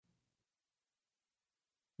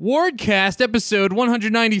Wardcast episode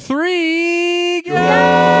 193. Go!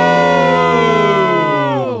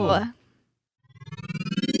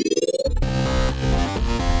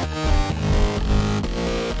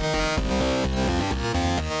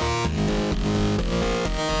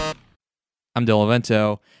 I'm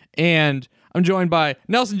Delavento, and I'm joined by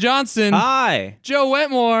Nelson Johnson. Hi. Joe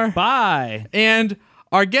Wetmore. Bye. And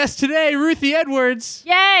our guest today, Ruthie Edwards.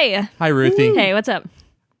 Yay! Hi, Ruthie. Hey, what's up?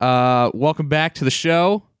 Welcome back to the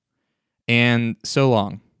show, and so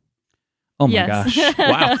long. Oh my Yes. gosh.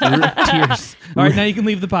 Wow. Tears. All right, now you can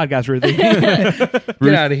leave the podcast, Ruthie.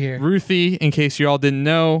 Get out of here. Ruthie, in case you all didn't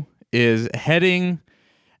know, is heading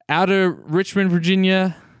out of Richmond,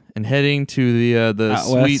 Virginia, and heading to the Out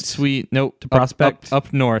sweet, west? To Prospect?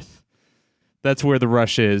 up north. That's where the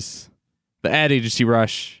rush is. The ad agency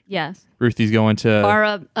rush. Yes. Ruthie's going to... Or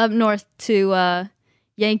up north to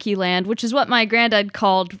Yankee Land, which is what my granddad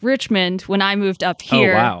called Richmond when I moved up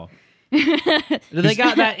here. Oh, wow. Do they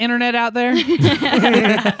got that internet out there?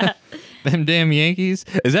 Them damn Yankees.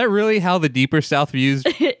 Is that really how the deeper South views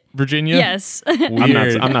Virginia? Yes.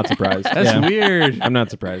 Weird. I'm not surprised. That's weird. I'm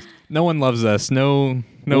not surprised. No one loves us. No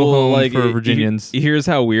Well, home like, for Virginians. Here's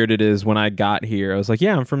how weird it is. When I got here, I was like,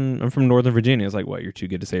 "Yeah, I'm from Northern Virginia." I was like, "What? You're too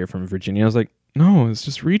good to say you're from Virginia?" I was like, "No, it's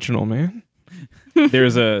just regional, man."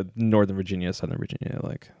 There's a Northern Virginia, Southern Virginia,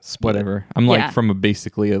 like split. Whatever. I'm like Yeah. from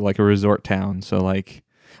basically like a resort town. So like,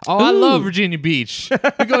 I love Virginia Beach.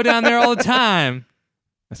 We go down there all the time.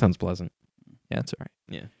 That sounds pleasant. Yeah, that's all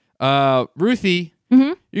right. Yeah. Ruthie,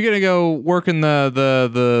 Mhm. you're gonna go work in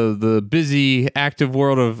the busy, active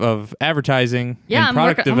world of advertising Yeah, and I'm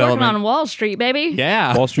product working development. on Wall Street, baby.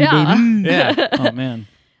 Yeah, Wall Street, Yeah. baby. yeah. Oh, man.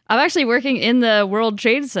 I'm actually working in the World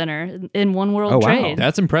Trade Center in One World Oh, wow. Trade.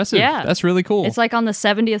 That's impressive. Yeah. That's really cool. It's like on the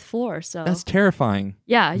 70th floor. So That's terrifying.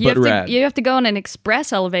 yeah, But rad. you have to go on an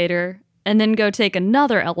express elevator and then go take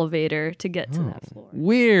another elevator to get to that floor.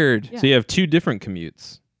 Weird. Yeah. So you have two different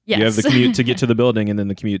commutes. Yes. You have the commute to get to the building, and then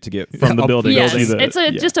the commute to get from the Up building. Yes, to the, it's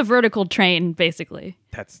just a vertical train, basically.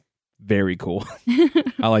 That's very cool.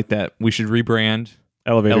 I like that. We should rebrand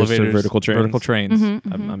Elevators to vertical trains. Vertical trains.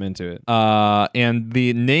 Mhm, I'm into it. And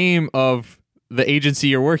the name of the agency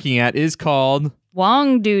you're working at is called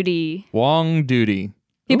Wong Duty. Wong Duty.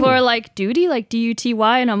 People are like, duty? Like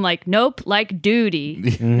D-U-T-Y? And I'm like, nope, like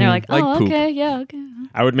duty. And they're like, Like oh, poop. okay, yeah, okay.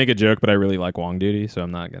 I would make a joke, but I really like Wong Duty, so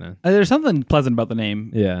I'm not gonna. There's something pleasant about the name.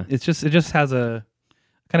 Yeah. It just has a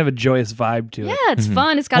kind of a joyous vibe to Yeah, it. it's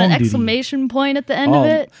fun. It's got Wong an Duty. exclamation point at the end Oh, of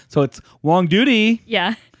it. So it's Wong Duty.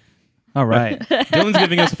 Yeah. All right. Dylan's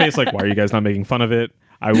giving us a face like, why are you guys not making fun of it?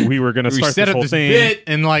 We were gonna We start set this up whole this thing. bit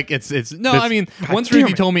and like it's no. This- I mean, once damn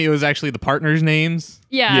Ruthie it. told me it was actually the partners' names.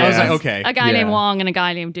 Yeah. I was like, okay. A guy Yeah. named Wong and a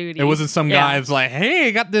guy named Duty. It wasn't some Yeah. guy who's like, "Hey,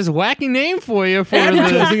 I got this wacky name for you for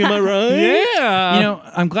Advertising, the am I right? yeah." You know,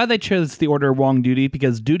 I'm glad they chose the order Wong Duty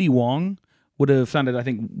because Duty Wong would have sounded, I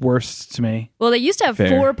think, worse to me. Well, they used to have Fair.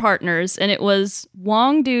 4 partners, and it was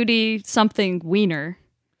Wong Duty something Wiener.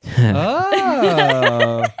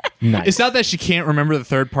 Oh. Nice. It's not that she can't remember the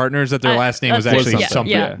third partners; that their last name was That's- actually yeah,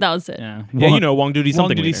 something. Yeah, Yeah. that was it. yeah. Yeah, you know, Wong Duty Wong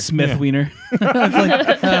something. Duty Wiener. Smith Wiener. It's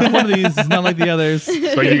like, one of these is not like the others. So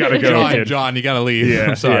you gotta go, kid. John, you gotta leave. Yeah,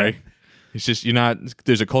 I'm sorry. yeah. It's just you're not.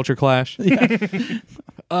 There's a culture clash.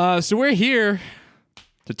 So we're here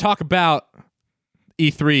to talk about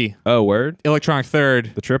E3, Oh, word. Electronic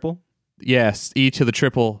Third. The triple. Yes, E to the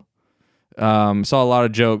triple. Saw a lot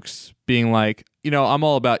of jokes being like, I'm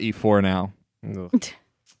all about E4 now.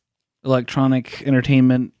 Electronic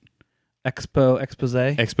Entertainment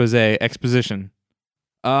Exposition.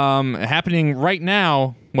 Happening right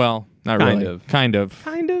now. Well, not Kind really. of. Kind of.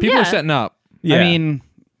 People Yeah. are setting up. Yeah. I mean,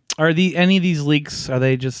 are any of these leaks? Are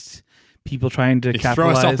they just people trying to They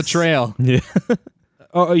capitalize? throw us off the trail. yeah.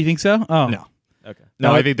 Oh, you think so? Oh, No. Okay.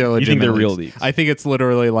 No, I think they're legitimate. You think they're real leaks. leaks? I think it's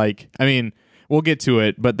literally like, we'll get to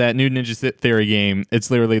it, but that new Ninja Theory game, it's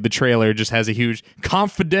literally the trailer just has a huge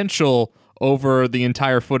confidential over the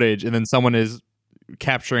entire footage, and then someone is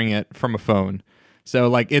capturing it from a phone. So,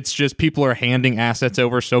 like, it's just people are handing assets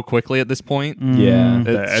over so quickly at this point. Yeah.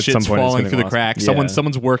 That At shit's some point, falling it's through the getting cracks. lost. Yeah.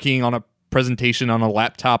 Someone's working on a presentation on a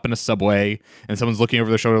laptop in a subway, and someone's looking over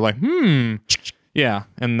their shoulder like, yeah,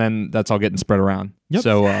 and then that's all getting spread around. Yep.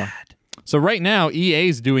 So right now,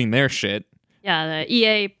 EA's doing their shit. Yeah, the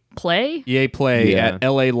EA Play. EA Play Yeah. at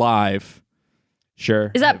LA Live.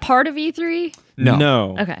 Sure. Is that part of E3? No.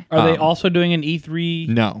 No. Okay. Are they Um, also doing an E3?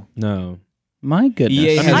 No. No. My goodness.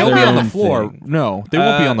 EA I mean, has they'll their be on the own floor. thing. No, they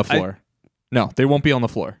won't be on the I- floor. No, they won't be on the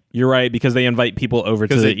floor. You're right, because they invite people over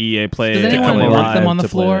to 'Cause the they- EA Play. Does to anyone come work live them on the to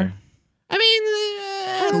play floor? there.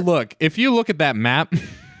 I mean, look, if you look at that map,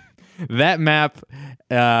 that map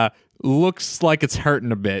looks like it's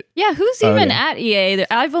hurting a bit. Yeah, who's Oh, even yeah. at EA?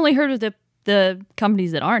 I've only heard of the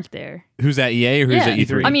companies that aren't there. Who's at EA or who's Yeah. at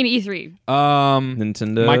E3? I mean E3.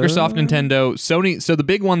 Nintendo, Microsoft, Nintendo, Sony. So the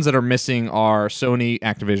big ones that are missing are Sony,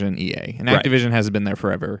 Activision, EA. And Right. Activision hasn't been there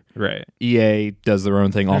forever. right? EA does their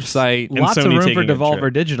own thing off-site. And Lots of Sony room for taking a Devolver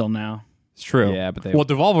trip. Digital now. It's true. Yeah, but they Well,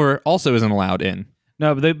 Devolver also isn't allowed in.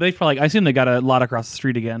 No, but they probably. I assume they got a lot across the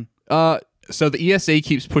street again. So the ESA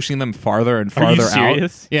keeps pushing them farther and Are you farther out.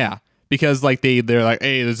 serious? Yeah. Because like they're like,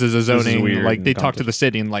 hey, this is a zoning. weird Like they and talk to the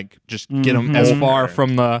city and like just get them as far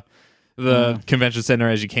from the convention center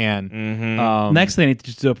as you can. Mm-hmm. Next, they need to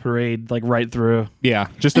just do a parade like right through. Yeah,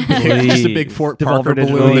 just a big Please. Fort Devolver Parker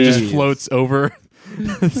Digital, balloon that just please. floats over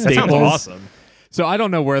That sounds Staples. awesome. So I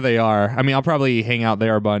don't know where they are. I mean, I'll probably hang out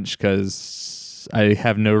there a bunch because I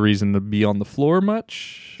have no reason to be on the floor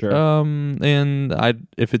much. Sure. And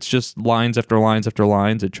if it's just lines after lines after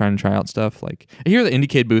lines, I'd try and try out stuff. Like I hear the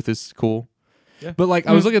Indiecade booth is cool. Yeah. But like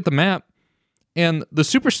I was looking at the map, and the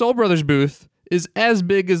Super Soul Brothers booth is as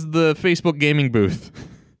big as the Facebook gaming booth,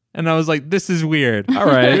 and I was like, this is weird. All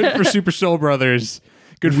right. Good for Super Soul Brothers.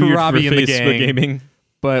 Good for Weird Robbie and the Facebook gang. gaming.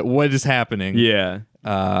 But what is happening? Yeah.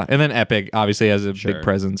 And then Epic obviously has a Sure. big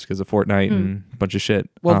presence because of Fortnite and a bunch of shit.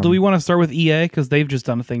 Well, do we want to start with EA because they've just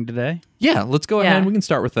done a thing today? Yeah, let's go ahead. Yeah. We can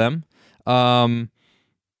start with them.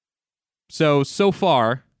 So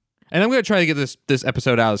far, and I'm going to try to get this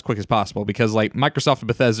episode out as quick as possible because like Microsoft and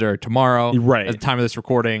Bethesda are tomorrow Right. at the time of this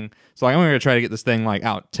recording. So like, I'm going to try to get this thing like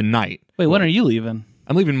out tonight. Wait, when are you leaving?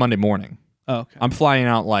 I'm leaving Monday morning. Oh, okay. I'm flying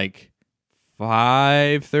out like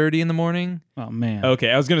 5:30 in the morning. Oh man.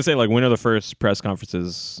 Okay, I was gonna say like when are the first press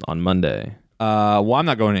conferences on Monday? Well, I'm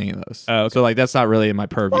not going to any of those. Oh, okay. So like that's not really in my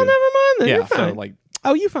purview. Well, never mind then. yeah, You're fine. so like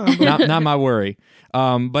Oh, you fine. not my worry.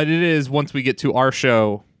 But it is once we get to our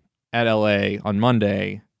show at LA on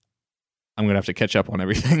Monday, I'm gonna have to catch up on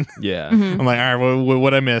everything. yeah. Mhm. I'm like, all right,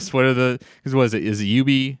 what I missed? What are the? Because what is it? Is it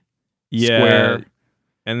UB? Yeah. Square.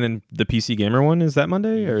 And then the PC Gamer one is that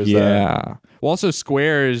Monday or is that Yeah. Well, also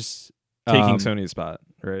Square's taking Sony's spot?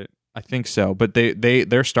 Right. I think so, but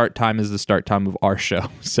their start time is the start time of our show,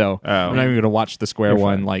 so Oh. I'm not even gonna watch the Square You're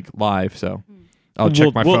one fine. like live. So I'll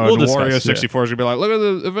check my phone. we'll discuss, Wario yeah. 64 is gonna be like, look at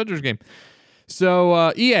the Avengers game.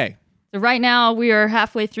 So EA, So right now we are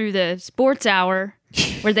halfway through the sports hour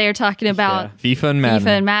where they are talking about FIFA and Madden.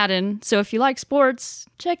 FIFA and Madden. So if you like sports,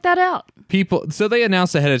 check that out. People, so they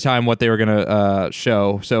announced ahead of time what they were gonna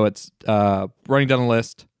show. So it's running down the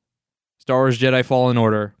list: Star Wars Jedi Fallen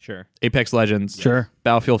Order, Sure. Apex Legends, Sure.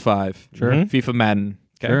 Battlefield 5, Sure. Mhm. FIFA Madden,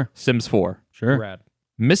 Sure. Sims 4. Sure. Rad.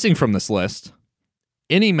 Missing from this list,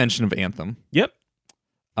 any mention of Anthem. Yep.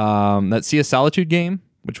 That Sea of Solitude game,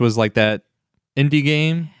 which was like that indie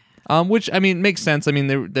game, which I mean makes sense. I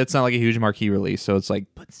mean that's not like a huge marquee release, so it's like,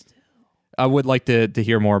 but still, I would like to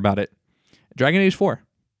hear more about it. Dragon Age 4.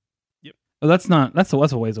 Oh, that's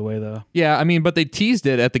a ways away though. Yeah, I mean, but they teased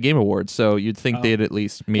it at the Game Awards, so you'd think they'd at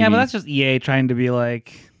least maybe. Yeah, but that's just EA trying to be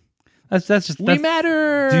like. That's just we that's,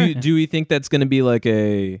 matter. Do we think that's going to be like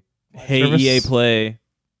a hey service? EA play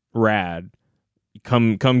rad?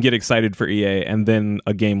 Come get excited for EA, and then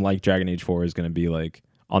a game like Dragon Age 4 is going to be like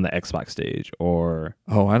on the Xbox stage or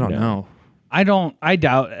Oh, I don't Yeah. know. I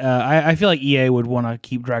doubt. I feel like EA would want to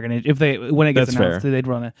keep Dragon Age when it gets That's announced. fair. They'd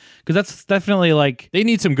run it because that's definitely like They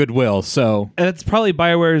need some goodwill, so that's probably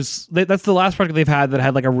BioWare's. That's the last project they've had that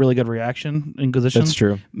had like a really good reaction. Inquisition. that's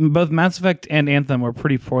true. Both Mass Effect and Anthem were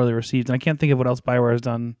pretty poorly received, and I can't think of what else BioWare has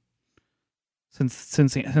done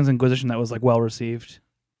since Inquisition that was like well received.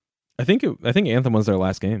 I think Anthem was their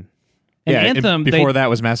last game. And yeah. Anthem before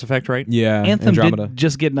that was Mass Effect, right? Yeah, Anthem Andromeda. did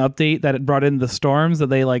just get an update that it brought in the storms that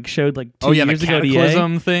they like showed like 2 Oh yeah, the years ago to EA.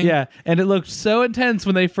 Cataclysm thing. Yeah, and it looked so intense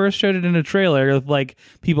when they first showed it in a trailer with like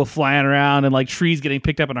people flying around and like trees getting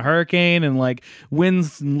picked up in a hurricane and like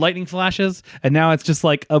winds and lightning flashes. And now it's just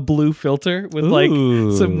like a blue filter with like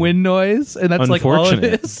Ooh. some wind noise, and that's like all it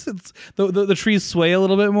Unfortunate. is. It's the trees sway a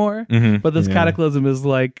little bit more, Mhm. but this Yeah. Cataclysm is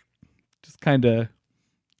like just kind of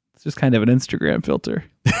an Instagram filter.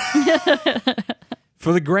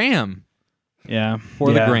 For the gram. Yeah,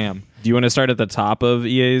 For the gram. Do you want to start at the top of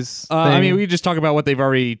EA's? I thing? mean, we just talk about what they've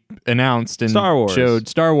already announced and Star Wars. showed.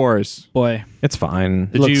 Star Wars. Boy, it's fine.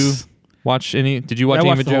 Did you watch any? Did you watch I any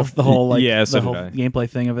watched of it, Joe? the whole like Yeah, so the did whole I. gameplay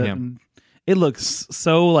thing of it. Yeah. And it looks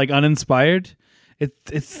so like uninspired.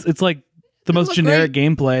 It's like the most look generic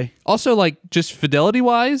gameplay. Also, like just fidelity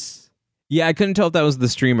wise, Yeah, I couldn't tell if that was the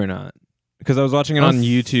stream or not because I was watching it on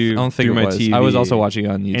YouTube. I don't think through it my was. TV, I was also watching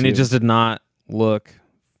it on YouTube, and it just did not look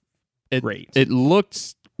it, great. It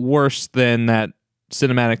looked worse than that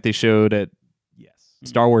cinematic they showed at yes.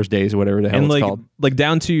 Star Wars Days or whatever the hell and it's called. like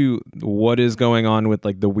down to what is going on with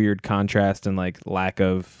like the weird contrast and like lack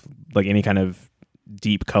of like any kind of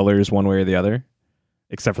deep colors one way or the other,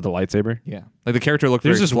 except for the lightsaber. Yeah, like the character looked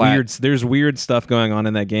There's very just flat. weird. There's weird stuff going on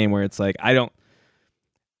in that game where it's like I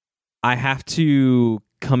have to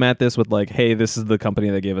come at this with like, hey, this is the company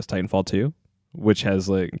that gave us Titanfall 2, which has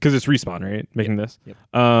like, because it's Respawn, right, making this,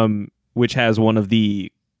 which has one of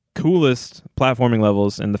the coolest platforming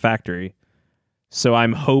levels in the factory. So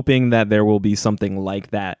I'm hoping that there will be something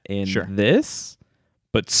like that in this.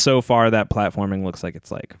 But so far, that platforming looks like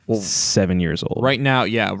it's like 7 years old. Right now,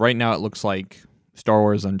 it looks like Star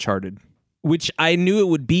Wars Uncharted. Which I knew it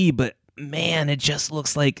would be, but man, it just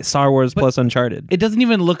looks like Star Wars plus Uncharted. It doesn't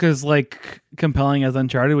even look as like compelling as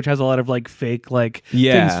Uncharted, which has a lot of like fake like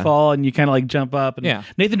things fall and you kind of like jump up. And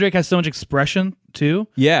Nathan Drake has so much expression too.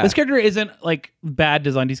 Yeah, this character isn't like bad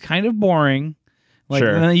designed. He's kind of boring. Like,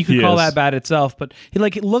 sure, and you could call that bad itself, but he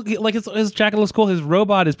his jacket looks cool. His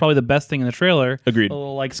robot is probably the best thing in the trailer. Agreed. A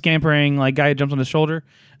little like scampering like guy who jumps on his shoulder.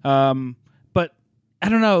 But I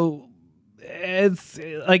don't know. It's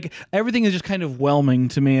like everything is just kind of whelming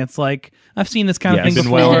to me. It's like I've seen this kind of thing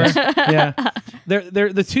before. Yeah,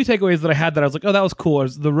 the two takeaways that I had that I was like, oh, that was cool.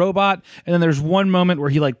 Is the robot, and then there's one moment where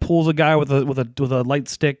he like pulls a guy with a light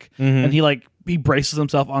stick, and he braces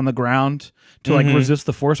himself on the ground to like resist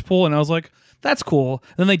the force pull, and I was like, that's cool.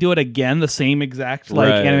 And then they do it again, the same exact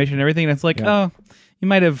like animation and everything, and it's like, oh, you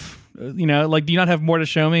might have, like, do you not have more to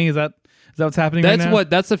show me? Is that what's happening?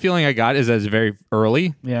 That's the feeling I got, is that it's very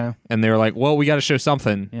early. Yeah. And they were like, well, we got to show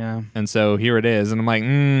something. Yeah. And so here it is. And I'm like,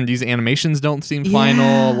 these animations don't seem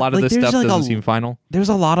final. A lot of this stuff doesn't seem final. There's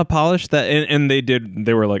a lot of polish that, and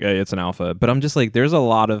they were like, hey, it's an alpha. But I'm just like, there's a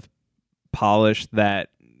lot of polish that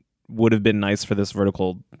would have been nice for this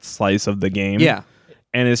vertical slice of the game. Yeah.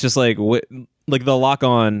 And it's just like, like the lock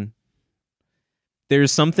on.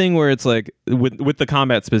 There's something where it's like with the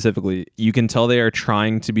combat specifically, you can tell they are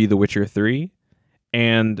trying to be The Witcher 3,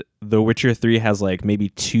 and The Witcher 3 has like maybe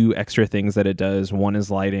 2 extra things that it does. One is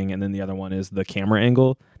lighting, and then the other one is the camera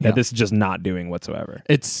angle that this is just not doing whatsoever.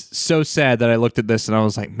 It's so sad that I looked at this and I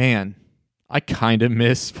was like, man, I kind of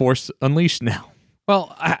miss Force Unleashed now.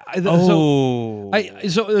 Well, so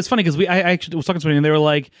it's funny because I actually was talking to somebody and they were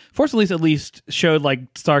like, Force Unleashed at least showed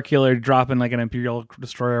like Starkiller dropping like an Imperial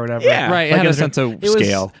destroyer or whatever. Yeah, right. It Like had a sense of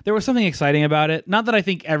scale. There was something exciting about it. Not that I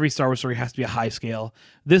think every Star Wars story has to be a high scale.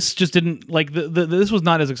 This just didn't like this was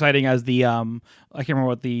not as exciting as the I can't remember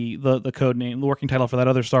what the code name, the working title for that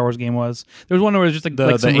other Star Wars game was. There was one where it was just like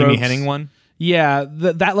The some Amy rogues. Hennig one. Yeah,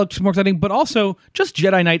 that looked more exciting, but also just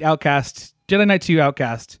Jedi Knight Outcast, Jedi Knight 2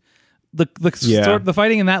 Outcast. The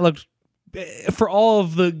fighting in that looked, for all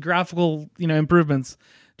of the graphical improvements,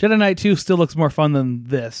 Jedi Knight 2 still looks more fun than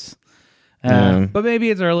this. But maybe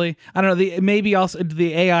it's early. I don't know. Maybe also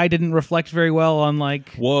the AI didn't reflect very well on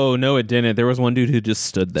like. Whoa, no, it didn't. There was one dude who just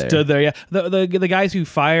stood there. Yeah. The guys who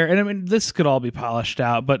fire, and I mean, this could all be polished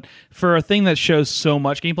out, but for a thing that shows so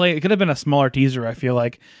much gameplay, it could have been a smaller teaser. I feel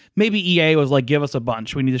like maybe EA was like, give us a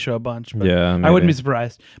bunch. We need to show a bunch. But Yeah, I wouldn't be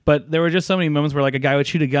surprised. But there were just so many moments where like a guy would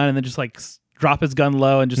shoot a gun and then just like drop his gun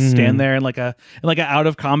low and just stand there in like an out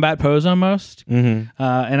of combat pose almost. And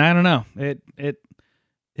I don't know. It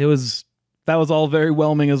was. That was all very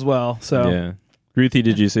whelming as well. So yeah, Ruthie,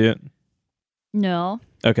 did you see it? No.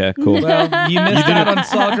 Okay, cool. Well, you missed out on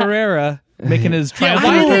Saw Gerrera making his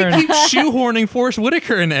triumphant Why do return. they keep shoehorning Forrest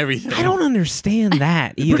Whitaker and everything? I don't understand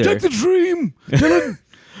that either. Protect the dream, Dylan.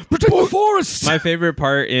 Protect the forest. My favorite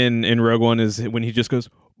part in Rogue One is when he just goes,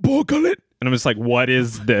 Borgullet. And I'm just like, what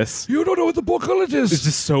is this? You don't know what the Borgullet is. It's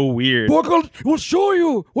just so weird. Borgullet will show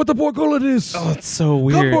you what the Borgullet is. Oh, it's so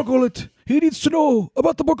weird. Come, Borgullet. He needs to know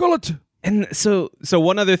about the Borgullet. And so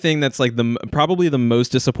one other thing that's like probably the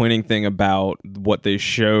most disappointing thing about what they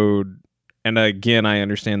showed, and again, I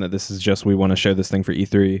understand that this is just we want to show this thing for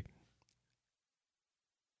E3.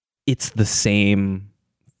 It's the same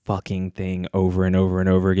fucking thing over and over and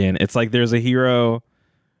over again. It's like there's a hero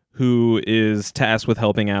who is tasked with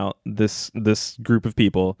helping out this group of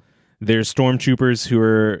people. There's stormtroopers who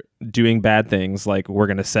are doing bad things, like we're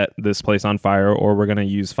going to set this place on fire or we're going to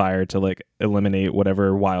use fire to like eliminate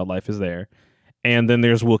whatever wildlife is there. And then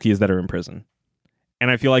there's Wookiees that are in prison. And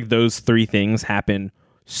I feel like those 3 things happen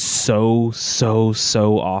so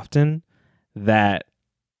often that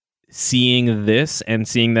seeing this and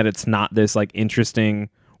seeing that it's not this like interesting,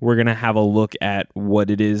 we're going to have a look at what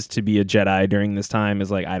it is to be a Jedi during this time is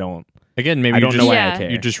like, Again, maybe I don't know why I Yeah. care.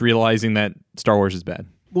 you're just realizing that Star Wars is bad.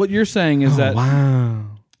 What you're saying is that wow.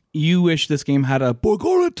 you wish this game had a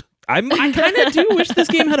Borgullet. I kind of do wish this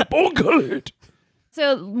game had a Borgullet.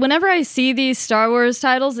 So whenever I see these Star Wars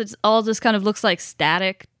titles, it all just kind of looks like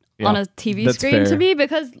static on a TV that's screen to fair. me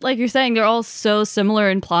because, like you're saying, they're all so similar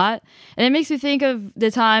in plot. And it makes me think of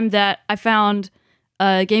the time that I found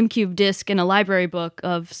a GameCube disc in a library book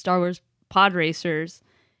of Star Wars Pod Racers.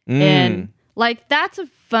 And like that's a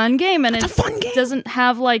fun game, and it doesn't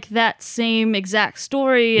have like that same exact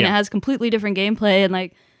story, and it has completely different gameplay, and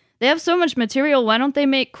like they have so much material. Why don't they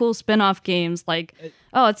make cool spin-off games like,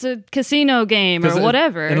 oh, it's a casino game or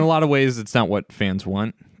whatever? In a lot of ways, it's not what fans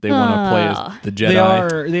want. They want to play as the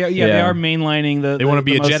Jedi. They are mainlining the. They want to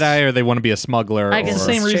be a most- Jedi, or they want to be a smuggler. I It's guess the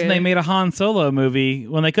or- same That's reason true. they made a Han Solo movie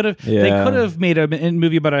when they could have made a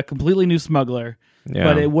movie about a completely new smuggler, Yeah.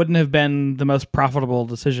 but it wouldn't have been the most profitable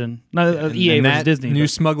decision. No, EA and versus that Disney. new but-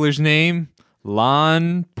 smuggler's name,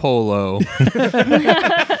 Lon Polo.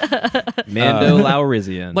 Mando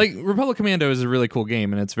Laurizian. Like Republic Commando is a really cool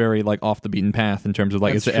game, and it's very like off the beaten path in terms of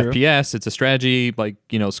like That's it's an true. FPS, it's a strategy, like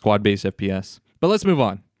squad based FPS. But let's move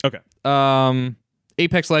on. okay.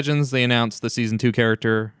 Apex Legends, they announced the season 2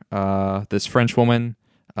 character, this French woman,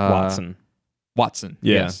 Watson. Watson.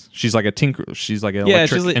 Yeah. Yes, she's like a tinker. She's like an Yeah,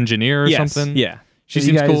 electric she's like- engineer or Yes. something. Yeah. she Have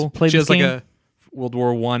you seems guys cool. played She this has like game? a World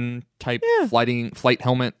War One type flight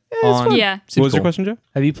helmet on. Yeah. Seems What was your cool. question, Joe?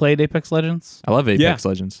 Have you played Apex Legends? I love Apex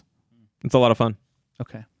Legends. It's a lot of fun.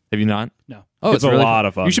 Okay. Have you not? No. Oh, It's a really lot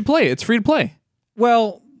of fun. You should play it. It's free to play.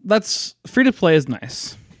 Well, that's free to play is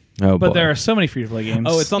nice, Oh, but boy. there are so many free to play games.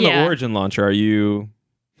 Oh, it's on Yeah. the Origin launcher. Are you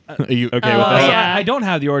Are you okay with Oh, that? yeah. I don't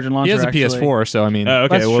have the Origin launcher. He has a actually. PS4, so I mean,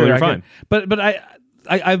 Okay, That's well, true, you're I fine. get- But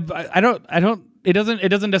I don't. It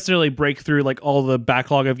doesn't necessarily break through like all the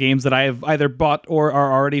backlog of games that I have either bought or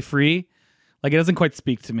are already free. Like it doesn't quite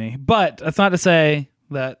speak to me. But that's not to say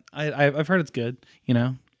that I've heard it's good.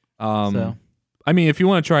 So I mean, if you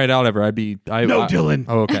want to try it out ever, Dylan.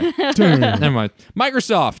 Oh, okay. Never mind.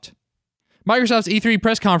 Microsoft's E3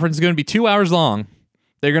 press conference is going to be 2 hours long.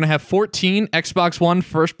 They're going to have 14 Xbox One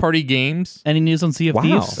first-party games Any news on Sea of Wow.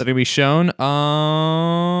 Thieves? that are going to be shown.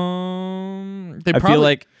 I feel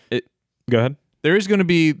like it. Go ahead. there is going to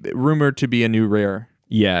be rumored to be a new Rare.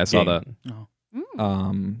 Yeah, I saw Game.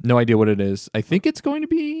 that. No idea what it is. I think it's going to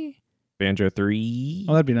be. Banjo 3.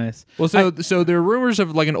 Oh, that'd be nice. Well, so there are rumors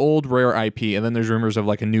of like an old Rare IP, and then there's rumors of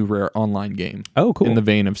like a new Rare online game Oh, cool. in the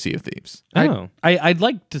vein of Sea of Thieves. oh. I'd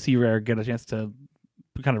like to see Rare get a chance to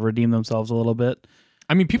kind of redeem themselves a little bit.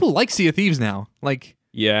 I mean, people like Sea of Thieves now. Like,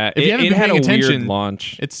 Yeah, If you haven't it been had a paying weird attention-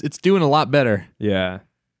 launch. it's doing a lot better. Yeah.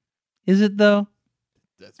 Is it though?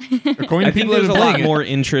 According I to think people that there's have a been lot playing it. more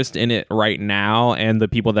interest in it right now, and the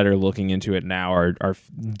people that are looking into it now are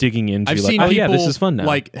digging into I've like, seen oh people yeah, this is fun now.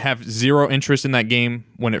 like have zero interest in that game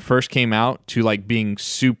when it first came out to like being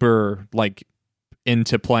super like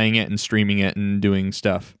into playing it and streaming it and doing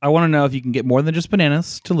stuff. I want to know if you can get more than just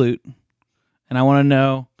bananas to loot, and I want to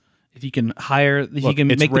know if you can hire, if you Look,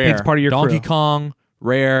 can it's make the Rare. pigs part of your Donkey crew. Kong,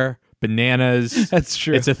 Rare, bananas. That's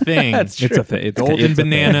true. It's a thing. That's true. it's a thing. Golden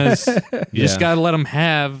bananas. You just Yeah. gotta let them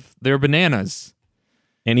have their bananas.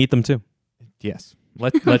 and eat them too. Yes.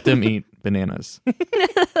 Let them eat bananas.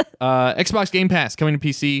 Xbox Game Pass coming to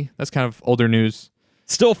PC. That's kind of older news.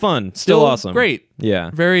 Still fun. Still awesome. Great. Yeah.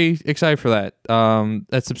 Very excited for that.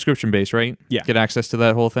 That's subscription based, right? Yeah. Get access to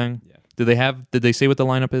that whole thing. Yeah. Did they say what the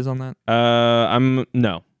lineup is on that? I'm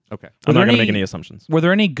no. Okay. I'm there not gonna any- make any assumptions. Were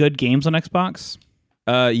there any good games on Xbox?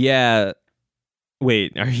 Yeah.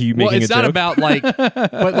 Wait, are you making Well, it's a not joke? about like,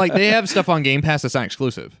 but like they have stuff on Game Pass that's not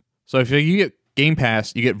exclusive. So if you get Game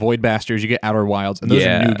Pass, you get Void Bastards, you get Outer Wilds, and those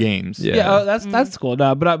Yeah. are new games. Yeah. Oh, that's cool.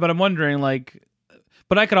 No, but I'm wondering like,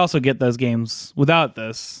 but I could also get those games without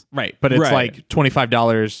this. Right. But it's Right. like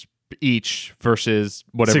 $25 each versus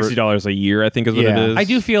whatever. $60 a year, I think is what Yeah. it is. I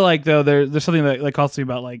do feel like though there's something that costs me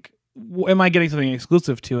about like, am I getting something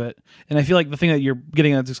exclusive to it? And I feel like the thing that you're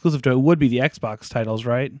getting that's exclusive to it would be the Xbox titles,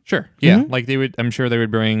 right? Sure. Yeah. Mhm. Like I'm sure they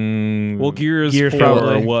would bring. Well, Gears 4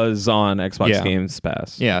 probably. was on Xbox Yeah. Games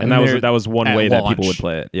Pass. Yeah, and and that they're was one at way that people launch. would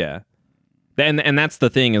play it. Yeah. And that's the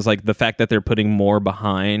thing is like the fact that they're putting more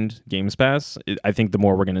behind Games Pass. I think the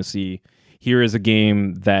more we're going to see, here is a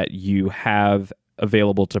game that you have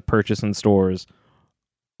available to purchase in stores,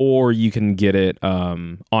 or you can get it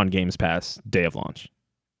on Games Pass day of launch.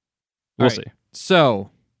 We'll All right. see.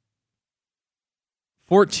 So,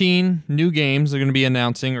 14 new games they're going to be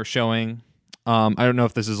announcing or showing. I don't know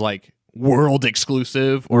if this is like world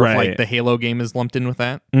exclusive or if Right. like the Halo game is lumped in with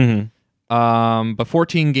that. Mm-hmm. But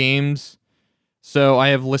 14 games. So I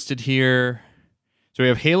have listed here. So we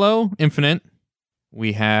have Halo Infinite.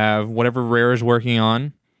 We have whatever Rare is working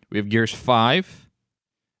on. We have Gears 5.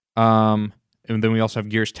 And then we also have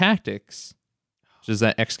Gears Tactics. which is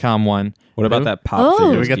that XCOM one. What about that pop Oh.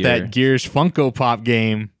 figures We got gear? that Gears Funko Pop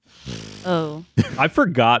game. Oh. I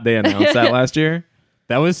forgot they announced that last year.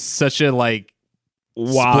 That was such a like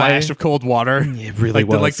Why? splash of cold water. It really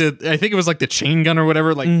like I think it was like the chain gun or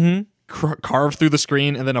whatever, like carved through the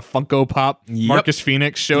screen, and then a Funko Pop Yep. Marcus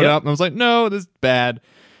Phoenix showed Yep. up, and I was like, no, this is bad.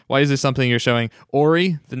 Why is this something you're showing?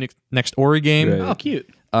 Ori, the next Ori game, Right. Oh, cute.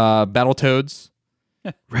 Battletoads,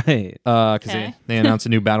 Right. because Okay. they announced a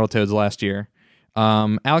new Battletoads last year.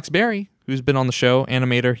 Alex Berry, who's been on the show,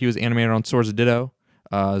 animator, he was animator on Swords of Ditto.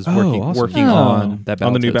 Is working awesome. on that Battletoads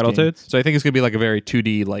On the new game. Battletoads? So I think it's gonna be like a very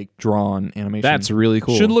 2D like drawn animation. That's really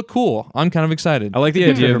cool. Should look cool. I'm kind of excited. I like the It's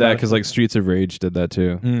a good idea fit of for that because like Streets of Rage did that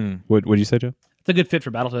too. What did you say, Joe? It's a good fit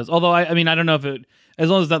for Battletoads. Although I mean I don't know if it as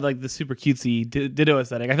long as it's not like the super cutesy Ditto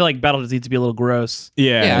aesthetic. I feel like Battletoads needs to be a little gross.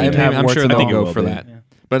 Yeah, I need mean, to have I'm warts sure and they'll all. go Will for be. that.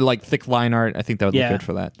 But like thick line art, I think that would Yeah. look good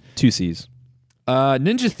for that. 2 C's.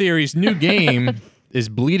 Ninja Theory's new game is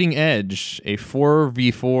Bleeding Edge, a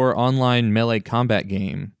 4v4 online melee combat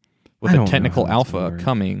game with I a don't know technical how that's gonna alpha work.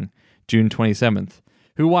 coming June 27th.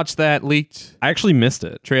 Who watched that leaked? I actually missed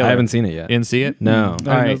it. Trailer. I haven't seen it yet. Didn't see it? No. Mm.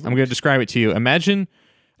 All right, knows. I'm going to describe it to you. Imagine,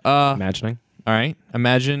 Imagining. all right,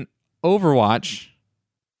 imagine Overwatch,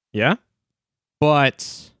 Yeah.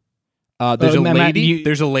 but there's a Matt, lady. you-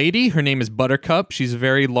 There's a lady. Her name is Buttercup. She's a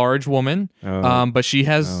very large woman, but she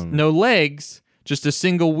has no legs, just a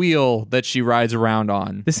single wheel that she rides around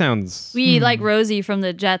on. This sounds. We like Rosie from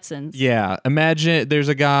the Jetsons. Yeah, imagine there's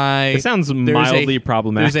a guy. It sounds there's mildly a,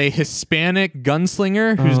 problematic. There's a Hispanic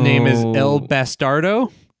gunslinger whose name is El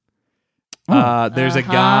Bastardo. There's a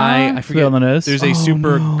guy, I Feel forget. on the nose. There's a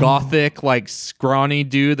super gothic, like scrawny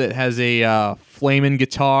dude that has a flaming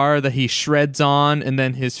guitar that he shreds on, and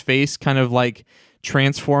then his face kind of like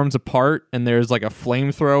transforms apart, and there's like a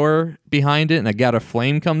flamethrower behind it, and a gout of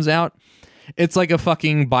flame comes out. It's like a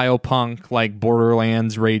fucking biopunk, like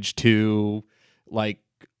Borderlands Rage 2, like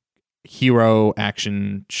hero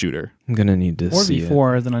action shooter. I'm gonna need to see it.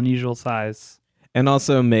 4v4 is an unusual size. And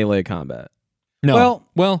also melee combat. No.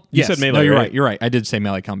 Well, You yes. said melee, No, you're right? right. You're right. I did say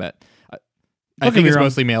melee combat. I Don't think get it's me wrong.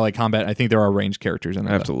 mostly melee combat. I think there are ranged characters in it.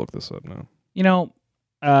 I have though. to look this up now. You know,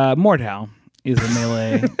 Mordhau is a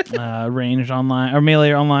melee ranged online or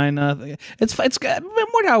melee online. It's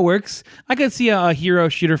Mordhau works. I could see a hero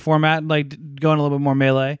shooter format like going a little bit more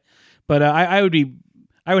melee, but I would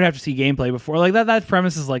have to see gameplay before. Like that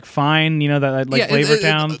premise is like fine. You know that like Flavor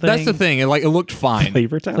Town thing. That's the thing. It looked fine.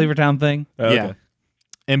 Flavor Town. Flavor Town thing. Yeah.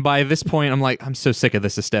 And by this point, I'm like, I'm so sick of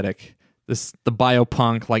this aesthetic. The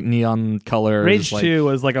biopunk like neon colors. Rage like, 2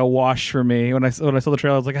 was like a wash for me when I saw the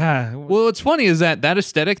trailer. I was like, Well, what's funny is that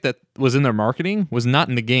aesthetic that was in their marketing was not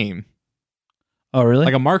in the game. oh really?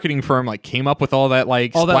 Like a marketing firm like came up with all that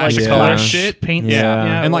like all that like splash yeah. color splash shit. paint.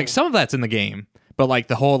 Yeah. And like some of that's in the game, but like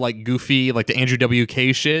the whole like goofy like the Andrew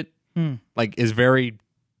WK shit like is very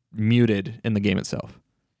muted in the game itself.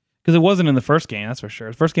 because it wasn't in the first game. That's for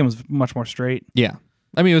sure. The first game was much more straight. Yeah,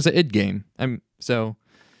 I mean it was an id game. So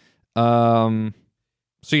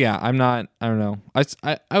yeah, I don't know.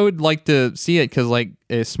 I would like to see it because like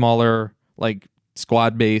a smaller like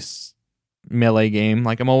squad based melee game.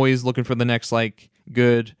 Like I'm always looking for the next like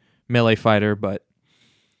good melee fighter, but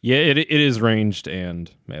Yeah, it is ranged and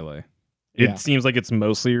melee. It Yeah. seems like it's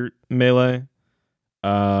mostly melee.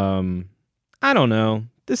 I don't know.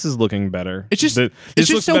 This is looking better. it's just this it's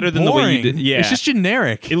just looks so better boring. than the way you yeah. It's just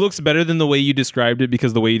generic. It looks better than the way you described it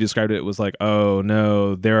because the way you described it was like, oh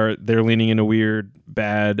no, they're leaning into weird,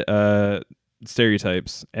 bad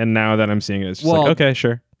stereotypes. And now that I'm seeing it, it's just Well, like, okay,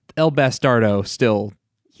 sure. El Bastardo still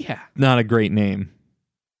Yeah. not a great name.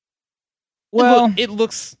 Well, it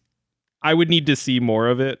looks. I would need to see more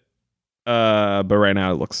of it. But right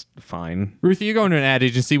now it looks fine. Ruthie, you're going to an ad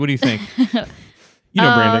agency. What do you think? You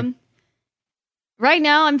know branding. Right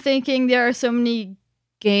now, I'm thinking there are so many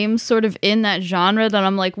games sort of in that genre that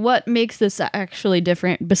I'm like, what makes this actually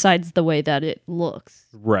different besides the way that it looks?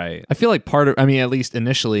 Right. I feel like at least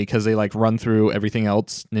initially, because they like run through everything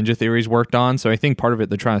else Ninja Theory's worked on. So I think part of it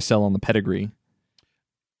they're trying to sell on the pedigree.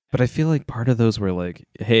 But I feel like part of those were like,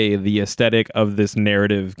 hey, the aesthetic of this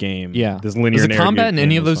narrative game. Yeah. This linear Is the narrative combat in game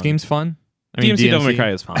any of was those fun. games fun? DMC Devil May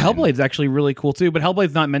Cry is fine. Hellblade's actually really cool too, but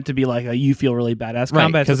Hellblade's not meant to be like a you feel really badass Right,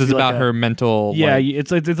 combat. because it's about her mental. Yeah, like-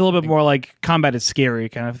 it's a little bit more like combat is scary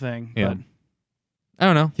kind of thing. Yeah. But I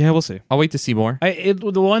don't know. Yeah, we'll see. I'll wait to see more.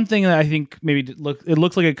 the one thing that I think maybe it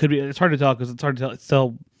looks like it could be. It's hard to tell because it's hard to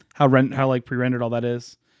tell how like pre-rendered all that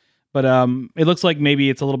is. But it looks like maybe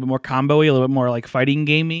it's a little bit more combo-y, a little bit more like fighting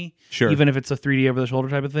gamey. Sure. Even if it's a 3D over the shoulder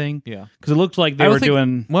type of thing. Yeah. Because it looked like they I don't were think-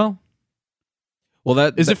 doing. Well, Well,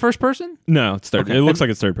 Is it first person? No, it's third. Okay. It looks like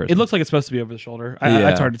it's third person. It looks like it's supposed to be over the shoulder. Yeah.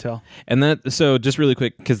 It's hard to tell. And that, so just really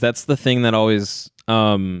quick, because that's the thing that always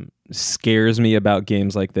scares me about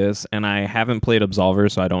games like this. And I haven't played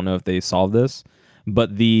Absolver, so I don't know if they solve this.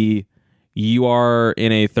 But you are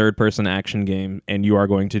in a third person action game and you are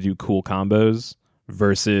going to do cool combos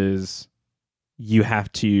versus you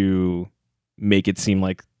have to make it seem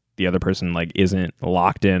like the other person like isn't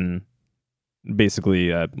locked in. Basically,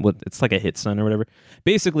 it's like a hit stun or whatever.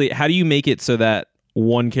 Basically, how do you make it so that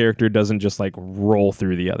one character doesn't just like roll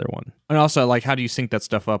through the other one? And also, like, how do you sync that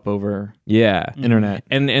stuff up over Yeah. internet?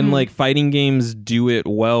 And like fighting games do it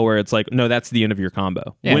well where it's like, no, that's the end of your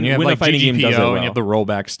combo. Yeah, and you have like a fighting GGPO game does it well. and you have the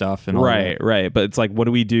rollback stuff and all right, right. But it's like, what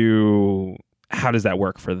do we do? How does that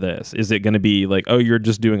work for this? Is it going to be like, oh, you're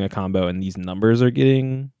just doing a combo and these numbers are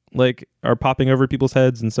are popping over people's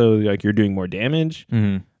heads and so like you're doing more damage? that.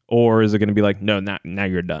 Mm-hmm. Or is it going to be like, no, now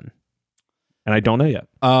you're done? And I don't know yet.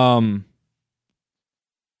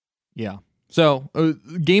 Yeah. So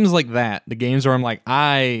games like that, the games where I'm like,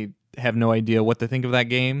 I have no idea what to think of that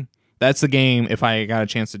game. That's the game. If I got a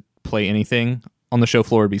chance to play anything on the show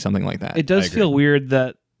floor, it'd be something like that. It does feel weird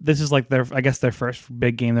that this is like their first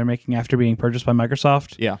big game they're making after being purchased by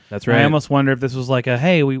Microsoft. Yeah, That's I almost wonder if this was like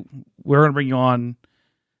hey, we're going to bring you on.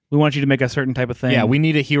 We want you to make a certain type of thing. yeah. We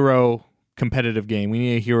need a hero competitive game. We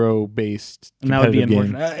need a hero based And that would be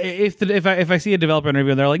competitive game. unfortunate. If I see a developer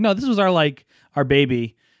interview and they're like, no, this was our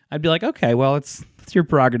baby, I'd be like, okay, well, it's your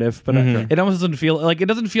prerogative, but it almost doesn't feel like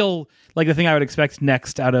the thing I would expect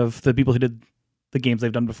next out of the people who did the games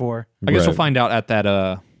they've done before. I guess we'll find out at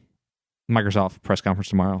that Microsoft press conference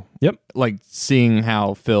tomorrow. Yep. Like seeing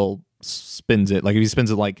how Phil spins it. Like if he spins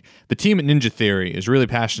it like the team at Ninja Theory is really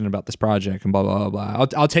passionate about this project and blah blah blah blah.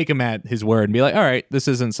 I'll take him at his word and be like, all right, this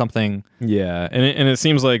isn't something. Yeah, and it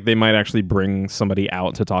seems like they might actually bring somebody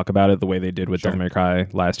out to talk about it the way they did with Sure. Devil May Cry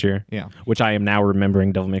last year. Yeah. Which I am now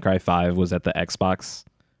remembering Devil May Cry 5 was at the Xbox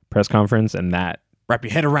press conference, and that Wrap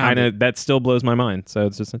your head around it. that still blows my mind. So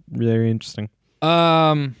it's just very interesting.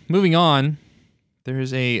 Moving on,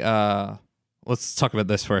 there's a let's talk about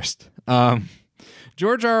this first.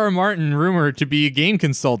 George R. R. Martin rumored to be a game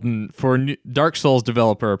consultant for Dark Souls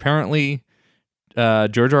developer. Apparently,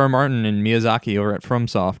 George R. R. Martin and Miyazaki over at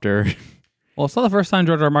FromSoft are Well, it's not the first time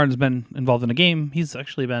George R. R. Martin's been involved in a game. He's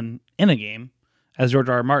actually been in a game as George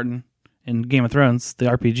R. R. Martin in Game of Thrones, the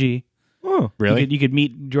RPG. Oh, really. You could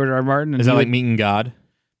meet George R. R. Martin. And Is that like meeting God?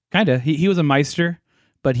 kind of? He was a Meister,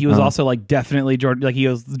 but he was also like definitely George. Like he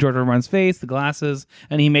was George R. R. Martin's face, the glasses,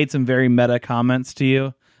 and he made some very meta comments to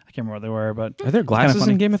you. I can't remember what they were, but are there glasses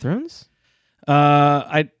funny. in Game of Thrones?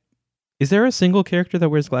 I Is there a single character that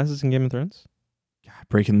wears glasses in Game of Thrones?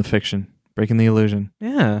 Breaking the fiction, breaking the illusion.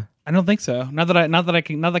 Yeah. I don't think so. Not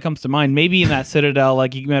that comes to mind. Maybe in that Citadel,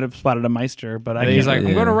 like you might have spotted a Meister, but I And he's can't- like,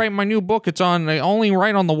 I'm going to write my new book. It's on. I only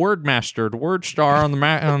write on the Word Master, the Word Star on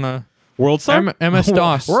the World Star? MS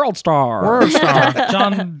DOS. World Star. World Star.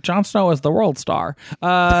 John Snow is the World Star.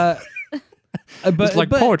 But It's like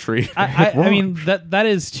poetry. I mean that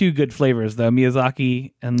is two good flavors though.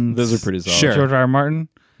 Miyazaki and Those are pretty solid. Sure. George R. R. Martin.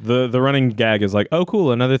 The running gag is like, oh,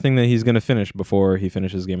 cool, another thing that he's going to finish before he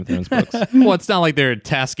finishes Game of Thrones books. Well, it's not like they're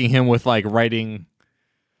tasking him with like writing.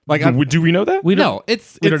 Like, do we know that? We don't. no,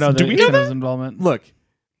 it's We don't know do the we know extent of that? his involvement. Look,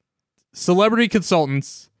 celebrity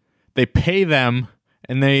consultants, they pay them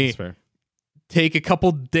and they That's fair. take a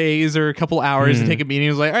couple days or a couple hours and take a meeting.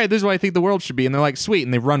 It's like, all right, this is what I think the world should be, and they're like, sweet,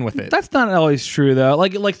 and they run with it. That's not always true though.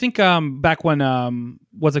 Like think back when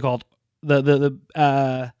what's it called, the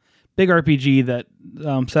big RPG that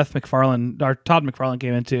Seth MacFarlane or Todd McFarlane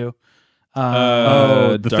came into.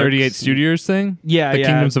 The Dark 38 Studios thing, Yeah, the yeah.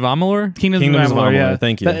 Kingdoms of Amalur. Kingdoms Kingdoms of of Amalur, Amalur, yeah.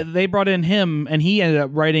 thank you. They brought in him, and he ended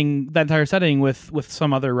up writing that entire setting with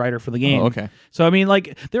some other writer for the game. Oh, okay. So I mean,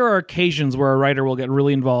 like there are occasions where a writer will get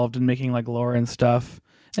really involved in making like lore and stuff.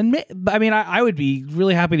 And I mean, I would be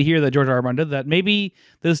really happy to hear that George R. R. Martin did that. Maybe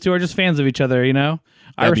those two are just fans of each other. You know,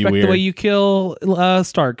 I That'd be respect the weird. way you kill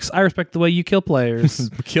Starks. I respect the way you kill players.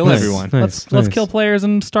 Kill Nice. everyone. Nice. Let's kill players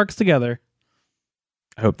and Starks together.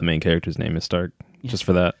 I hope the main character's name is Stark, just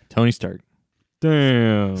for that. Tony Stark.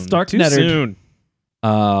 Damn. Stark Too Nettard.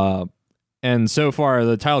 soon. And so far,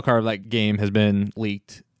 the title card of that game has been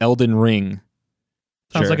leaked. Elden Ring.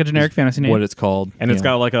 Sounds like a generic fantasy name. What it's called. And it's Yeah.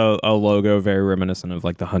 got like a logo very reminiscent of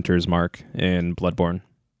like the Hunter's mark in Bloodborne.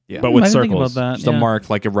 Yeah. But with I didn't think circles. about that. Just a yeah. mark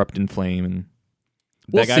like erupt in flame. And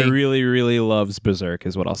we'll That guy see. really, really loves Berserk,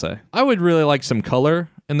 is what I'll say. I would really like some color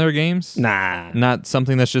in their games. Nah. Not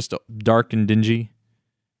something that's just dark and dingy.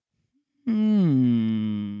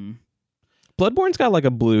 Bloodborne's got like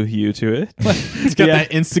a blue hue to it. It's got Yeah.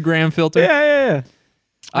 that Instagram filter. yeah.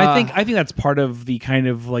 I think that's part of the kind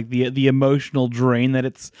of like the emotional drain that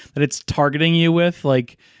it's targeting you with.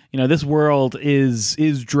 Like, you know, this world is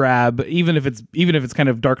drab, even if it's kind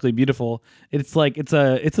of darkly beautiful. It's like it's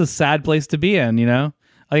a sad place to be in. You know,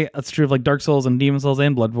 that's true of like Dark Souls and Demon Souls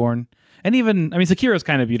and Bloodborne, and even Sekiro's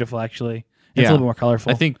kind of beautiful actually. It's a little bit more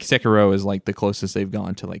colorful. I think Sekiro is like the closest they've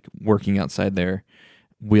gone to like working outside their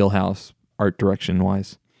wheelhouse art direction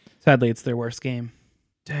wise. Sadly, it's their worst game.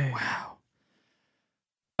 Dang. Wow.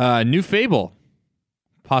 New Fable,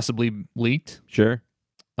 possibly leaked. Sure.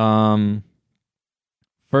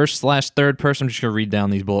 First/third person. I'm just gonna read down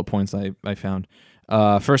these bullet points I found.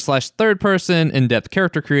 First/third person, in-depth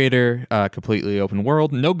character creator, completely open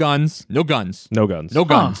world, no guns. No guns. No guns. No Is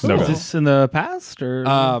guns. this in the past or?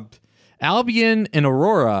 Albion and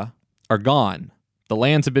Aurora are gone. The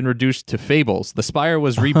lands have been reduced to fables. The Spire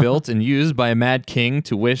was rebuilt and used by a mad king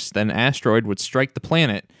to wish that an asteroid would strike the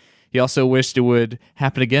planet. He also wished it would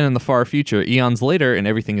happen again in the far future, eons later, and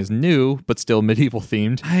everything is new, but still medieval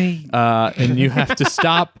themed. And you have to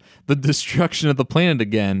stop the destruction of the planet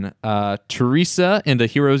again. Teresa and a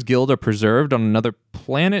hero's guild are preserved on another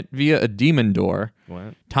planet via a demon door.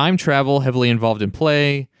 What? Time travel heavily involved in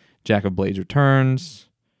play. Jack of Blades returns.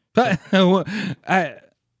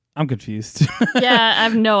 I'm confused. Yeah, I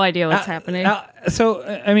have no idea what's happening. So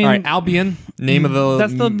I mean, All right, Albion, name of the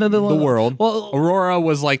that's the world. Well, Aurora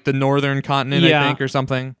was like the northern continent, Yeah. I think, or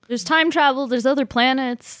something. There's time travel. There's other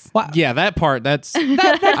planets. Yeah, that part. That's.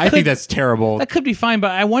 I think that's terrible. that could be fine, but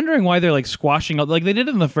I'm wondering why they're like squashing up. Like they did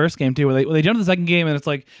it in the first game too, where they jumped to the second game and it's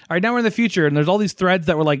like, all right, now we're in the future and there's all these threads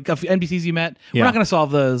that were like NPCs you met. We're Yeah. not going to solve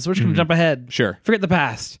those. We're just going to jump ahead. Sure. Forget the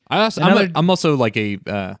past. I'm also like I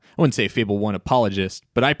wouldn't say Fable 1 apologist,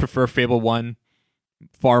 but I prefer Fable 1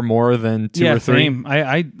 far more than 2 or 3. Same.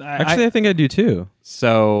 Actually, I think I do too.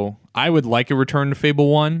 So I would like a return to Fable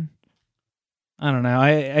 1. I don't know.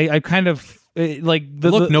 I kind of like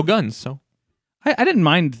No guns, so. I didn't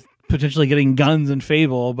mind potentially getting guns in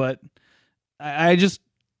Fable, but I just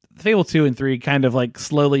Fable 2 and 3 kind of like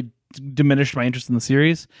slowly diminished my interest in the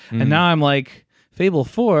series, and now I'm like Fable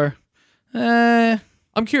 4.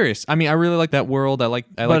 I'm curious. I mean, I really like that world. I like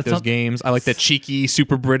it's those not- games. I like that cheeky,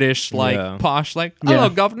 super British, like Yeah. posh, like hello, Yeah.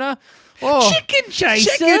 governor. Oh, Chicken chaser.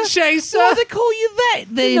 chicken chaser. Why do they call you that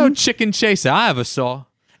then? No chicken chaser I ever saw.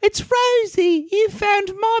 It's Rosie. You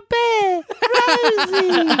found my bear,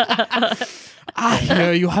 Rosie. I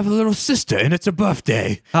hear you have a little sister and it's a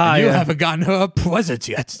birthday. Ah, and you yeah. haven't gotten her a present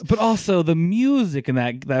yet. But also the music in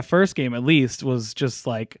that first game, at least, was just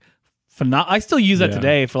like phenomenal. I still use that Yeah.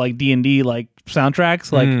 today for like D&D like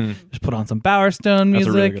soundtracks. Like just put on some Bowerstone That's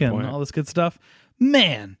a really music good and point. all this good stuff.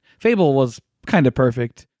 Man, Fable was kind of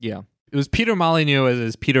perfect. Yeah. It was Peter Molyneux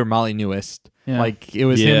as Peter Molyneuxist. Yeah. Like it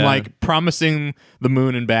was him Yeah. like promising the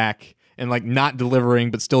moon and back and like not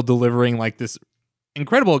delivering but still delivering like this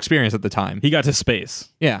incredible experience at the time. He got to space.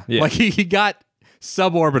 Yeah. Yeah. Like he got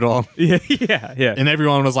suborbital Yeah. and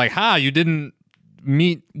everyone was like, you didn't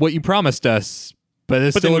meet what you promised us, but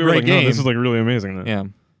it's still a great game. this is like really amazing. Though. Yeah.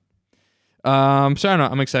 So I don't know.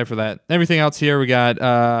 I'm excited for that. Everything else here we got.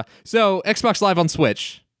 So Xbox Live on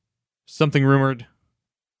Switch. Something rumored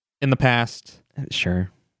in the past.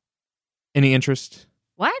 Sure. Any interest?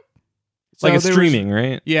 What? It's like So a there was- streaming,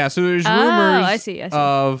 right? Yeah, so there's Oh, rumors I see.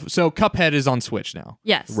 so Cuphead is on Switch now.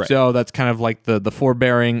 Yes. Right. So that's kind of like the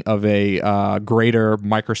forebearing of a greater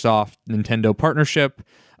Microsoft Nintendo partnership.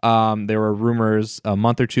 There were rumors a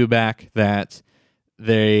month or two back that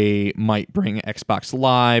they might bring Xbox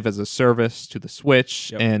Live as a service to the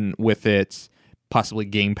Switch, Yep. and with it possibly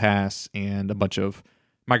Game Pass and a bunch of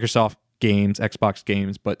Microsoft games, Xbox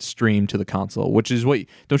games, but streamed to the console, which is what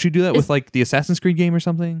don't you do that with like the Assassin's Creed game or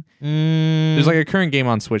something? There's like a current game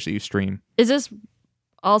on Switch that you stream. Is this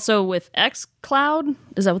also with xCloud?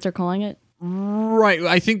 Is that what they're calling it? Right.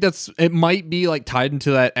 I think it might be like tied into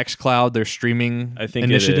that xCloud, their streaming I think it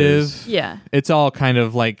initiative. is. Yeah. It's all kind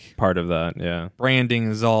of like Part of that, yeah. branding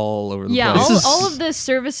is all over the Yeah, place. all of the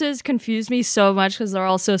services confuse me so much because they're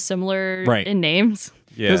all so similar Right. in names.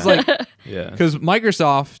 Yeah. Because like yeah. because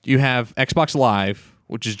Microsoft, you have Xbox Live,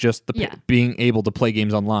 which is just the Yeah. being able to play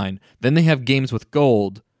games online. Then they have Games with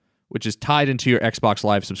Gold, which is tied into your Xbox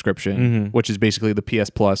Live subscription, which is basically the PS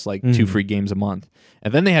Plus, like 2 free games a month.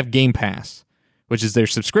 And then they have Game Pass, which is their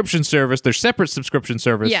subscription service, their separate subscription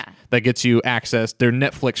service Yeah. that gets you access, their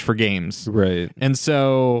Netflix for games. Right. And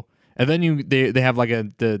so, and then they have like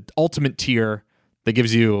the ultimate tier that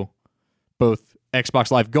gives you both Xbox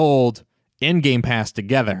Live Gold and Game Pass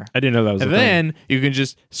together. I didn't know that was And a thing. then you can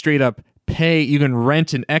just straight up pay. You can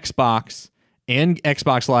rent an Xbox and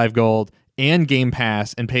Xbox Live Gold and Game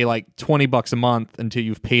Pass and pay like $20 a month until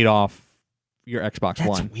you've paid off your Xbox That's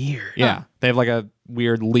One. weird. Yeah, they have like a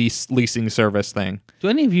weird leasing service thing. Do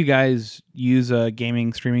any of you guys use a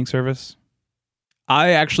gaming streaming service?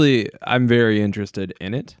 I'm very interested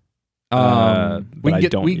in it. But We I can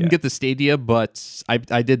don't get yet. the Stadia, but I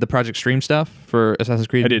did the Project Stream stuff for Assassin's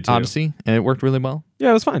Creed I did too. Odyssey, and it worked really well. Yeah,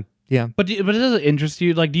 it was fine. Yeah, But it doesn't interest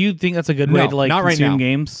you? Like, do you think that's a good way No, to like not right consume now.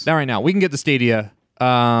 games? not right now. We can get the Stadia.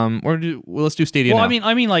 Let's do Stadia. Well, now.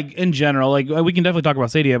 I mean, like in general, like we can definitely talk about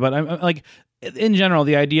Stadia, but I'm like in general,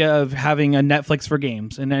 the idea of having a Netflix for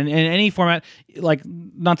games and in any format, like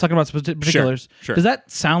not talking about particulars. sure. Does that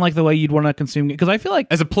sound like the way you'd want to consume? Because I feel like,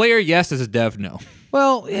 As a player, yes. As a dev, no.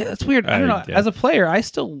 well, it's weird. I don't know. Yeah. As a player, I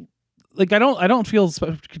still like I don't feel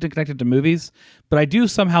connected to movies, but I do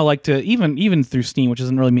somehow like to even through Steam, which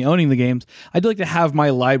isn't really me owning the games. I do like to have my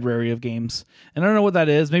library of games, and I don't know what that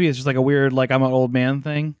is. Maybe it's just like a weird like I'm an old man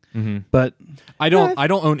thing. But I don't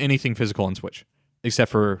own anything physical on Switch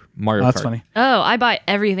except for Mario that's Kart. funny. Oh, I buy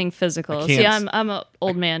everything physical. I See, can't- I'm an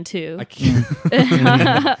old man too. I can't.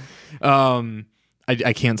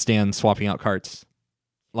 I can't stand swapping out carts,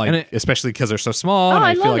 like especially because they're so small. Oh, and I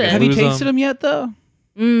I feel love like it. I Have you lose tasted them. them yet, though?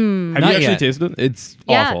 Have you Not actually yet. tasted it? It's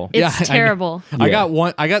Yeah, awful. it's Yeah, I know. terrible. I got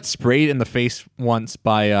one. I got sprayed in the face once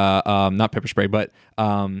by not pepper spray, but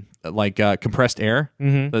compressed air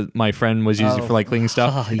that my friend was using for like cleaning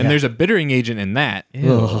stuff. yeah. And there's a bittering agent in that,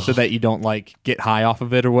 so that you don't like get high off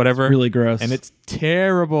of it or whatever. Really gross. And it's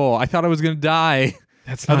terrible. I thought I was gonna die.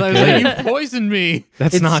 That's I not thought I was good. like, you poisoned me.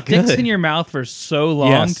 That's it not sticks good. in your mouth for so long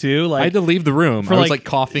Yes. too. I Like had to leave the room. for, I was like- like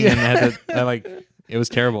coughing and had to. It was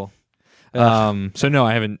terrible. So no,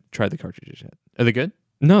 I haven't tried the cartridges yet. Are they good?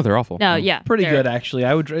 No, they're awful. No, yeah, pretty they're- good actually.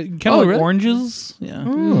 I would kind of Oh, like really? oranges. Yeah.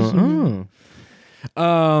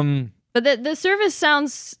 But the service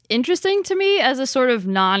sounds interesting to me as a sort of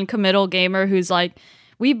non-committal gamer who's like,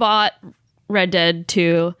 we bought Red Dead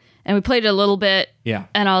 2 and we played it a little bit, Yeah.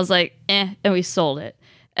 and I was like, and we sold it.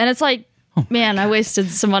 And it's like, man, I wasted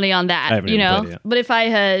some money on I that, haven't you even know? played it yet. But if I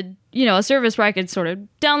had, a service where I could sort of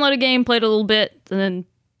download a game, play it a little bit, and then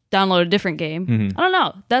download a different game, I don't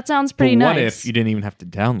know. That sounds pretty But what nice. if you didn't even have to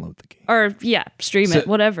download the game? Or, yeah, stream So- it,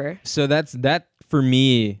 whatever. So that for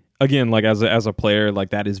me, again, like as a player,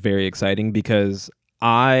 like that is very exciting because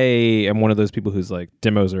I am one of those people who's like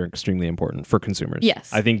demos are extremely important for consumers.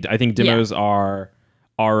 Yes. I think demos are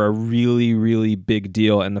a really, really big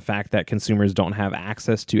deal, and the fact that consumers don't have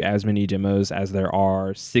access to as many demos as there are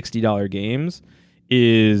 $60 games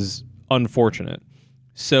is unfortunate.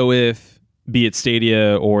 So if be it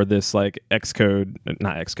Stadia or this like Xcode,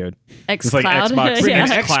 not Xcode, it's like xCloud. Xbox Yeah.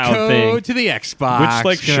 X Cloud thing, to the Xbox. which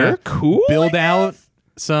like Gonna sure, cool, Build out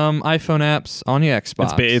some iPhone apps on your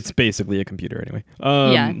Xbox. It's basically a computer anyway.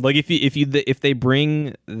 Yeah. Like if they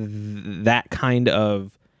bring that kind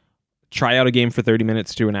of try out a game for 30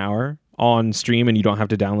 minutes to an hour on stream and you don't have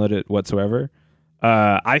to download it whatsoever,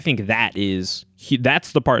 I think that's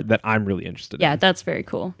the part that I'm really interested Yeah, in. that's very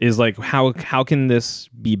cool. Is like how can this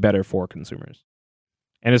be better for consumers,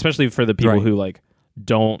 and especially for the people Right. who like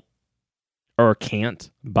don't or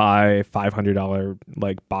can't buy $500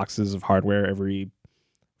 like boxes of hardware every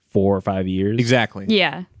 4 or 5 years. exactly.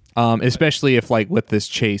 Yeah. Especially if like with this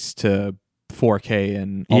chase to 4K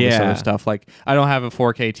and all this Yeah. other stuff. Like I don't have a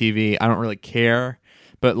 4K TV. I don't really care,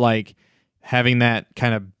 but like having that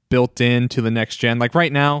kind of built into the next gen. Like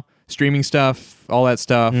right now, streaming stuff, all that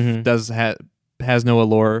stuff has no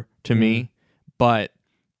allure to me. But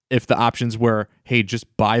if the options were, hey, just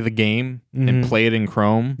buy the game and play it in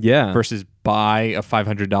Chrome, Yeah. versus buy a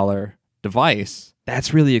 $500 device,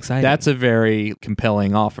 That's really exciting. that's a very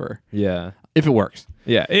compelling offer yeah. if it works.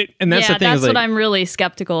 Yeah. And that's yeah, the thing. that's is like, what I'm really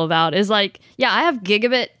skeptical about. Is like, yeah, I have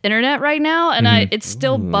gigabit internet right now, and it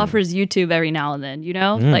still buffers YouTube every now and then.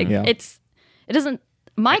 Like Yeah. it doesn't.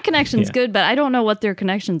 My connection's Yeah. good, but I don't know what their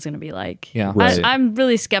connection's going to be like. Yeah. Right. I'm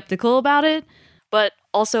really skeptical about it, but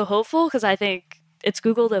also hopeful because I think it's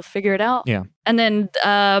Google to figure it out. Yeah. And then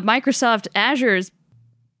Microsoft Azure's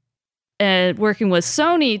working with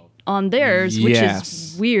Sony on theirs, which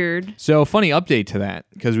Yes. is weird. So funny update to that,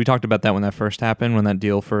 because we talked about that when that first happened, when that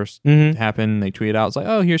deal first happened. They tweeted out, it's like,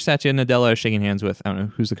 oh, here's Satya Nadella shaking hands with, I don't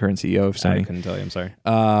know, who's the current CEO of I Sony. couldn't tell you. I'm sorry.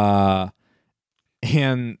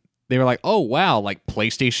 And they were like, oh, wow, like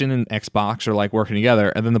PlayStation and Xbox are like working together.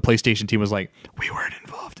 And then the PlayStation team was like, we weren't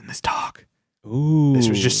involved in this talk. Ooh. This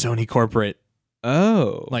was just Sony corporate.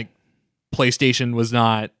 Oh. Like PlayStation was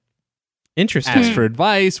not interesting. asked for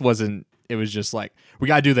advice, it was just like, we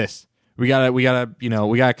got to do this. We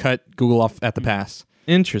gotta cut Google off at the pass.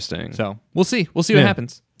 Interesting. So we'll see. We'll see what Yeah.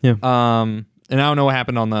 happens. Yeah. And I don't know what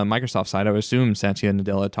happened on the Microsoft side. I would assume Satya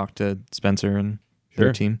Nadella talked to Spencer and their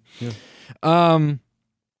Sure. team. Yeah.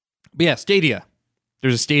 But yeah, Stadia.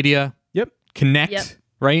 There's a Stadia Yep. Connect, Yep.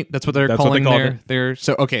 right? That's what they're That's what calling they called their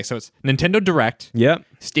so okay, so it's Nintendo Direct, Yep.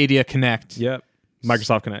 Stadia Connect, Yep.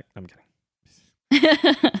 Microsoft Connect. I'm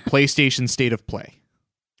kidding. PlayStation State of Play.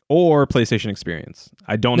 Or PlayStation Experience.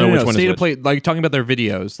 I don't know which one State is of Play, like talking about their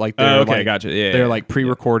videos, like they're Oh, okay, like, gotcha. Yeah, they're yeah, like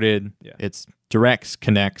pre-recorded. Yeah. It's Directs,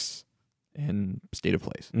 Connects, and State of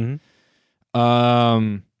Plays.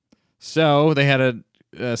 Mm-hmm. So they had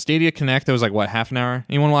a Stadia Connect that was like what, half an hour?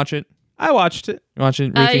 Anyone watch it? I watched it. You watch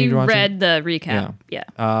it? I Did you watch it? read the recap.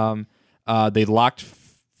 Yeah. They locked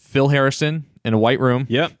Phil Harrison in a white room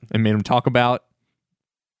Yep. and made him talk about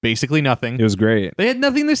basically nothing. It was great. They had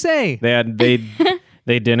nothing to say. They didn't.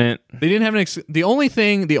 They didn't have the only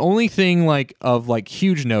thing like of like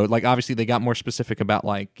huge note, like obviously they got more specific about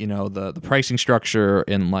like, you know, the pricing structure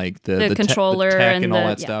and like the controller the tech and all and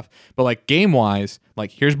that yeah. stuff. But like game wise, like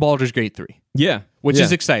here's Baldur's Gate 3, Yeah. which Yeah.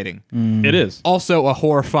 is exciting. It is. Also a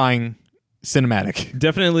horrifying cinematic.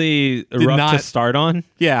 Definitely rough not- to start on.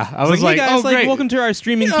 Yeah, I was like, hey guys, oh great. welcome to our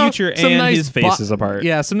streaming You know, future, some and nice his face is apart.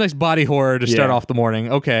 Yeah, some nice body horror to start Yeah. off the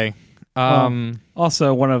morning. Okay.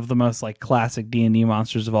 Also, one of the most like classic D&D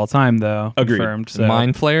monsters of all time, though. Agreed. Confirmed. So.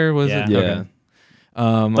 Mind Flayer was Yeah. it? Yeah. Okay.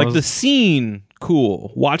 I Like was the scene,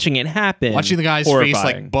 cool. Watching it happen. watching the guy's face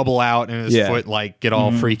horrifying. like bubble out and his Yeah. foot like get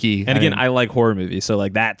all freaky. And again, I like horror movies, so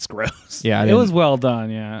like that's gross. yeah, I It didn't- was well done,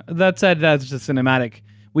 yeah. That said, that's just cinematic.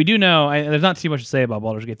 We do know, there's not too much to say about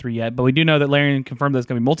Baldur's Gate 3 yet, but we do know that Larian confirmed that it's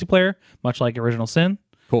going to be multiplayer, much like Original Sin.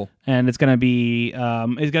 cool. And it's going to be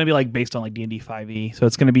like based on like D&D 5e. So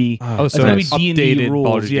it's going to be Oh, it's so going to it's be D&D updated rules,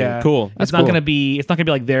 Baldur's Gate. yeah. Cool. It's not going to be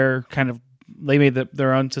like their kind of they made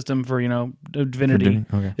their own system for, you know, Divinity.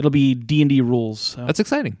 Okay. It'll be D&D rules. So. That's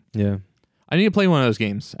exciting. Yeah. I need to play one of those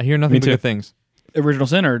games. I hear nothing Me but too. good things. Original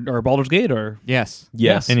Sin or Baldur's Gate or Yes.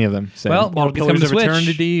 Yes. Any of them. Same. well, Baldur's Gate's coming Pillars to of Switch.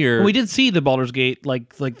 Eternity or Well, we did see the Baldur's Gate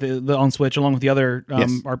like the on Switch along with the other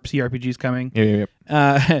Yes. CRPGs coming. Yeah.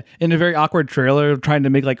 In a very awkward trailer trying to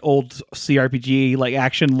make like old CRPG like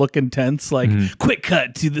action look intense, like quick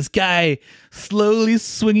cut to this guy slowly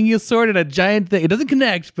swinging his sword at a giant thing. It doesn't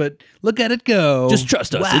connect, but look at it go. Just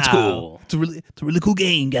trust us. It's cool. It's a really cool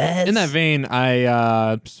game, guys. In that vein,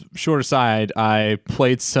 I short aside, I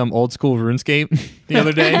played some old school RuneScape the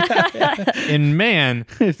other day, and man,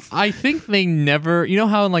 I think they never. You know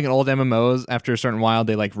how in like an old MMOs, after a certain while,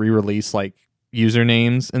 they like re-release like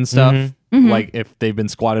usernames and stuff, like if they've been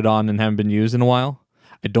squatted on and haven't been used in a while.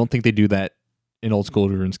 I don't think they do that in old school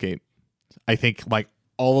RuneScape. I think like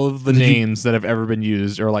all of the names that have ever been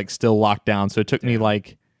used are like still locked down. So it took me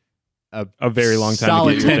like A very long time to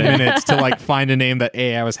solid get your 10 name. minutes to like find a name that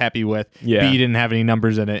A, I was happy with, Yeah. B, didn't have any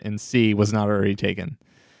numbers in it, and C, was not already taken.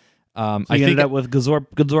 I I ended think up with Gazorp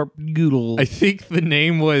Goodle. I think the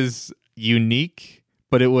name was unique,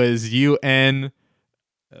 but it was UN.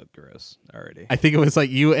 Oh, gross. Already. I think it was like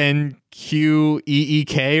UNQEEK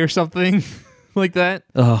or something like that.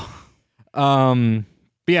 Oh, But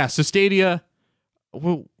yeah, so Stadia.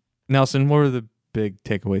 Well, Nelson, what were the big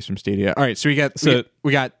takeaways from Stadia? All right, so we got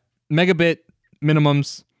megabit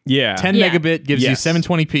minimums. Yeah. 10 Yeah. megabit gives Yes. you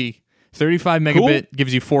 720p. 35 megabit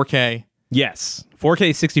gives you 4K. Yes.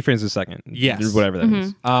 4K 60 frames a second. Yes. Or whatever that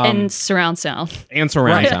is. And surround sound. And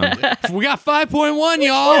surround sound. We got 5.1,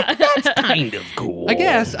 y'all. Kind of cool. I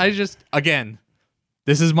guess again,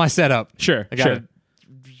 this is my setup. Sure. I got Sure.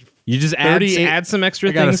 You just add 38 some extra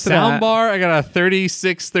I got a things to sound that. bar. I got a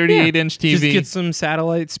 36, 38 inch TV. Just get some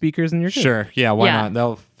satellite speakers in your kit. Sure. Yeah, why Yeah. not?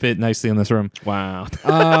 They'll fit nicely in this room. Wow.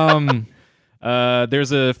 Um,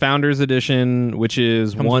 There's a Founders Edition, which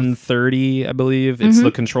is 130, I believe. It's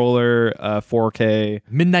the controller, 4K.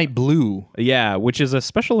 Midnight Blue. Yeah, which is a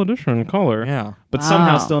special edition color. Yeah. But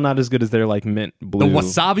somehow Wow. still not as good as their like mint blue. The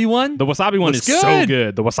wasabi one? The wasabi one Looks is so good.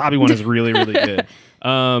 good. The wasabi one is really, really good.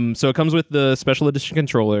 So it comes with the special edition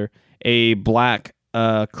controller, a black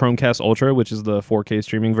Chromecast Ultra, which is the 4K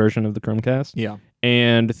streaming version of the Chromecast, Yeah.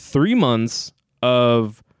 and 3 months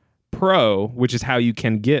of Pro, which is how you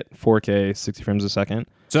can get 4K 60 frames a second.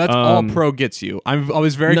 So that's all Pro gets you. I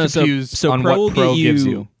was very confused so on Pro will what Pro get gives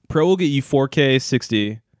you. Pro will get you 4K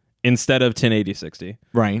 60 instead of 1080 60.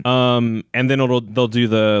 Right. And then they'll do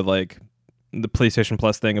the like the PlayStation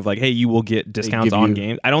Plus thing of like, hey, you will get discounts give on you-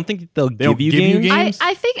 games. I don't think they'll They'll give you give you games. games?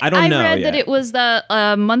 I think I don't know read that yet. it was the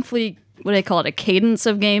monthly, what do they call it, a cadence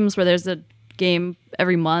of games where there's a game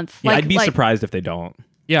every month. Yeah, I'd be surprised if they don't.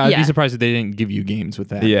 Yeah, I'd be Yeah. surprised if they didn't give you games with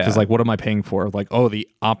that. Yeah. Because, like, what am I paying for? Like, oh, the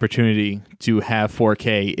opportunity to have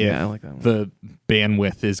 4K if Yeah, I like that one. the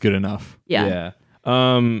bandwidth is good enough. Yeah.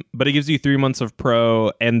 But it gives you 3 months of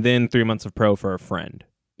Pro and then 3 months of Pro for a friend.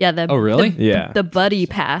 Yeah. Oh, really? The, Yeah. the buddy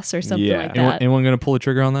pass or something Yeah. like that. Anyone going to pull the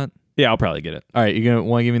trigger on that? Yeah, I'll probably get it. All right, you gonna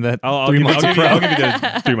want to give me that I'll 3 give, months I'll of give, pro? I'll give you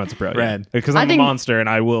the 3 months of pro. Rad. Because I I'm a think- monster and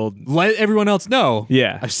I will. Let everyone else know.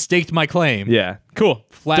 Yeah. I staked my claim. Yeah. Cool.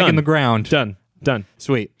 Flag Done. in the ground. Done.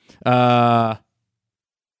 Sweet.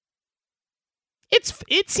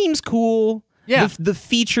 It seems cool. Yeah. The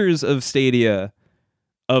features of Stadia,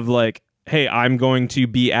 of like, hey, I'm going to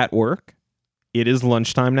be at work. It is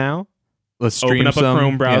lunchtime now. Let's stream Open up some a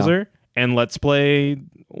Chrome browser and let's play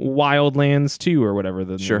Wildlands 2 or whatever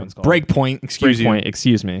the Sure. new one's called. Breakpoint. Excuse Breakpoint,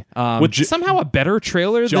 excuse me. With somehow a better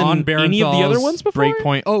trailer John than any of the other ones before?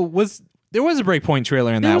 Breakpoint. Oh, there was a Breakpoint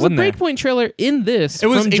trailer in There that, was a wasn't there? Breakpoint trailer in this. It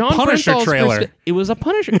was from a John Punisher Bernthal's trailer. It was a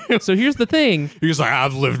Punisher. So here's the thing. He was like,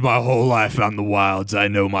 I've lived my whole life out in the wilds. I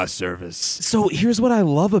know my service. So here's what I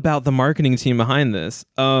love about the marketing team behind this.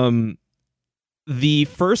 The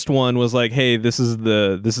first one was like, hey, this is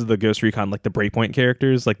the Ghost Recon, like the Breakpoint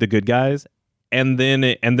characters, like the good guys. And then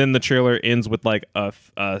the trailer ends with like a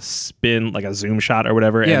spin, like a zoom shot or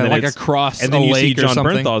whatever. Yeah, and then like a it's- cross and then a you see lake or John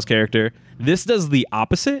something. Bernthal's character. This does the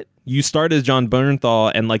opposite. You start as John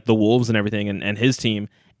Bernthal and like the wolves and everything and his team,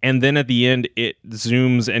 and then at the end it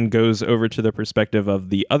zooms and goes over to the perspective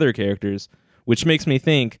of the other characters, which makes me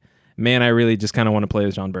think, man, I really just kind of want to play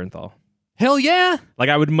as John Bernthal. Hell yeah. Like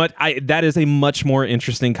that is a much more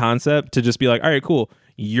interesting concept to just be like, all right, cool.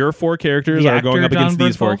 Your 4 characters The are going actor up against John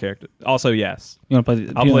these 4 Bernthal? characters. Also, yes, You want to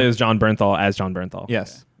play? I'll play as John Bernthal as John Bernthal.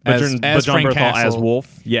 Yes. but As John Frank Bernthal as Castle.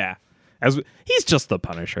 Wolf. Yeah, as he's just the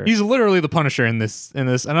Punisher. He's literally the Punisher in this, and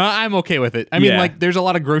I'm okay with it. I mean, Yeah. like, there's a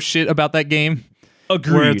lot of gross shit about that game.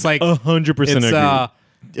 agreed. Where it's like 100% It's agreed.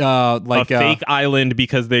 like a fake island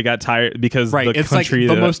because they got tired because right. the It's like country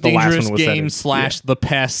the most the last dangerous one was set game in. / the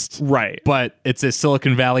pest. Right. But it's a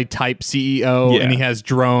Silicon Valley type CEO, Yeah. and he has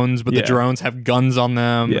drones, but the Yeah. drones have guns on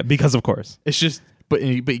them. Yeah, because of course. It's just, but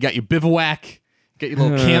you got your bivouac, got your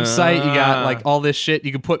little campsite, you got like all this shit.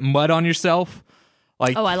 You can put mud on yourself,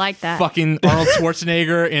 like Oh, I like that. fucking Arnold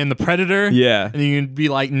Schwarzenegger in The Predator. Yeah. and you can be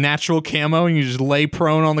like natural camo, and you just lay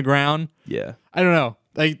prone on the ground. Yeah. I don't know,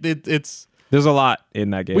 like it's. There's a lot in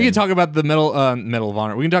that game. We can talk about the Medal of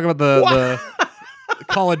Honor. We can talk about the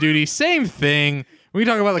Call of Duty. Same thing. We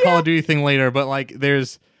can talk about the Call of Duty thing later. But like,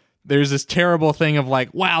 there's this terrible thing of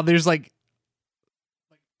like, wow, there's like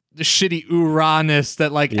the shitty oorah-ness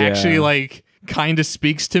that like Yeah. actually like kind of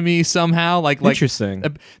speaks to me somehow. Like Interesting.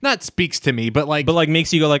 not speaks to me, but like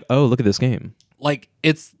makes you go like, oh, look at this game. like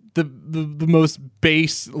it's the most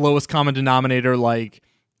base lowest common denominator like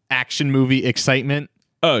action movie excitement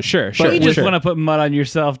Oh, sure, sure. You just sure. want to put mud on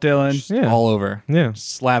yourself, Dylan. Yeah. all over. Yeah.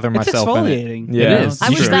 Slather It's myself in it. exfoliating. Yeah. you It know? is. I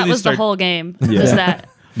You wish should that really was start- the whole game. Yeah. Is that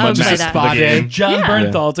I would Just play a that. spot day. John Yeah.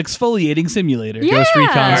 Bernthal, it's exfoliating simulator. Yeah, Ghost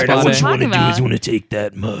Recon that's spot what I'm day. talking about. want to take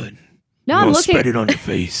that mud. No, I'm looking it on your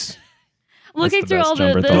face. looking the through best all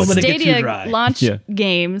John the Bernthal. Don't let it get too Stadia dry. launch Yeah.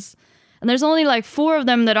 games, and there's only like 4 of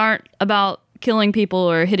them that aren't about killing people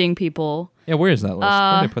or hitting people. Yeah, where is that list?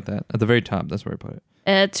 Where did they put that? At the very top. That's where I put it.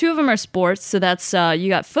 2 of them are sports, so that's you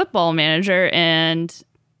got Football Manager and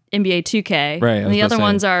NBA 2K. Right, I And was the about other to say.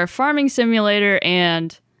 ones are Farming Simulator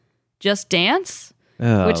and Just Dance.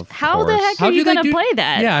 Oh, Which of how the course. heck How are you do they gonna do- play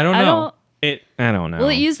that? Yeah, I don't know. I don't know. Will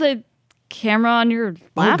it use the camera on your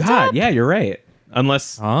Oh laptop? God, yeah, you're right.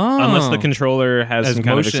 Unless the controller has Has some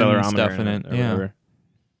kind of motion accelerometer stuff in it, or yeah. whatever.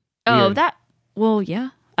 Oh, Weird. that. Well, yeah.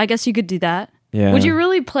 I guess you could do that. Yeah. Would you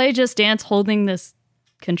really play Just Dance holding this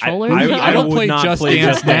controller? I don't would play not Just play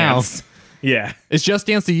Dance Just now. Dance. Yeah. Is Just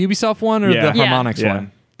Dance the Ubisoft one or Yeah. the Yeah. Harmonix Yeah.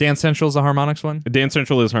 one? Dance Central's the Harmonix one? Dance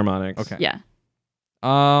Central is Harmonix. Okay. Yeah.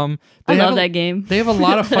 I I love that game. They have a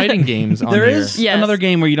lot of fighting games on There here. is Yes. another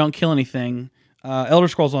game where you don't kill anything. Elder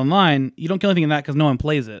Scrolls Online, you don't kill anything in that because no one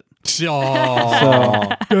plays it.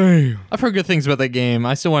 Oh, damn. I've heard good things about that game.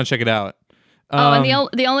 I still want to check it out. Oh, and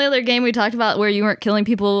the only other game we talked about where you weren't killing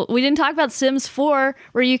people, we didn't talk about Sims 4,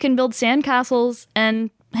 where you can build sandcastles and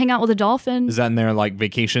hang out with a dolphin. Is that in their like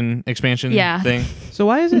vacation expansion Yeah. thing? So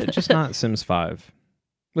why is it just not Sims 5?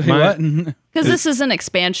 Wait, My- what? Because this is an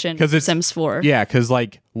expansion 'Cause of it's- Sims 4. Yeah, because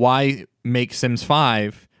like, why make Sims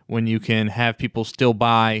 5 when you can have people still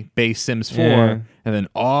buy base Sims 4 Yeah. and then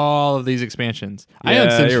all of these expansions? I own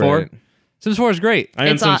Yeah, Sims you're 4. right. Sims 4 is great. I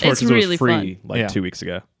owned It's Sims 4 it's because it was really free fun. like Yeah. 2 weeks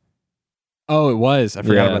ago. Oh, it was. I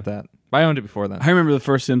forgot Yeah. about that. But I owned it before then. I remember the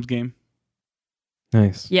first Sims game.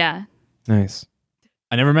 Nice. Yeah. Nice.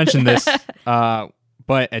 I never mentioned this,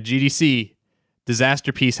 but at GDC,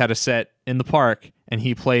 Disaster Piece had a set in the park, and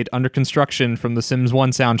he played Under Construction from the Sims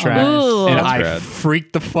 1 soundtrack. Ooh. And That's I rad.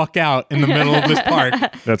 freaked the fuck out in the middle of this park.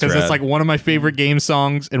 That's Because rad. it's like one of my favorite game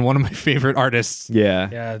songs and one of my favorite artists. Yeah.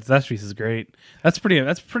 Yeah, that piece is great. That's pretty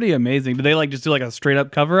amazing. Did they like just do like a straight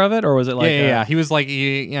up cover of it, or was it like yeah. He was like,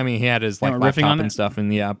 he had his like Yeah, riffing laptop on and it? stuff,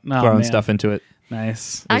 and Oh, throwing man. stuff into it.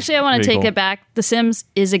 nice? Actually, I want to pretty take cool. it back. The Sims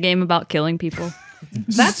is a game about killing people.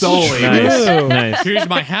 That's Solely. Nice. Nice. Here's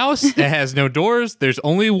my house. It has no doors. There's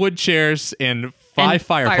only wood chairs and 5 And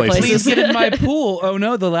fireplaces. fireplaces. Please get in my pool. Oh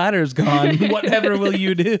no, the ladder's gone. Whatever will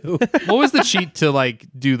you do? What was the cheat to like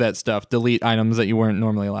do that stuff? Delete items that you weren't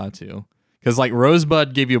normally allowed to. Because like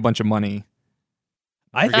Rosebud gave you a bunch of money.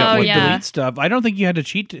 I think Oh, with yeah. delete stuff. I don't think you had to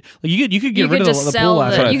cheat. Like, you could get You rid could of just the sell pool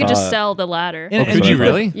That's ladder. what I you could just thought. sell the ladder. And- Could you could-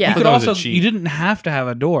 really? Yeah. I You thought could that was a also cheat. you didn't have to have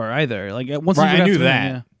a door either. Like once Right, you I knew got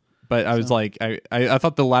that. yeah. But I was like, I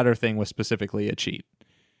thought the ladder thing was specifically a cheat.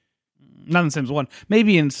 Not in Sims 1.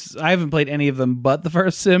 Maybe I haven't played any of them but the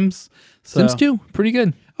first Sims. So. Sims 2, pretty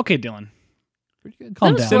good. Okay, Dylan. Pretty good.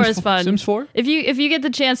 Calm Sims down. 4 is fun. Sims 4? If you get the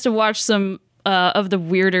chance to watch some of the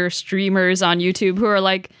weirder streamers on YouTube who are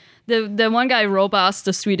like the one guy Robos,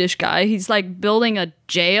 the Swedish guy, he's like building a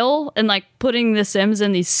jail and like putting the Sims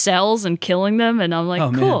in these cells and killing them, and I'm like, Oh,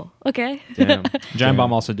 man. cool, okay. Damn. Giant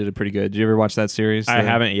Bomb also did it pretty good. Did you ever watch that series? I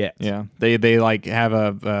haven't yet. Yeah, they like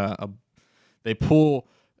have they pull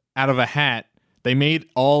out of a hat. They made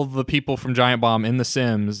all the people from Giant Bomb in The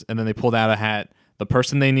Sims, and then they pulled out a hat the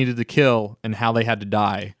person they needed to kill and how they had to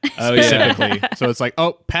die Oh, yeah. specifically. So it's like,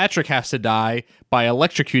 oh, Patrick has to die by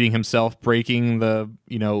electrocuting himself, breaking the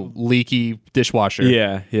leaky dishwasher.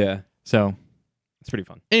 Yeah. Yeah. So, It's pretty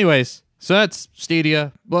fun. anyways, so that's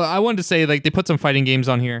Stadia. Well, I wanted to say like they put some fighting games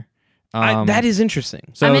on here. That is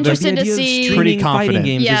interesting. So I'm the- interested to idea of see- streaming Pretty fighting confident.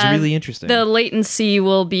 games Yeah, is really interesting. The latency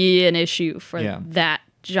will be an issue for Yeah. that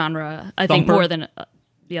genre, I think, Thumper? more than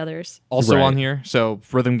the others. also Right. on here. So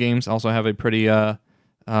rhythm games also have a pretty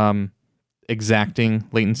exacting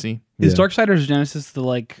latency, Is Yeah. Darksiders Genesis the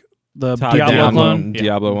Top Diablo down clone? one, Yeah.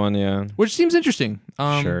 Diablo one, yeah. which seems interesting.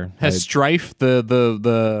 Sure. Has I- Strife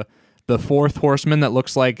the fourth horseman that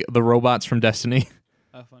looks like the robots from Destiny?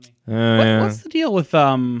 Oh, funny. Yeah. What's the deal with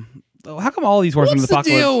how come all these horsemen of the What's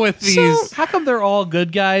the apocalypse? deal with these? How come they're all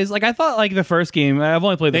good guys? Like I thought, like the first game. I've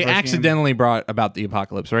only played the They first accidentally brought about the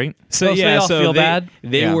apocalypse, right? So Oh, so they all feel bad?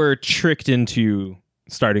 They Yeah. were tricked into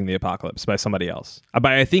starting the apocalypse by somebody else.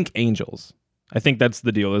 By I think angels. I think that's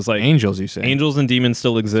the deal. Is like Angels, you say? angels and demons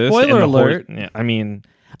still exist. Spoiler and the alert. yeah, I mean,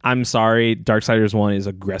 I'm sorry. Darksiders 1 is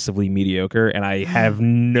aggressively mediocre, and I have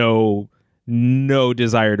no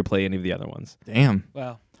desire to play any of the other ones. Damn.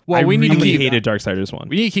 Wow. Well, I we need to really keep hated Darksiders 1.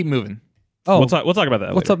 we need to keep moving. Oh, We'll talk about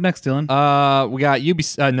that what's later. up next, Dylan? We got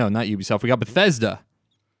Ubisoft. No, not Ubisoft. We got Bethesda.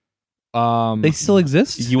 They still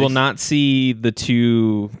exist. You will not see the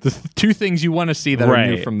two. the two things you want to see that are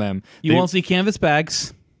new Right. from them. You They- won't see canvas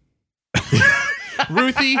bags.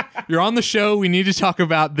 Ruthie, you're on the show. We need to talk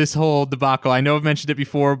about this whole debacle. I know I've mentioned it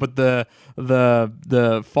before, but the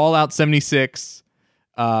Fallout 76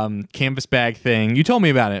 canvas bag thing. You told me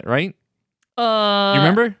about it, right? You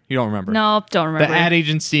remember? You don't remember? No, don't The remember. ad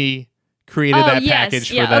agency created that yes, package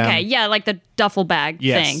for yeah, them. okay, yeah, like the duffel bag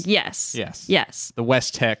Yes. thing. Yes, Yes. yes. The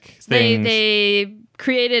West Tech They things. they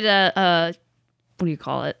created a what do you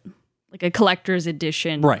call it? Like a collector's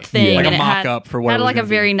edition Right. thing, Yeah. Like a and it mock-up for what had it was like a gonna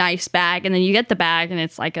be. very nice bag, and then you get the bag, and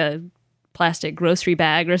it's like a plastic grocery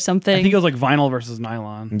bag or something. I think it was like vinyl versus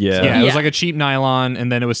nylon. Yeah. yeah, it was Yeah. like a cheap nylon,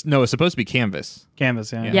 and then it was supposed to be canvas.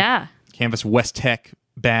 Canvas. Yeah. yeah. Canvas West Tech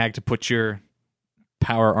bag to put your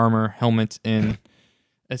power armor helmet in.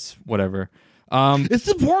 It's whatever. It's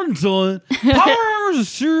important, son. Power is a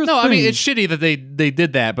serious No, I mean thing. it's shitty that they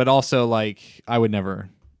did that, but also like I would never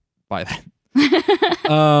buy that.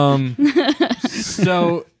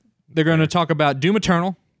 So they're going to talk about Doom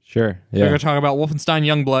Eternal. Sure. They're Yeah. going to talk about Wolfenstein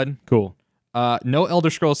Youngblood. Cool. No Elder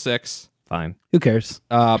Scrolls 6. Fine. Who cares?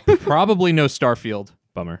 Probably no Starfield.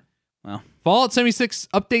 Bummer. Fallout 76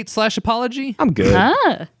 update / apology. I'm good.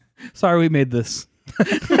 Ah. Sorry, we made this.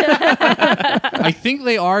 I think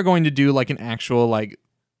they are going to do like an actual like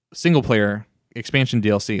single player expansion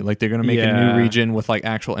DLC. Like they're going to make a Yeah. new region with like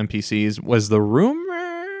actual NPCs. Was the rumor?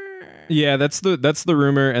 Yeah, that's the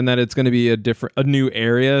rumor, and that it's going to be a new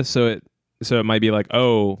area. So it might be like,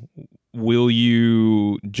 oh, will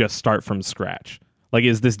you just start from scratch? Like,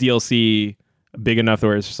 is this DLC big enough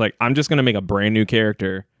where it's just like, I'm just going to make a brand new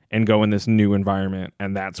character and go in this new environment,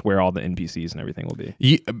 and that's where all the NPCs and everything will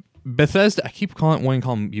be. Bethesda, I keep wanting to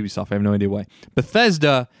call them Ubisoft. I have no idea why.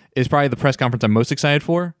 Bethesda is probably the press conference I'm most excited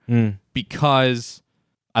for because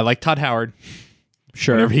I like Todd Howard.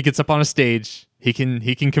 Sure. Whenever he gets up on a stage, he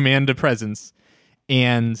can command a presence,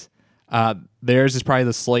 and Theirs is probably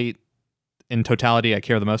the slate in totality I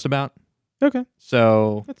care the most about. Okay,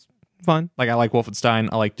 So, fine. like, I like Wolfenstein.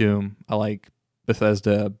 I like Doom. I like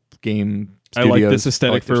Bethesda game I like studios. this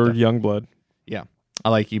aesthetic like their for stuff. Youngblood. I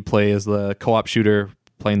like you play as the co-op shooter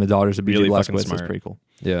playing the Daughters of Really BJ fucking Blazkowicz. That's smart. pretty cool.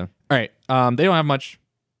 Yeah. All right. They don't have much.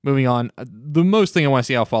 Moving on. The most thing I want to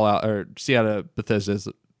see out of Fallout or see out of Bethesda is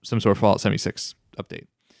some sort of Fallout 76 update.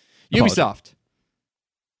 Apology. Ubisoft.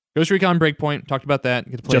 Ghost Recon Breakpoint. Talked about that.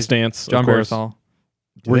 Get to play Just Dance. John of course. Bernthal.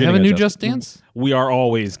 Do We're they have a getting new a Just Dance? We are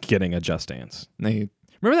always getting a Just Dance. They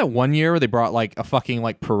remember that one year where they brought like a fucking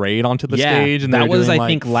like parade onto the Yeah, stage and that they were was, doing, I like,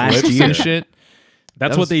 think, last flips year. and shit.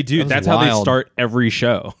 That's That what was- they do. that was That's how they wild. start every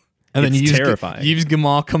show. And then It's Yves, terrifying. Yves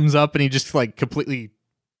Gamal comes up and he just like completely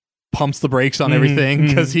pumps the brakes on Mhm, everything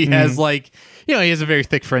because he mhm, has like, he has a very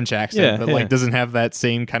thick French accent, Yeah, but yeah. like doesn't have that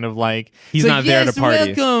same kind of like He's it's not like, there yes, to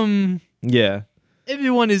party. Welcome, Yeah.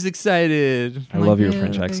 everyone is excited. I I'm love like, your yeah,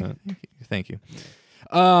 French okay. accent. Thank you.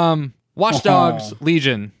 Watch Dogs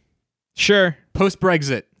Legion Sure. post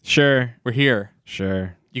Brexit. Sure. We're here.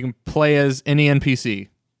 Sure. You can play as any NPC.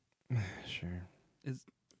 Sure.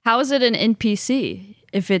 How is it an NPC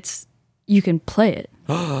if it's you can play it?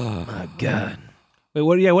 My God. Wait,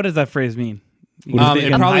 what? Yeah, what does that phrase mean? You Um,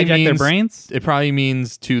 can it probably hijack their means- brains. It probably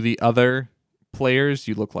means to the other players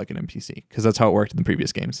you look like an NPC because that's how it worked in the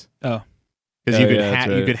previous games. Oh, Because Oh, you could yeah, that's hack,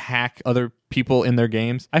 you right. could hack other people in their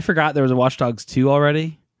games. I forgot there was a Watch Dogs 2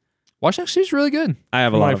 already. Watch Dogs 2 is really good. I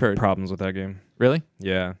have a From what lot I've of heard. problems with that game. Really?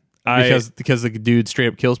 Yeah. Because the dude straight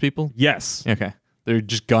up kills people. Yes. Okay, they're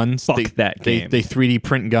just guns. Fuck they, that game. They 3D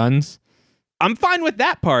print guns. I'm fine with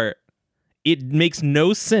that part. It makes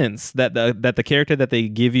no sense that the character that they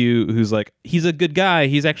give you, who's like, he's a good guy,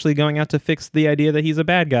 he's actually going out to fix the idea that he's a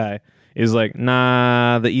bad guy, is like,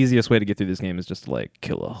 nah, the easiest way to get through this game is just to like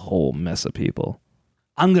kill a whole mess of people.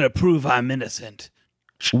 I'm gonna prove I'm innocent.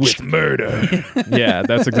 With murder. Yeah,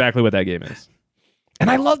 that's exactly what that game is.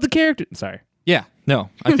 And I love the character. Sorry. Yeah. No,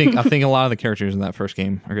 I think a lot of the characters in that first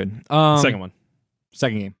game are good. Second one.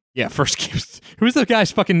 Second game. Yeah, first game. Who's the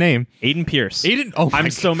guy's fucking name? Aiden Pierce. Aiden. Oh, my I'm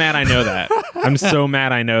God. so mad I know that. I'm so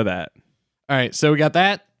mad I know that. All right, so we got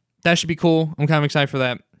that. That should be cool. I'm kind of excited for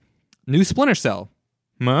that. New Splinter Cell.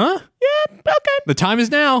 Huh? Yeah, okay. The time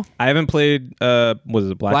is now. I haven't played was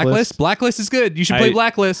it Blacklist? Blacklist is good. You should play I-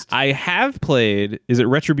 Blacklist. I have played, is it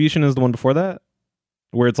Retribution is the one before that?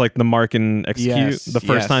 Where it's like the mark and execute Yes, the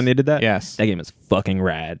first yes, time they did that? yes. That game is fucking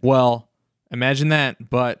rad. Well, imagine that,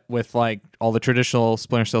 but with like all the traditional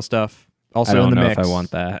Splinter Cell stuff also I don't in the know mix. if I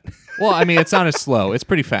want that. Well, I mean, it's not as slow. It's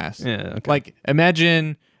pretty fast. Yeah, okay. Like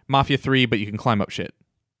imagine Mafia 3, but you can climb up shit.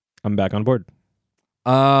 I'm back on board.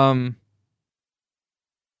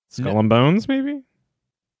 Skull No. and Bones, maybe?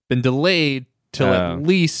 Been delayed till Oh. at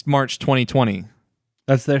least March 2020.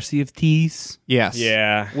 That's their Sea of Thieves. Yes.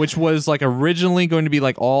 Yeah. Which was like originally going to be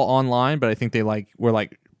like all online, but I think they like were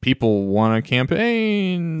like people want a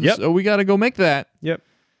campaign, Yep. so we got to go make that. Yep.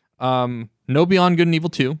 No Beyond Good and Evil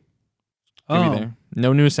 2. Gonna be Oh, there.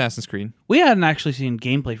 No new Assassin's Creed. we hadn't actually seen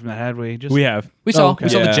gameplay from that, had we? Just We have. We saw okay. we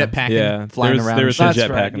saw the Yeah, jetpack yeah. flying There's- around. there's and some shit.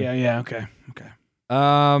 That's right. jetpacking. Yeah.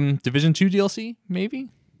 Okay. Division 2 DLC maybe.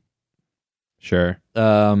 Sure.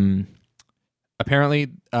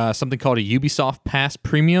 Apparently, something called a Ubisoft Pass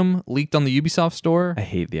Premium leaked on the Ubisoft store. I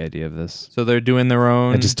hate the idea of this. So they're doing their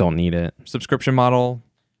own I just don't need it. subscription model.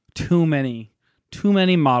 Too many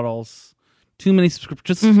models. Too many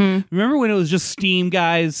subscriptions. Remember when it was just Steam,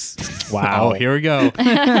 guys? Wow. Oh, here we go.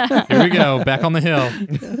 Here we go. Back on the hill.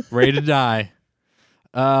 Ready to die.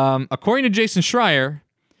 According to Jason Schreier,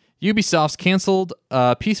 Ubisoft's canceled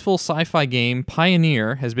peaceful sci-fi game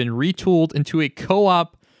Pioneer has been retooled into a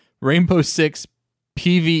co-op Rainbow Six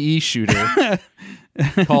PvE shooter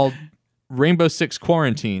called Rainbow Six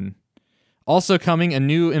Quarantine. Also coming, a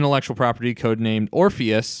new intellectual property codenamed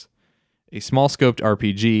Orpheus, a small-scoped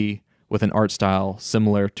RPG with an art style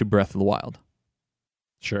similar to Breath of the Wild.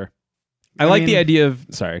 Sure. I like the mean- idea of.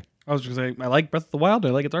 Sorry. I was just saying, I like Breath of the Wild. I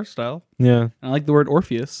like its art style. Yeah. And I like the word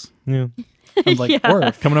Orpheus. Yeah. I was like, Yeah.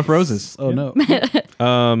 Orph. Coming up roses. Oh no.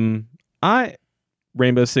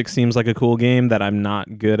 Rainbow Six seems like a cool game that I'm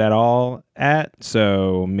not good at all at.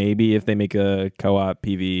 So maybe if they make a co-op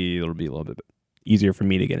PV, it'll be a little bit easier for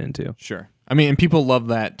me to get into. Sure. I mean, and people love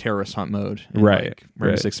that terrorist hunt mode. In Right, Like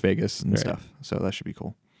Rainbow right. Six Vegas and Right. stuff. So that should be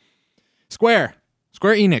cool. Square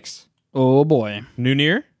Enix. Oh boy. New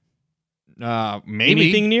Nier? Maybe.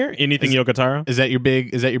 Anything near? Anything Is- Yokotaro? Is that your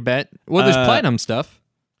bet? Well, there's Platinum stuff.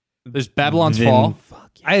 There's Babylon's Then Fall.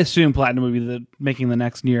 fuck yeah. I assume Platinum would be making the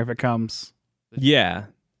next Nier if it comes. Yeah.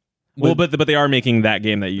 Well, but they are making that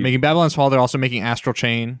game that you Making Babylon's Fall. They're also making Astral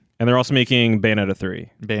Chain. And they're also making Bayonetta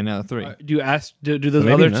 3. Bayonetta 3. Do those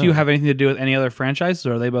Maybe other not. two have anything to do with any other franchises,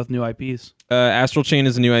 or are they both new IPs? Astral Chain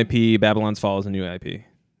is a new IP. Babylon's Fall is a new IP.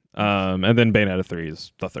 And then Bayonetta 3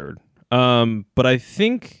 is the third. But I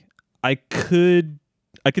think I could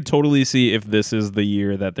totally see if this is the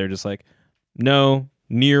year that they're just like, no,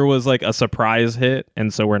 Nier was like a surprise hit,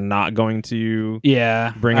 and so we're not going to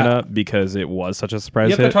Yeah, bring it up because it was such a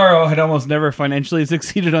surprise hit. Taro had almost never financially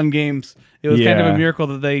succeeded on games. It was kind of Yeah. a miracle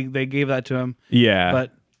that they gave that to him. Yeah.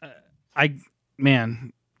 But I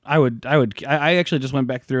actually just went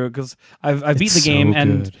back through it because I've beat the It's game, so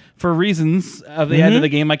and good. for reasons of the end of the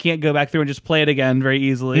game, I can't go back through and just play it again very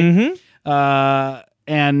easily. Mm-hmm.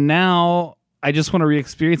 And now I just want to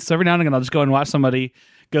re-experience it. Every now and again, I'll just go and watch somebody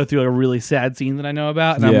go through a really sad scene that I know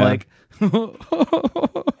about, and I'm Yeah. like,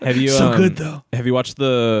 Have you so good though. Have you watched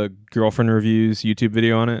the Girlfriend Reviews YouTube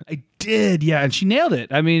video on it? I did, yeah, and she nailed it.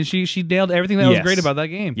 I mean, she nailed everything that was Yes. great about that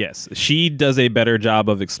game. Yes. She does a better job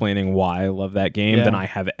of explaining why I love that game Yeah. than I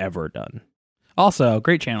have ever done. Also,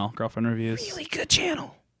 great channel, Girlfriend Reviews. good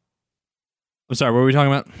channel. I'm sorry, what were we talking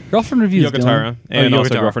about? Girlfriend Reviews. Dylan. Yokotaro and Oh,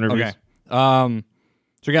 also Yokotaro. Girlfriend Reviews. Okay.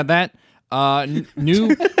 So we got that.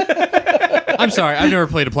 New. I'm sorry, I've never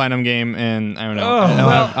played a Platinum game, and I don't know. I don't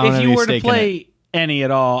have Well, if any you were to stake in it. play any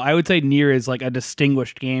at all, I would say Nier is like a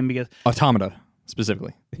distinguished game because Automata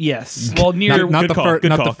specifically, yes, well, Nier not the first,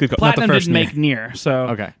 not the good call. Platinum not the first didn't make Nier, so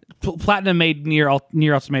Okay. Platinum made Nier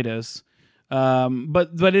Automatos.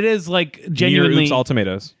 But it is like Nier genuinely Oops All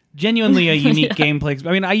Tomatoes. genuinely a unique gameplay.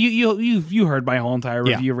 I mean, you heard my whole entire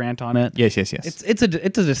Yeah. review rant on it. Yes. It's a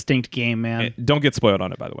distinct game, man. Don't get spoiled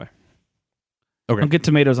on it, by the way. Okay. Don't get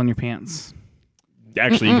tomatoes on your pants.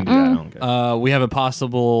 Actually, you can do that. I don't care. We have a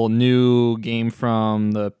possible new game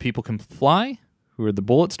from the People Can Fly, who are the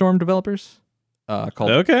Bulletstorm developers, called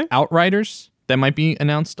Okay. Outriders. That might be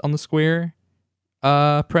announced on the Square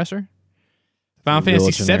presser. Final Fantasy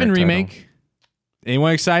Real generic VII title. remake.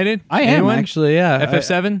 Anyone excited? I am Anyone? actually, yeah.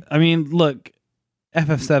 FF7. I mean, look,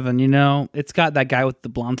 FF7. You know, it's got that guy with the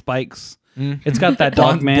blonde spikes. It's got that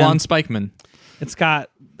dog man. Blonde Spikeman. It's got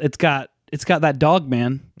that dog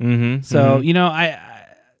man. Mm-hmm. So you know, I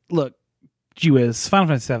look, gee whiz, Final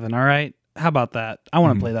Fantasy VII. All right, how about that? I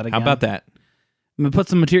want to play that again. How about that? I'm gonna put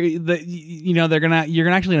some material. You know, you're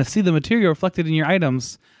actually gonna see the material reflected in your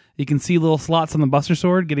items. You can see little slots on the Buster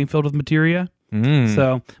Sword getting filled with materia.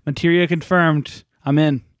 So materia confirmed. I'm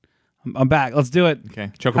in. I'm back. Let's do it. Okay.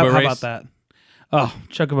 How Chocobo Race. about that? Oh,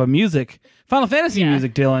 Chocobo music, Final Fantasy Yeah.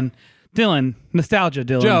 music, Dylan, nostalgia,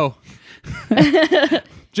 Dylan. Joe.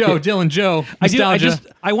 Dylan, Joe. Nostalgia.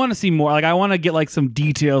 I want to see more. Like, I want to get like some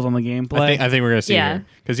details on the gameplay. I think we're gonna see Yeah. here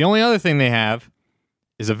because the only other thing they have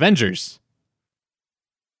is Avengers.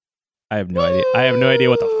 I have no idea. I have no idea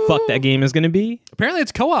what the fuck that game is going to be. Apparently,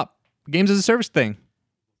 it's co-op games as a service thing.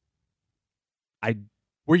 I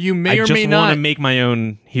Where you may I or just may want not, to make my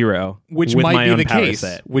own hero, which with might my be own the power case.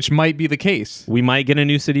 set. Which might be the case. We might get a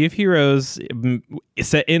new City of Heroes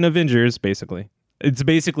set in Avengers. Basically, it's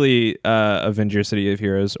basically Avengers City of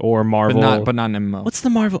Heroes or Marvel. But not an MMO. What's the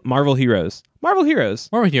Marvel Heroes? Marvel Heroes.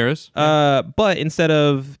 Marvel Heroes? But instead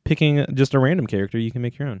of picking just a random character, you can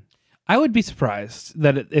make your own. I would be surprised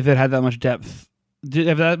that if it had that much depth.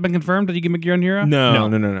 Have that been confirmed that you can make your own hero?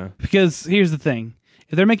 No. Because here's the thing.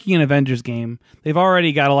 If they're making an Avengers game, they've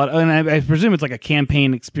already got a lot, and I presume it's like a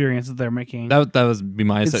campaign experience that they're making. That would be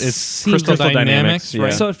my. It It's seems Crystal Crystal Dynamics, Dynamics, right?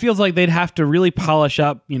 yeah. So it feels like they'd have to really polish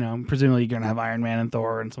up, you know, presumably you're going to have Iron Man and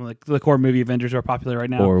Thor and some of the core movie Avengers who are popular right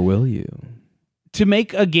now. Or will you? To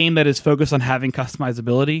make a game that is focused on having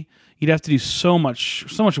customizability, you'd have to do so much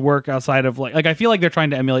work outside of like I feel like they're trying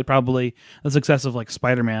to emulate probably the success of like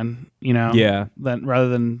Spider-Man, you know, Yeah. rather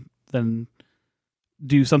than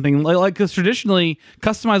do something like because traditionally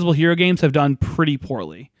customizable hero games have done pretty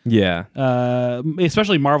poorly, Yeah.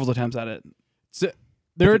 especially Marvel's attempts at it. So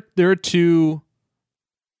there are two.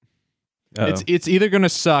 Uh-oh. It's either gonna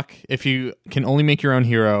suck if you can only make your own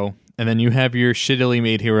hero, and then you have your shittily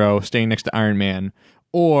made hero staying next to Iron Man,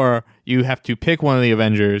 or you have to pick one of the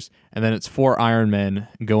Avengers, and then it's 4 Iron Men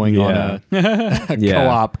going on a Yeah.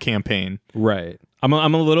 co-op campaign. Right. I'm a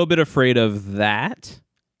little bit afraid of that.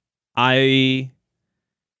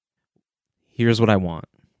 Here's what I want.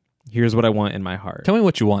 Here's what I want in my heart. Tell me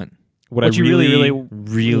what you want. What What I you really, really,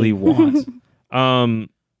 really want.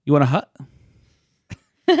 You want a hut?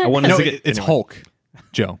 I want No, to get it's anyway. Hulk,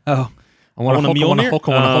 Joe. Oh, I want a Hulk. I want a Mjolnir? Hulk.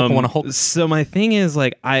 I want a Hulk. I want a Hulk. So my thing is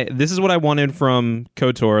like this is what I wanted from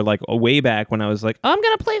KOTOR like way back when I was like I'm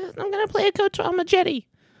gonna play a KOTOR. I'm a Jedi.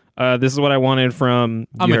 This is what I wanted from.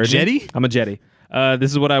 I'm you a heard me? Jedi? I'm a Jedi.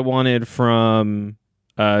 This is what I wanted from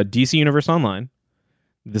DC Universe Online.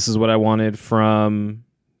 This is what I wanted from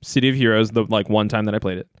City of Heroes, the like one time that I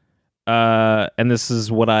played it. And this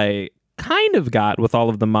is what I kind of got with all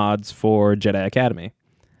of the mods for Jedi Academy.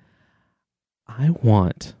 I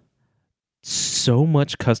want so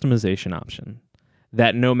much customization option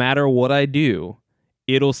that no matter what I do,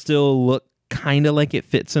 it'll still look kind of like it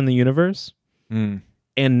fits in the universe and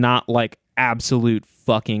not like absolute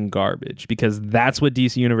fucking garbage, because that's what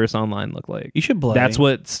DC Universe Online looked like. You should play. That's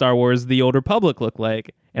what Star Wars The Old Republic looked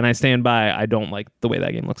like, and I stand by. I don't like the way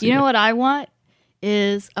that game looks. You know what I want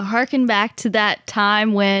is a harken back to that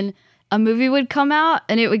time when a movie would come out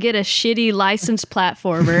and it would get a shitty licensed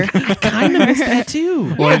platformer. I kind of miss that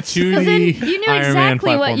too. Or a Because then 2D you knew Iron Man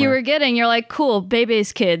exactly what you platformer. were getting. You're like, cool,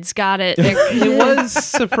 Bebe's kids got it. It was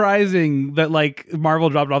surprising that like Marvel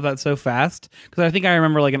dropped off that so fast, because I think I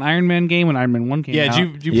remember like an Iron Man game when Iron Man 1 came out.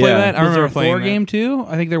 Yeah, did you play Yeah. that? I Was there remember a playing Thor that. game too?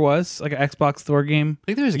 I think there was like an Xbox Thor game. I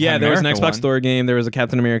think there was a Yeah, Captain there was an America Xbox one. Thor game. There was a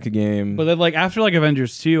Captain America game. But then like after like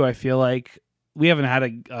Avengers 2, I feel like we haven't had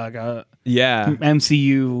a yeah,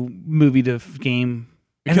 MCU movie to game.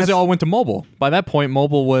 Because it all went to mobile. By that point,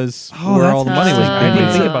 mobile was Oh, where that's all the money was. tough. I didn't being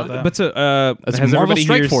even think made. about that. But so, That's has Marvel everybody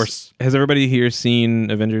Strike here Force. has everybody here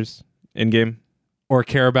seen Avengers Endgame? Or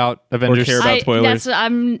care about Avengers. care about spoilers.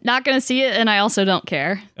 I'm not going to see it, and I also don't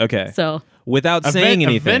care. Okay, So without saying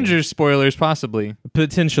anything, Avengers spoilers, possibly.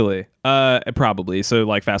 potentially, probably. So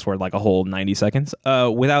like fast forward like a whole 90 seconds.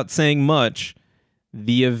 Without saying much,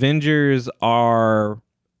 the Avengers are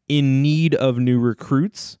in need of new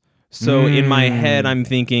recruits. So in my head, I'm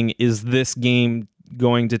thinking, is this game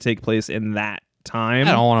going to take place in that time?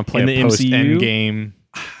 I don't want to play in a the post MCU? Endgame.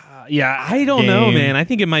 Yeah, I don't know, game. man. I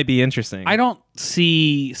think it might be interesting. I don't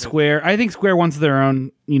see Square. I think Square wants their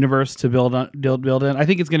own universe to build in. I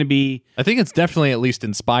think it's going to be I think it's definitely at least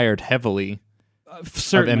inspired heavily.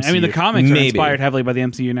 certain. I mean, the MCU. comics are Maybe. inspired heavily by the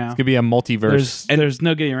MCU now. It's gonna be a multiverse. There's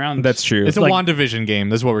no getting around. That's true. It's a like- WandaVision game.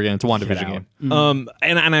 That's what we're getting. It's a WandaVision out. game.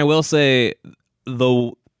 And I will say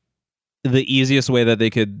the easiest way that they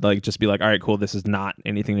could like just be like, all right, cool, this is not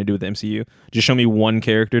anything to do with the MCU. Just show me one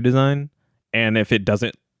character design, and if it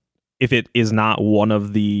is not one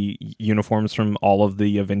of the uniforms from all of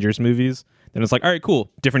the Avengers movies, then it's like, all right,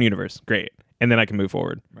 cool, different universe, great, and then I can move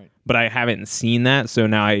forward. Right. But I haven't seen that, so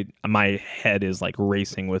now my head is like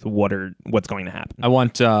racing with what's going to happen. I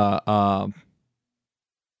want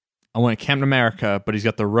Captain America, but he's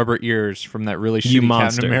got the rubber ears from that really You shitty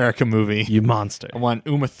monster. Captain America movie. You monster. I want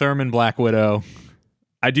Uma Thurman, Black Widow.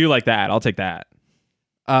 I do like that. I'll take that.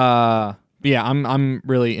 Yeah, I'm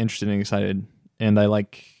really interested and excited, and I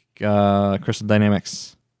like Crystal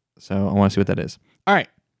Dynamics, so I want to see what that is. All right,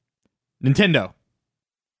 Nintendo.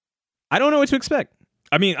 I don't know what to expect.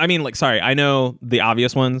 I mean, like, sorry, I know the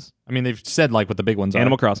obvious ones. I mean, they've said like what the big ones are.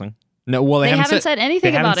 Animal Crossing. No, well, they haven't said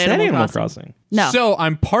anything They about haven't said Animal Crossing. No. So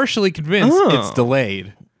I'm partially convinced Oh. it's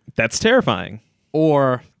delayed, That's terrifying.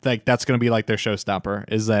 or like that's going to be like their showstopper.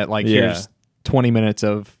 Is that like Yeah. here's 20 minutes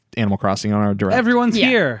of Animal Crossing on our direct? Everyone's Yeah.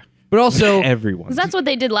 here. But also, Everyone. 'Cause that's what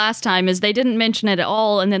they did last time. Is they didn't mention it at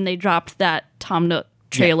all, and then they dropped that Tom Nook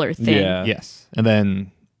trailer thing. Yeah. yes, and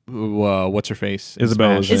then what's her face? in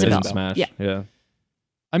Isabel Smash. is Isabel. in Smash. Yeah. Yeah.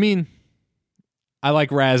 I mean, I like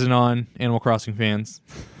razzing on Animal Crossing fans,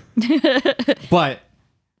 but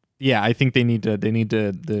yeah, I think they need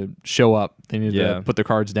to show up. They need Yeah. to put their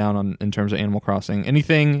cards down on in terms of Animal Crossing.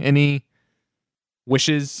 Anything? Any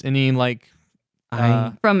wishes? Any like?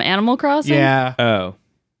 From Animal Crossing? Yeah, Uh,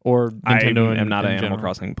 or Nintendo. I am not in an Animal general.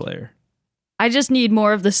 Crossing player. I just need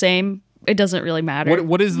more of the same. It doesn't really matter.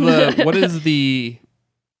 What is the what is the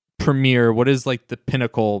premiere? What is like the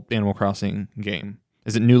pinnacle Animal Crossing game?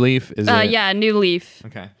 Is it New Leaf? Is it? Yeah, New Leaf.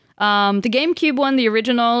 Okay. The GameCube one, the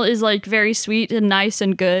original, is like very sweet and nice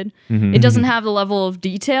and good. Mhm. It doesn't have the level of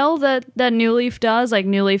detail that New Leaf does. Like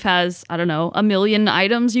New Leaf has, I don't know, 1 million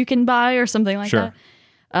items you can buy or something like Sure.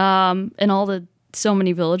 that. And so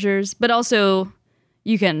many villagers, but also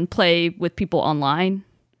you can play with people online.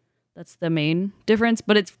 That's the main difference,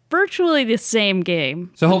 but it's virtually the same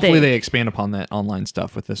game. So hopefully they expand upon that online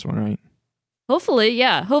stuff with this one, right? Hopefully,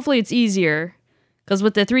 yeah. Hopefully it's easier. Because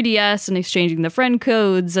with the 3DS and exchanging the friend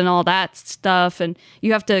codes and all that stuff, and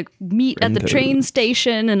you have to meet at the Friend train codes.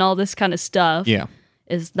 station and all this kind of stuff, Yeah.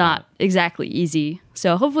 is not exactly easy.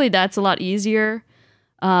 So hopefully that's a lot easier.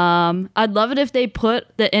 I'd love it if they put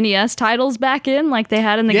the NES titles back in like they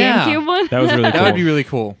had in the Yeah. GameCube one. That was really That cool. would be really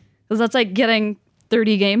cool. Because that's like getting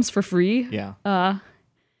 30 games for free. Yeah. Uh,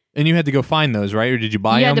 And you had to go find those, right? Or did you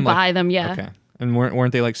buy you them? had to buy them, yeah. Okay. And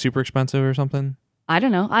weren't they like super expensive or something? I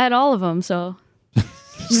don't know. I had all of them, so.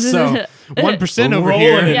 So 1% over Rolling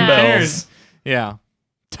here. in Who Yeah. cares? Yeah.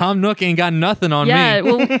 Tom Nook ain't got nothing on Yeah,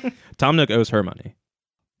 me. well, Tom Nook owes her money.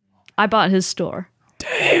 I bought his store.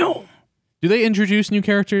 Damn. Do they introduce new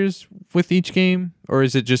characters with each game, or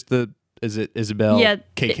is it just is it Isabel? Yeah.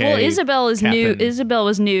 KK. Well, Isabel is new. Captain? Isabel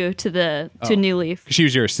was new to New Leaf. She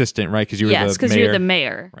was your assistant, right? Because you were Yes, the because mayor. you're the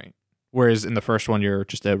mayor. Right. Whereas in the first one, you're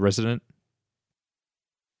just a resident.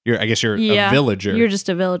 I guess you're Yeah, a villager. You're just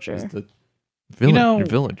a villager. Is the know,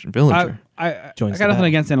 villager. I Joins got the nothing battle.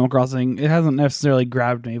 against Animal Crossing. It hasn't necessarily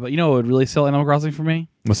grabbed me, but you know what would really sell Animal Crossing for me?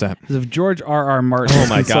 What's that? Is if George R.R. Martin Oh is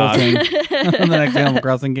my God. consulting on the next Animal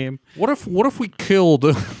Crossing game. What if we killed?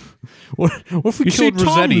 what if we You see killed Tom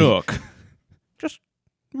Rossetti? Nook. Just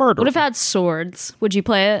murder. What if it had swords? Would you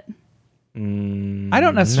play it? I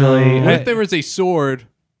don't necessarily. What if there was a sword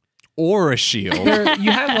or a shield?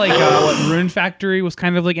 You had like what Rune Factory was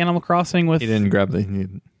kind of like Animal Crossing with. He didn't grab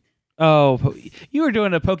the. You were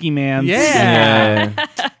doing a Pokemon. Yeah.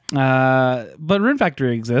 But Rune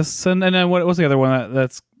Factory exists, and then what's the other one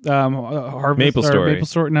that's Harvest Maple or Story. Maple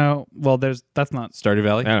Story? No, well, that's not Stardew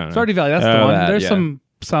Valley. I don't know. Stardew Valley. That's Oh, the one. that, There's yeah.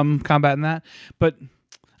 some combat in that, but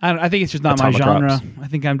I think it's just not Atomic my genre. Crops. I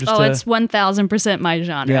think I'm just. It's 1000% my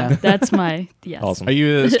genre. Yeah. That's my yes. Awesome. Are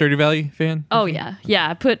you a Stardew Valley fan? Oh yeah, yeah.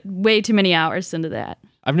 I put way too many hours into that.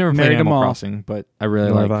 I've never played Married 'em Animal all. Crossing, but I really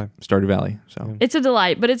Nor like have Stardew Valley. So It's a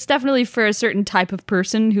delight, but it's definitely for a certain type of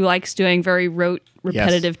person who likes doing very rote,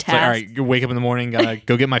 repetitive It's like, all tasks. right, you wake up in the morning, gotta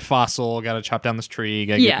go get my fossil, gotta chop down this tree,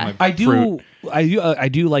 gotta Yeah. get my I fruit. I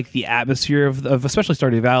do like the atmosphere of especially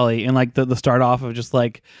Stardew Valley and like the start off of just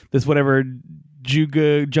like this whatever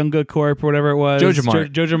Junga Corp or whatever it was.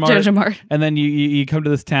 Jojamart. Jojamart. Jojamart. And then you come to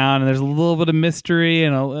this town and there's a little bit of mystery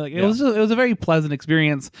and it was a very pleasant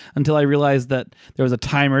experience until I realized that there was a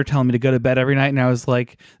timer telling me to go to bed every night and I was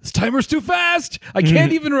like, this timer's too fast. I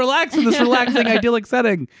can't even relax in this relaxing idyllic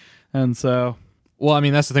setting. And so Well, I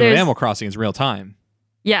mean, that's the thing with There's- Animal Crossing is real time.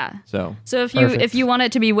 Yeah. So So Perfect. if you want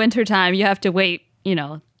it to be wintertime, you have to wait,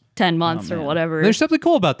 10 months or man. whatever. there's something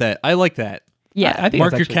cool about that. I like that. yeah. I think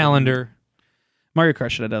Mark it's your actually- calendar. Mario Kart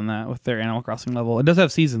should have done that with their Animal Crossing level. It does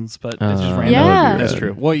have seasons, but it's just random. Yeah. That's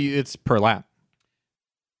true. Well, it's per lap.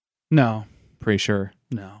 No, Pretty sure.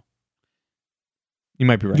 no. You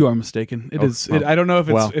might be right. You are mistaken. It Oh, is. well. I don't know if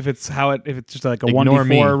it's Well. if it's just like a Ignore 1v4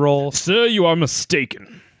 me. roll. Sir, you are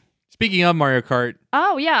mistaken. Speaking of Mario Kart,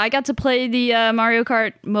 Oh, yeah. I got to play the Mario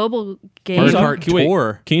Kart mobile game. Mario Sorry, Kart wait.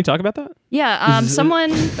 Tour. Can you talk about that? Yeah.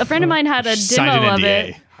 A friend of mine had a Signed demo an of NDA.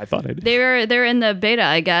 it. I thought I did. They're in the beta,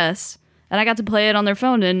 I guess. And I got to play it on their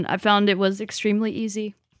phone, and I found it was extremely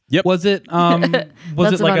easy. Was it was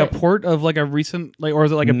That's it like a about it. port of like a recent or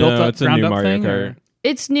is it like a No, built up it's a ground new up Mario thing? Kart. or-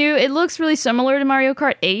 It's new. It looks really similar to Mario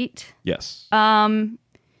Kart 8. Yes.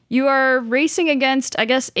 You are racing against, I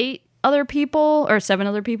guess, 8 other people or 7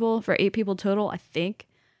 other people for 8 people total, I think.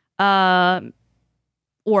 Or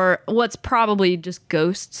what's probably just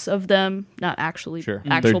ghosts of them, not actually Sure.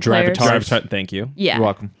 actual They're players. Drivatars. Thank you. Yeah. You're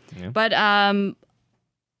welcome. But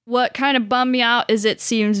what kind of bummed me out is it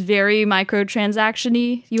seems very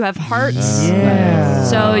microtransaction-y. You have hearts. Yeah.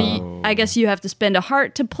 So I guess you have to spend a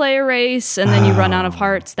heart to play a race, and then you run out of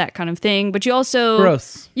hearts, that kind of thing. But you also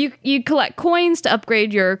Gross. you collect coins to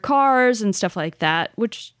upgrade your cars and stuff like that,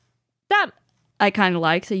 which that I kind of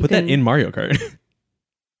like. So you Put can that in Mario Kart.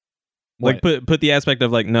 Like put the aspect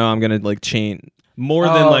of like, no, I'm gonna like change more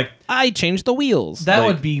than Oh. like I changed the wheels. That Like-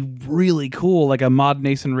 would be really cool, like a mod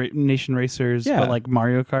Nation Racers, Yeah. but like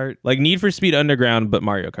Mario Kart. like Need for Speed Underground, but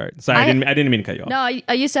Mario Kart. Sorry, I didn't mean to cut you off. No,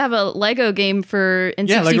 I used to have a Lego game for N64.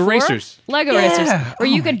 Yeah, Lego Racers. Lego Yeah. Racers, where Oh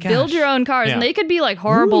you my could build gosh. your own cars, and Yeah. they could be like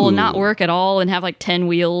horrible and not work at all, and have like 10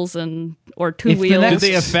 wheels or 2 If the wheels. next-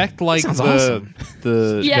 Did they affect like Sounds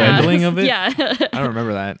the yeah, handling of it? Yeah. I don't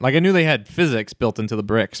remember that. Like I knew they had physics built into the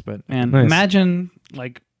bricks, but Man, Nice. imagine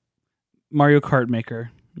like Mario Kart Maker.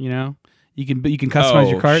 You can customize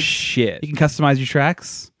your carts. Shit. You can customize your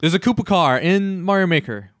tracks. there's a Koopa car in Mario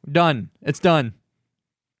Maker. Done. It's done.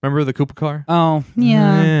 Remember the Koopa car? Oh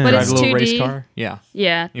Yeah. But Drive it's a little 2D. race car. Yeah.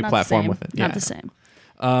 Yeah, You not platform the same. with it. Yeah. Not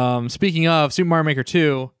the same. Speaking of Super Mario Maker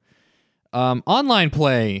 2, online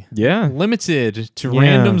play Yeah. limited to Yeah.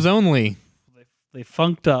 randoms only. they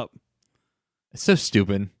funked up. It's so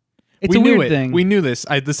stupid. It's we a knew weird it. thing. We knew this.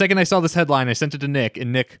 The second I saw this headline, I sent it to Nick,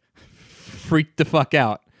 and Nick freaked the fuck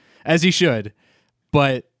out, as he should.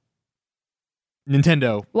 But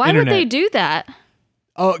Nintendo, Why internet, would they do that?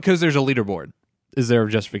 Oh, because there's a leaderboard. Is their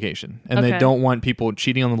justification, and they Okay. don't want people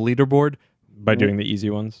cheating on the leaderboard. By doing the easy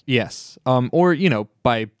ones. Yes, or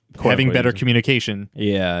by having unquote better easy. communication.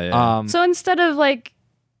 Yeah. Yeah. So instead of like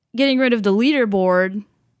getting rid of the leaderboard,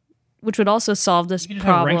 which would also solve this You can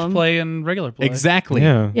have ranked problem. play and regular play. Exactly.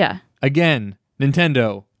 yeah. Yeah. Again,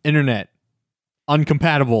 Nintendo, internet,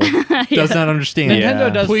 uncompatible, does not understand.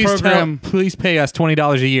 Nintendo does program. Please pay us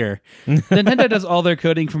 $20 a year. Nintendo does all their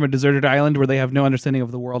coding from a deserted island where they have no understanding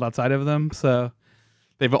of the world outside of them. So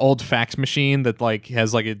They have an old fax machine that like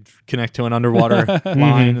has like a connect to an underwater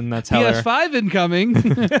line, and that's how they're. PS5 incoming.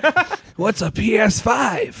 What's a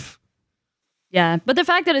PS5? Yeah, but the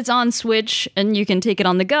fact that it's on Switch and you can take it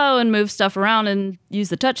on the go and move stuff around and use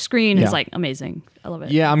the touch screen Yeah. is like amazing. I love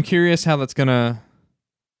it. Yeah, I'm curious how that's gonna.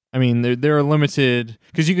 I mean, there are limited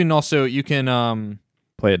because you can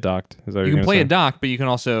Play it docked. Is that what you you're can play gonna a dock, but you can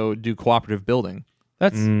also do cooperative building.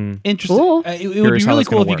 That's say? interesting. Cool. It would Curious be how really that's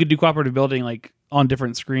cool gonna if you work. could do cooperative building like on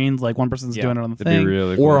different screens, like one person's Yeah, doing it on the That'd be thing.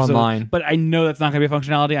 really cool. Or So- online. But I know that's not going to be a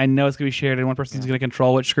functionality. I know it's going to be shared, and one person's going to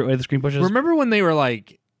control which way the screen pushes. Remember when they were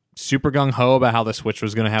like super gung ho about how the Switch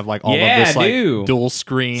was going to have like all Yeah, of this like dude. dual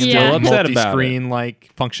screen, Still upset about multi-screen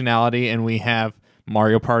like functionality, and we have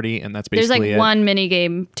Mario Party, and that's There's basically like it. one mini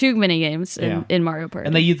game, two mini games Yeah. in Mario Party.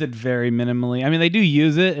 And they use it very minimally. I mean, they do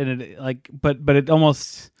use it, and it like, but it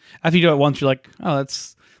almost after you do it once, you're like, oh,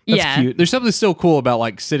 that's Yeah. cute. There's something so cool about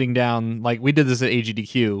like sitting down. Like we did this at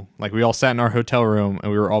AGDQ. Like we all sat in our hotel room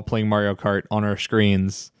and we were all playing Mario Kart on our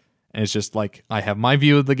screens. And it's just like I have my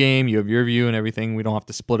view of the game, you have your view, and everything. We don't have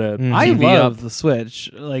to split a I TV love up. the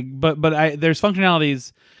Switch, like, but there's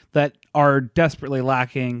functionalities that are desperately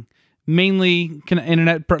lacking, mainly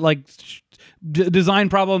design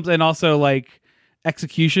problems and also like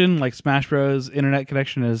execution. Like Smash Bros. Internet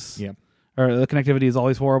connection is, Yeah. or the connectivity is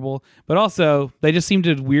always horrible. But also they just seem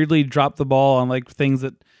to weirdly drop the ball on like things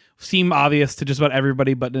that seem obvious to just about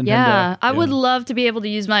everybody but Nintendo. Yeah, I would love to be able to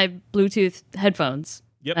use my Bluetooth headphones.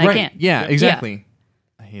 Yep. I Right. can't. Yeah, exactly.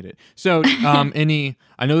 I hate it. So, I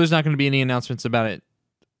know there's not going to be any announcements about it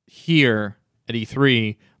here at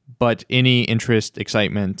E3, but any interest,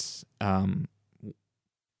 excitement,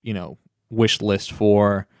 wish list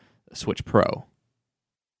for Switch Pro.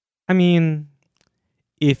 I mean,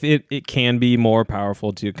 if it can be more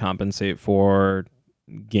powerful to compensate for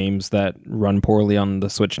games that run poorly on the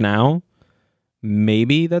Switch now,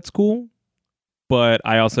 maybe that's cool. But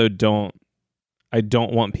I also don't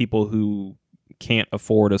want people who can't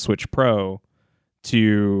afford a Switch Pro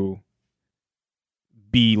to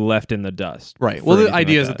be left in the dust. Right. for Well, the anything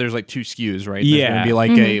idea like is that there's like two SKUs, right? Yeah. There's going to be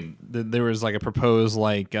like Mhm. there was like a proposed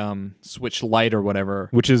like Switch Lite or whatever,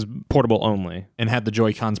 which is portable only. and had the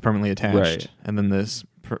Joy-Cons permanently attached, Right. and then this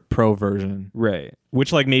Pro version. Right.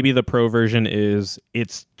 Which like maybe the Pro version is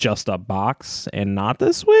it's just a box and not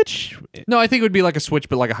the Switch. No, I think it would be like a Switch,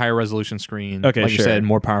 but like a higher resolution screen. Okay, like you sure. said,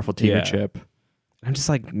 more powerful TV Yeah. chip. I'm just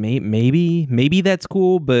like maybe that's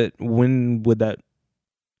cool, but when would that?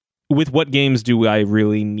 With what games do I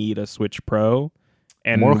really need a Switch Pro?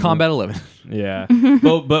 And Mortal Kombat 11. Yeah,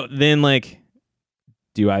 but then like,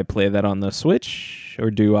 do I play that on the Switch or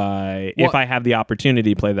do I, if Well- I have the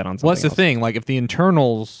opportunity, play that on something? Well, that's the thing. Like, if the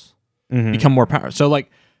internals Mhm. become more powerful, so like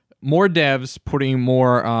more devs putting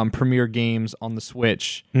more premier games on the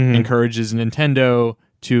Switch Mhm. encourages Nintendo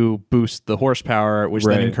to boost the horsepower, which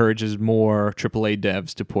then Right. encourages more AAA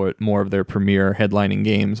devs to put more of their premier headlining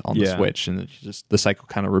games on the Yeah. Switch, and it's just the cycle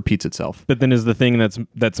kind of repeats itself. But then is the thing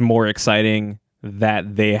that's more exciting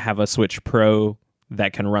that they have a Switch Pro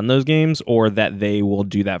that can run those games, or that they will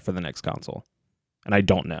do that for the next console? And I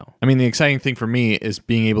don't know. I mean, the exciting thing for me is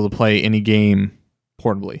being able to play any game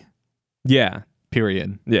portably. Yeah,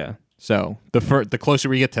 Period. yeah. So the closer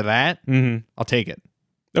we get to that, Mm-hmm. I'll take it.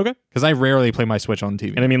 Okay. Because I rarely play my Switch on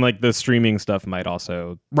TV. And I mean, like the streaming stuff might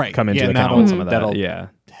also Right. come into Yeah, account that'll- with some of that. that'll- Yeah.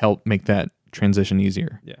 help make that transition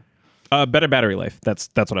easier. Better battery life. That's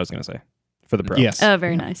what I was gonna say for the Pro. Yes. Oh,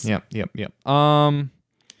 very nice. Yep.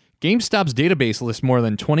 GameStop's database lists more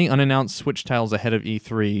than 20 unannounced Switch titles ahead of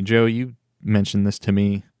E3. Joe, you mentioned this to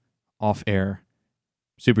me off air.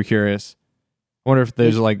 Super curious. I wonder if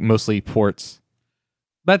those are like mostly ports.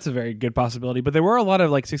 That's a very good possibility. But there were a lot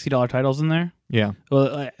of like $60 titles in there. Yeah.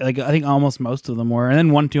 Well, like I think almost most of them were, and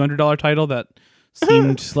then one $200 title that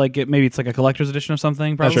seemed like maybe it's like a collector's edition of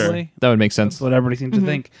something. Probably Sure. That would make sense. that's what everybody seems Mhm. to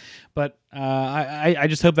think. But I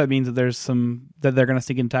just hope that means that there's that they're gonna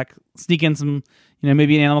sneak in some,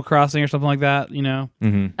 maybe an Animal Crossing or something like that.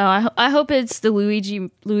 Mm-hmm. Oh, I hope it's the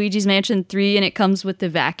Luigi's Mansion 3 and it comes with the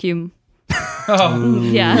vacuum.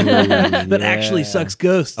 Yeah. that actually sucks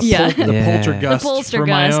ghosts. Yeah. The The Poltergust. for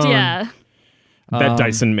my Poltergust, own. yeah. That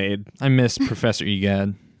Dyson made. I miss Professor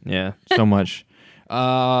Egad Yeah. so much.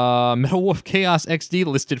 Metal Wolf Chaos XD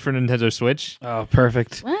listed for Nintendo Switch. Oh,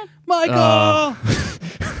 perfect. What? Michael.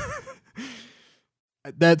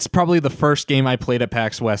 That's probably the first game I played at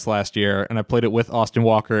PAX West last year, and I played it with Austin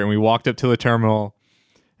Walker, and we walked up to the terminal,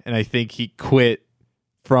 and I think he quit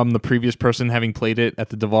from the previous person having played it at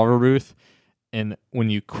the Devolver booth, and when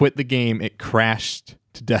you quit the game, it crashed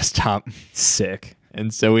to desktop, Sick.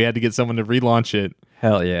 and so we had to get someone to relaunch it.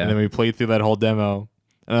 Hell yeah. And then we played through that whole demo,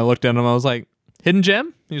 and I looked at him. I was like, "Hidden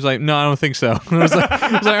gem?" He was like, "No, I don't think so." I was like,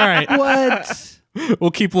 "All right, What?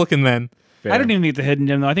 we'll keep looking then." Fair. I don't even think it's a hidden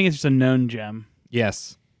gem though. I think it's just a known gem.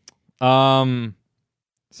 Yes.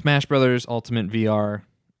 Smash Brothers Ultimate VR.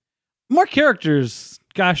 More characters.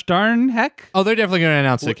 Gosh darn heck. Oh, they're definitely going to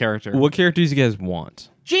announce the character. What characters do you guys want?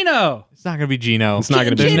 Gino. It's not going to be Gino. It's not going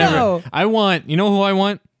to There's be. Gino. I want, you know who I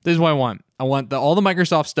want? This is what I want. I want all the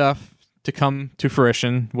Microsoft stuff to come to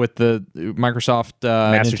fruition with the Microsoft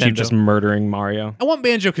Master Nintendo. Chief just murdering Mario. I want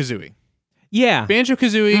Banjo-Kazooie. Yeah.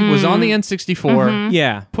 Banjo-Kazooie was on the N64.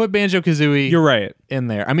 Yeah. Put Banjo-Kazooie You're right. in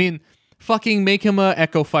there. I mean, fucking make him a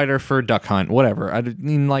Echo Fighter for Duck Hunt. Whatever. I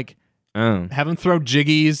mean, like, Oh. have him throw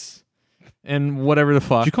jiggies and whatever the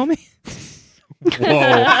fuck. Did you call me?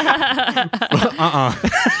 Whoa.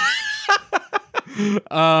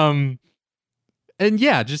 And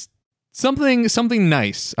yeah, just something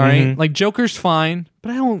nice. All right. Mhm. Like Joker's fine,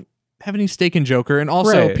 but I don't have any stake in Joker. And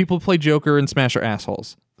also, Right. people who play Joker and Smash are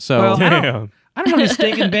assholes. So, Well, Damn. I don't have any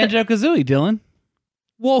stake in Banjo Kazooie, Dylan.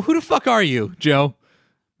 well, who the fuck are you, Joe?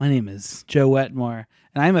 My name is Joe Wetmore,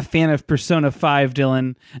 and I'm a fan of Persona 5,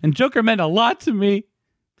 Dylan. And Joker meant a lot to me.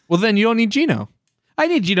 Well, then you don't need Gino. I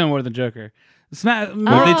need Gino more than Joker. What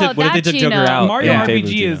if they took that Joker Gino. out? Mario in favor of RPG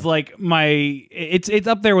Gino? is like it's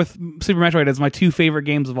up there with Super Metroid as my two favorite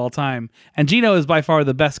games of all time. And Gino is by far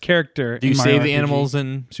the best character. Do you in Mario save the RPG. animals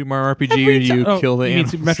in Super Mario RPG, Every or do you ti- oh, kill the you mean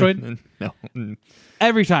animals? Super Metroid? No.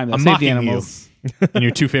 Every time. I'm Save the mocking you. animals. In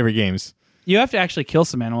your two favorite games. You have to actually kill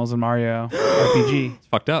some animals in Mario RPG. It's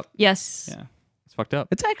fucked up. Yes. Yeah. It's fucked up.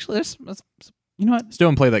 It's actually you know what? Still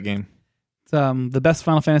haven't played that game. It's the best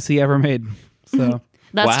Final Fantasy ever made. So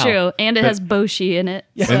That's Wow. true. And it has Boshi in it.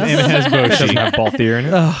 Yeah. so- And it has Doesn't Boshi. have Balthier in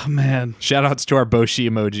it. oh man. Shout outs to our Boshi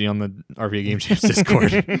emoji on the RPG Game Champs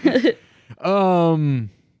Discord.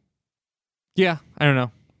 Yeah, I don't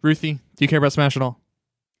know. Ruthie, do you care about Smash at all?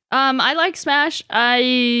 I like Smash.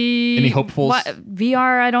 Any hopefuls?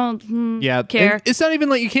 VR, I don't Yeah, care. and it's not even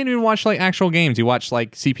like you can't even watch like actual games. You watch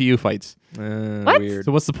like CPU fights. What? Weird.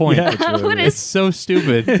 So what's the point? Yeah. It's really What weird. It's so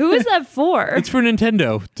stupid. Who is that for? It's for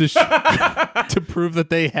Nintendo to to prove that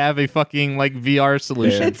they have a fucking like VR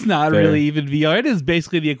solution. Yeah. It's not Fair. really even VR. It is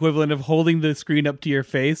basically the equivalent of holding the screen up to your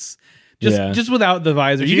face. Just without the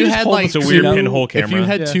visor. If You you can just had hold like the It's a screen weird up. pinhole If you camera.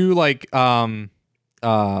 had Yeah. two like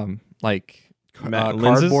Lenses?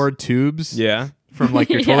 cardboard tubes Yeah. from like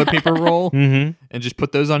your toilet paper roll Mm-hmm. and just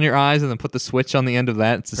put those on your eyes and then put the switch on the end of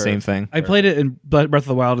that, it's the same thing. I played it in Breath of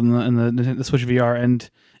the Wild in the Switch VR, and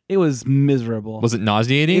it was miserable. Was it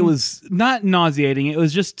nauseating? It was not nauseating. It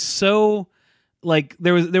was just so like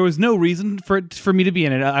there was no reason for me to be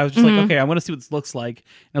in it. I was just like, okay, I want to see what this looks like.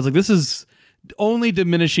 And I was like, this is only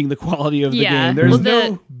diminishing the quality of the Yeah. game. There's Well,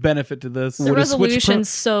 no benefit to this. the Would a Switch Pro- resolution's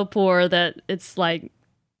so poor that it's like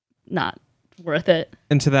not worth it.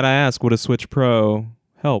 And to that I ask, would a Switch Pro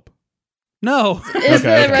help? No, Is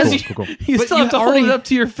the res- cool. you But still you have to hold already- it up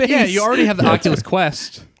to your face. Yeah, you already have the Oculus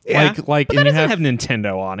Quest. Yeah. Like But and that you doesn't have, have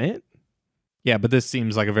Nintendo on it. yeah, but this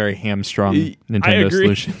seems like a very hamstrung I Nintendo agree.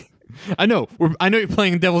 solution. I know. I know you're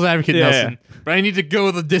playing devil's advocate, Yeah. Nelson, but I need to go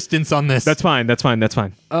the distance on this. That's fine. That's fine. That's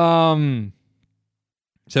fine.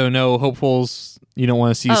 So no hopefuls. You don't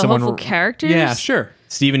want to see oh, someone. hopeful characters? Yeah, sure.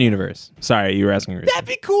 Steven Universe. Sorry, you were asking. Ruth. That'd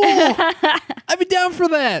be cool. I'd be down for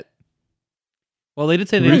that. Well, they did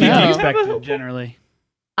say they Really? can't Yeah. expect it generally.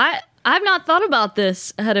 I've not thought about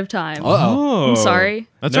this ahead of time. Uh-oh. I'm sorry.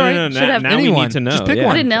 That's no, all right. No, no, Should now, have now we anyone. need to know. Just pick yeah.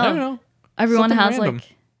 one. I didn't know. I don't know. Everyone Something has random.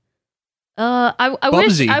 like I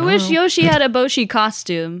wish Bubsy. I I wish don't know. Yoshi had a Boshi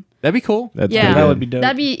costume. That'd be coll That's Yeah. pretty That good. would be dope.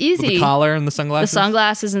 That'd be With easy. the collar and the The sunglasses.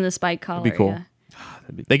 sunglasses and the spike collar. be cool. Yeah.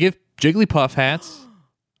 They give Jigglypuff hats.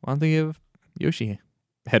 Why don't they give Yoshi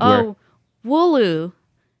headwear? Oh, Wooloo.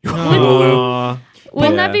 Aw.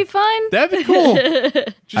 Wouldn't Yeah. that be fun? That'd be cool.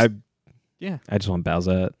 I just want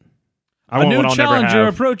Bowsette. I A want new what I'll never challenger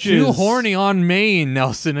have. approaches. Too horny on Maine,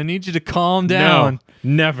 Nelson. I need you to calm down.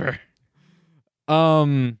 No, never.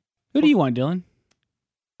 Who do you want, Dylan?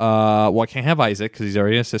 Well, I can't have Isaac because he's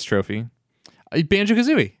already an assist trophy. Banjo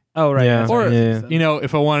Kazooie. Oh, right. Yeah. that's Or right. Yeah. you know,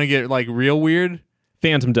 if I want to get like real weird,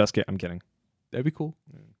 Phantom Dust. I'm kidding. that'd be cool.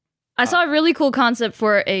 I saw a really cool concept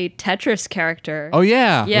for a Tetris character. Oh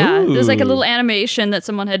yeah, Yeah, there's like a Ooh. little animation that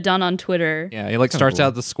someone had done on Twitter. yeah. He like starts cool.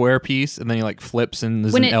 out the square piece and then he like flips and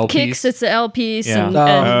there's When an it L kicks, piece. it's the L piece. Yeah. And, Oh.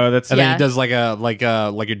 and That's And then Yeah. it does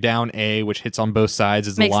like you're down A, which hits on both sides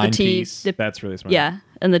as a makes the line T. piece. The, that's really smart. yeah,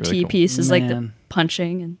 and the Really T cool. piece is like the Man.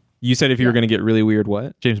 punching. And You said if you were going to get really weird,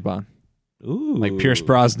 what? James Bond, Ooh, like Pierce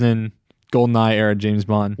Brosnan, GoldenEye era James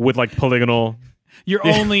Bond. with like polygonal. You're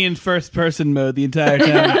only in first person mode the entire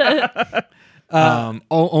time.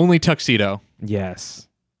 Only tuxedo. Yes.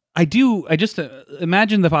 I just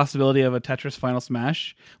imagine the possibility of a Tetris Final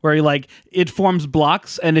Smash where like it forms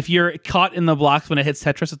blocks, and if you're caught in the blocks when it hits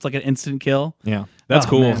Tetris, it's like an instant kill. Yeah, That's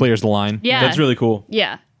cool. man. clears the line. Yeah. That's really cool.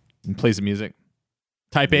 Yeah. And plays the music.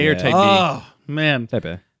 Type A or Yeah. Type B. Oh man, Type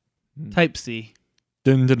A. Type C.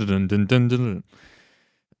 Dun, dun, dun, dun, dun, dun, dun.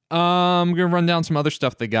 I'm gonna run down some other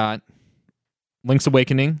stuff they got. Link's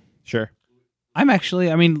Awakening. Sure.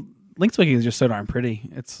 Link's Awakening is just so darn pretty.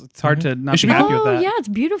 It's hard to not should be be- happy with Oh, that. yeah, it's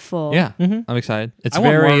beautiful. Yeah, Mhm. I'm excited. It's I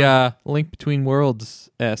want very more. Link Between Worlds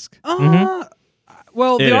esque.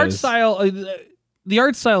 Well, It the art is. style, the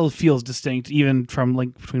art style feels distinct even from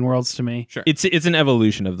Link Between Worlds to me. Sure. It's an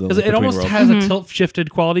evolution of the. Because Link it Between almost Worlds. has Mhm. a tilt shifted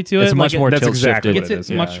quality to it. It's much Like, more That's tilt exactly shifted. what Gets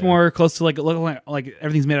it it is. much Yeah, more close to like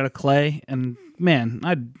everything's made out of clay. And man,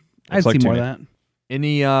 I'd It's see like more of Tunic. that.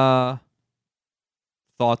 Any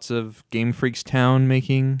thoughts of Game Freak's Town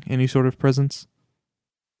making any sort of presence?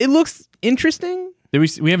 It looks interesting. We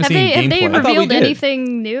haven't Have seen they gameplay. I thought we revealed did.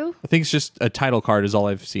 anything new? I think it's just a title card is all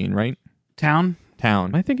I've seen, right? Town. Town.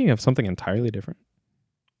 Am I thinking of something entirely different?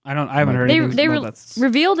 I haven't heard They anything. That's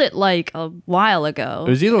revealed it like a while ago. It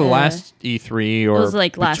was either Uh, last E3 or was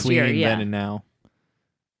like last between year, yeah. then and now.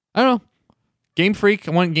 I don't know. Game Freak.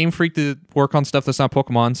 I want Game Freak to work on stuff that's not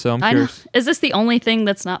Pokemon, so I'm I know. curious. Is this the only thing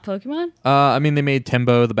that's not Pokemon? I mean, they made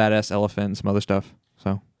Tembo, the badass elephant, and some other stuff.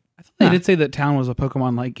 So I thought they did say that Town was a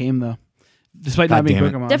Pokemon-like game though, despite not God being damn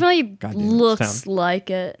it. Pokemon. Definitely God damn it, looks like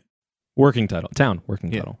it. Working title. Town.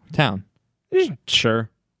 Working yeah, title. Town. Sure.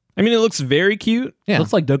 I mean, it looks very cute. Yeah,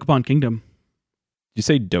 Looks like Dokapon Kingdom. Did you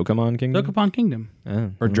say Dokapon Kingdom? Dokapon Kingdom.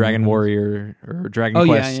 Oh, or Dragon Warrior or Dragon Oh,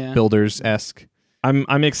 yeah, Quest yeah. Builders esque.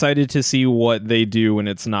 I'm excited to see what they do when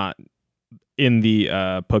it's not in the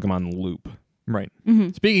Pokemon loop. Right.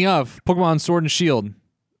 Mhm. Speaking of Pokemon Sword and Shield,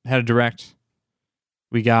 had a direct.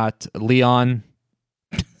 We got Leon,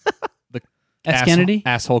 S. asshole- Kennedy.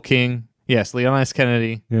 asshole king. Yes, Leon S.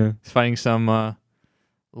 Kennedy. Yeah. He's fighting some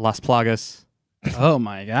Las Plagas Oh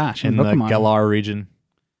my gosh! in In the Pokemon. Galar region.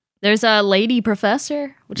 There's a lady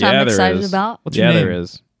professor, which Yeah, I'm there excited is. about. What's your Yeah, name? there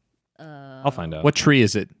is. Uh, I'll find out. What tree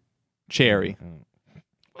is it? Cherry. Oh.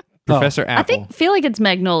 Professor I Apple. feel like it's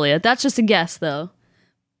Magnolia. That's just a guess, though.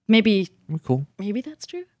 Maybe Cool. that's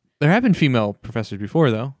true. There have been female professors before,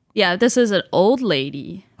 though. Yeah, this is an old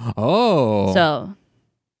lady. Oh. So,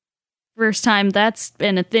 first time that's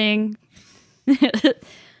been a thing.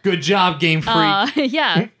 Good job, Game Freak.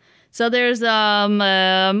 Yeah. So there's a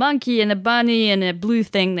monkey and a bunny and a blue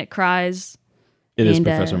thing that cries. It is And,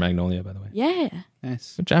 Professor Magnolia, by the way. Yeah.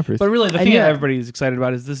 Nice. Good job, Ruth. But really, the I thing knew that it. everybody's excited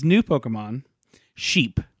about is this new Pokemon,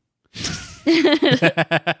 Sheep.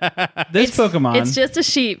 This Pokemon, It's just a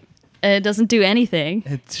sheep. And it doesn't do anything.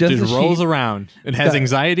 it's just Just a rolls sheep. around. It has got-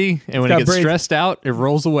 anxiety, and when it got gets braids. stressed out, it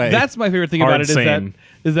rolls away. That's my favorite thing Hard about it same.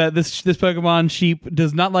 is that this Pokemon Sheep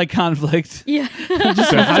does not like conflict. Yeah.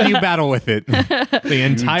 so how do you battle with it? The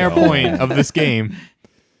entire point of this game.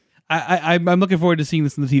 I'm looking forward to seeing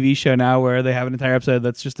this in the TV show now, where they have an entire episode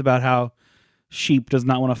that's just about how sheep does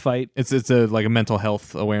not want to fight. It's a like a mental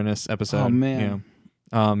health awareness episode. Oh, man. Yeah.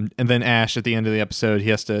 And then Ash at the end of the episode, he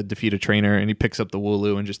has to defeat a trainer, and he picks up the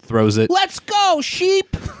Wooloo and just throws it. Let's go,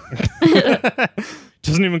 sheep!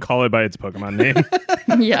 Doesn't even call it by its Pokemon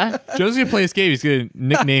name. Yeah. Joe's gonna play this game. He's gonna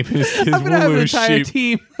nickname his I'm gonna have an Wooloo entire sheep.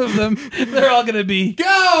 team of them. They're all gonna be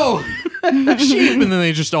Go sheep, and then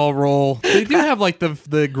they just all roll. They do have like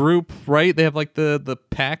the group, right? They have like the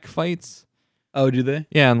pack fights. Oh, do they?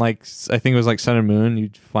 Yeah, and like I think it was like Sun and Moon.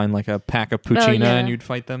 You'd find like a pack of Puccina, yeah. and you'd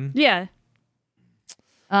fight them. Yeah.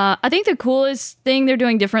 I think the coolest thing they're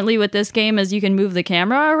doing differently with this game is you can move the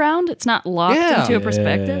camera around. It's not locked Yeah. into a Yeah.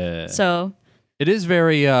 perspective. So, It is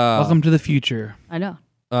very. Welcome to the future. I know.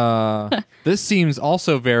 This seems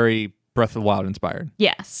also very Breath of the Wild inspired.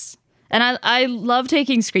 Yes. And I love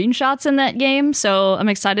taking screenshots in that game, so I'm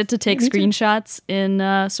excited to take screenshots in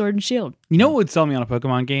Sword and Shield. You know what would sell me on a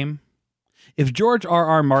Pokemon game? If George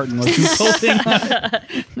R.R. Martin was consulting,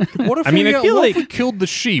 What if I mean, I feel what if like- we killed the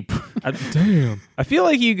sheep? Damn. I feel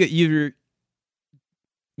like you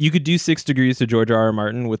could do 6 degrees to George R.R.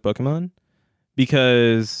 Martin with Pokemon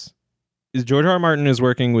because George R.R. Martin is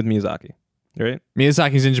working with Miyazaki, right?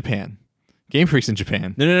 Miyazaki's in Japan. Game Freak's in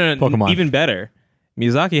Japan. No. Pokemon. Even better.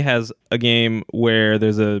 Miyazaki has a game where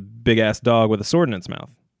there's a big ass dog with a sword in its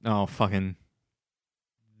mouth. Oh, fucking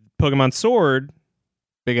Pokemon Sword,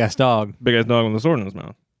 big ass dog. big ass dog with a sword in his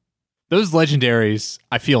mouth. Those legendaries,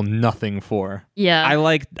 I feel nothing for. Yeah. I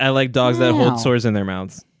like dogs that Meow. hold swords in their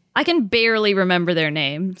mouths. I can barely remember their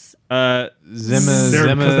names. Because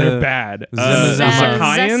Zima, they're bad. Zacian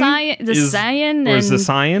or and Zacian or Zacian is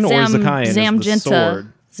the Zamgenta.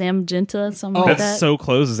 sword. Zamgenta, something like That's that. so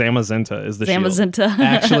close. Zamazenta is the shield. Zamazenta.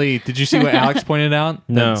 Actually, did you see what Alex pointed out?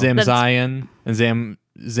 No. That Zamzion and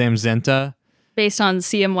Zamzenta. Based on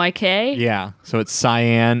CMYK. Yeah. So it's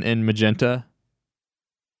cyan and magenta.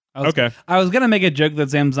 Okay. I was gonna make a joke that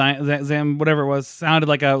Zam whatever it was sounded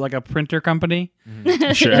like a printer company.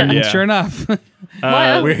 Sure. And Yeah. sure enough,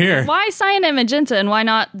 We're here. Why cyan and magenta and why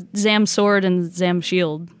not Zam sword and Zam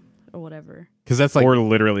shield or whatever? Because that's like or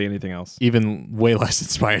literally anything else. even way less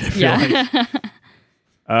inspired, I feel like.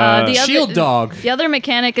 Yeah. The Shield dog. The other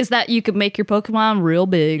mechanic is that you could make your Pokemon real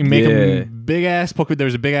big. You make Yeah. him big ass Pokemon.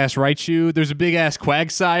 There's a big ass Raichu. There's a big ass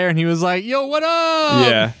Quagsire, and he was like, "Yo, what up?"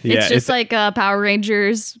 Yeah. It's just like Power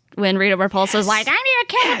Rangers when Rita Repulsa is like, I need a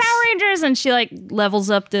kid of Power Rangers, and she like levels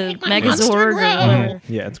up to Megazord or whatever.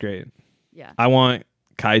 yeah, it's great. Yeah. I want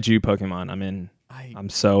kaiju Pokemon. I'm in. I'm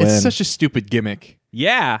so It's in. such a stupid gimmick.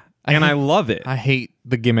 Yeah, and I love it. I hate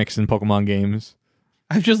the gimmicks in Pokemon games.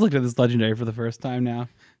 I've just looked at this legendary for the first time now.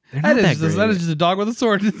 not That that is just, great. that is just a dog with a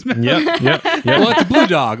sword in its mouth. Yep. Well, it's a blue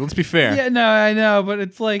dog. Let's be fair. Yeah, no, I know, but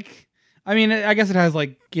it's like, I mean, I guess it has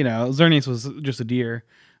like, Xerneas was just a deer,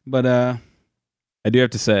 but I do have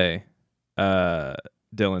to say,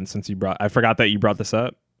 Dylan, since I forgot that you brought this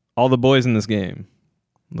up. All the boys in this game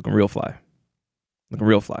looking real fly.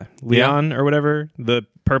 Leon or whatever, the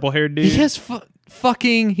purple-haired dude. He has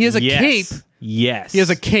he has a cape. Yes. He has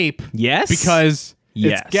a cape Yes. because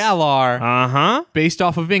Yes. it's Galar Uh-huh. based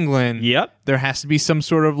off of England. Yep. There has to be some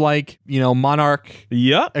sort of like, monarch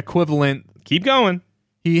Yep. equivalent. Keep going.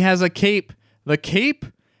 He has a cape. The cape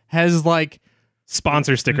has like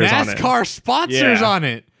Sponsor stickers on it. NASCAR sponsors Yeah. on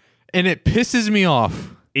it. And it pisses me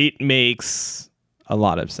off. It makes a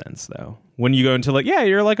lot of sense though. When you go into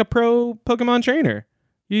you're like a pro Pokemon trainer.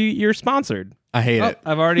 You're sponsored. I hate it.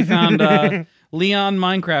 I've already found Leon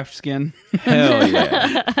Minecraft skin. Hell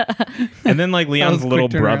yeah. And then Leon's was a little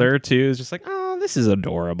quick turnaround. brother too is just like, oh, this is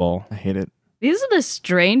adorable. I hate it. These are the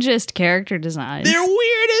strangest character designs. They're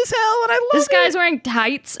weird as hell, and I love This guy's wearing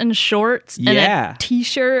tights and shorts and Yeah. a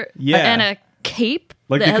t-shirt Yeah. and a cape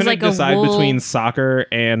Like that they has couldn't like a decide wool. between soccer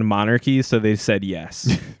and monarchy, so they said yes.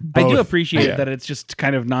 I do Both. appreciate Yeah. that it's just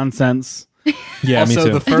kind of nonsense. Yeah, Also,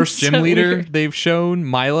 the first So gym leader weird. they've shown,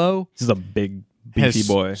 Milo, This is a big beefy has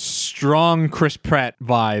boy. strong Chris Pratt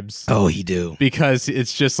vibes Oh, he do. because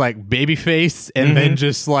it's just like baby face and then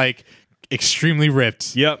just like extremely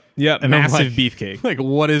ripped. Yep. And I'm Massive like- beefcake. Like,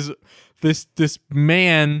 what is this? This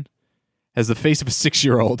man has the face of a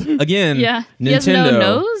 6-year-old. Again, Yeah. He Nintendo has no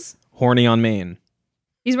nose. horny on main.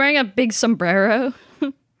 He's wearing a big sombrero.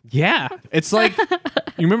 Yeah. It's like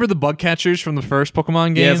you remember the bug catchers from the first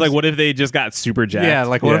Pokemon game? Yeah, it's like what if they just got super jacked? Yeah,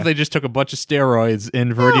 like what if they just took a bunch of steroids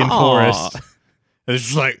in Viridian Aw. Forest? It's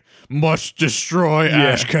just like must destroy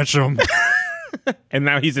Ash Ketchum. And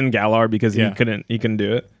now he's in Galar because Yeah. he couldn't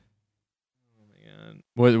do it.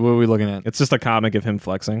 What are we looking at? It's just a comic of him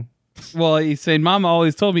flexing. Well, he's saying, Mama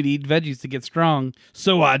always told me to eat veggies to get strong,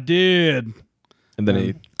 so I did. And then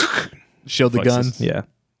he Shield the flexes. guns. Yeah.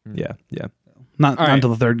 Yeah. Not All right. until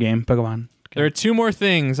the third game, Pokemon. There are two more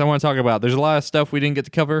things I want to talk about. There's a lot of stuff we didn't get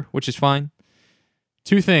to cover, which is fine.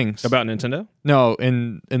 Two things About Nintendo? no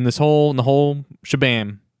in the whole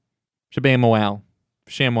shabam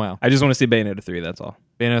wow. I just want to see Bayonetta 3, that's all.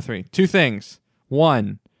 Bayonetta 3. Two things.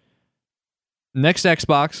 One, next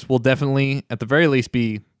Xbox will definitely, at the very least,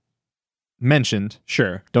 be mentioned.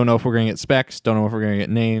 Sure. Don't know if we're going to get specs. Don't know if we're going to get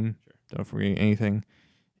name. Don't know if we're going to get anything.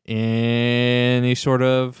 Any sort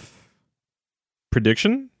of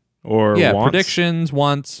Prediction? Or wants? predictions,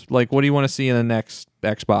 wants. Like, what do you want to see in the next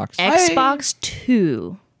Xbox? Xbox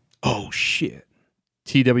 2. Oh, shit.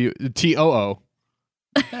 TOO.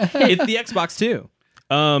 It's the Xbox too.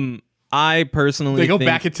 I personally They go think,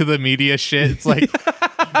 back into the media shit. It's like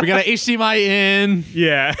we got an HDMI in.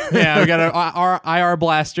 Yeah. Yeah, we got our IR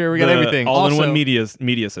blaster. We got The everything. all-in-one Also,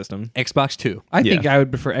 media system. Xbox 2. I Yeah. think I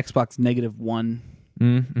would prefer Xbox -1.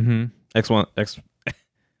 Mm-hmm. X1 X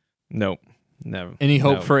Nope. Never. Any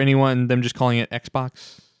hope No. for anyone, them just calling it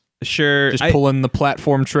Xbox? Sure. Just I- pulling the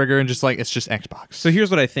platform trigger and just like, it's just Xbox. So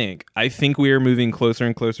here's what I think. I think we are moving closer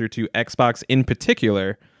and closer to Xbox in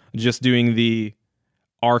particular, just doing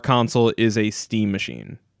our console is a Steam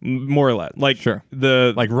machine. More or less. Like Sure.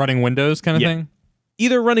 the like running Windows kind of Yeah. thing?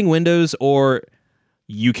 either running Windows or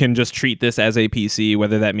you can just treat this as a PC,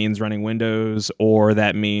 whether that means running Windows or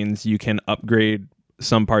that means you can upgrade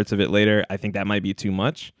some parts of it later. I think that might be too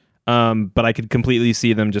much. But I could completely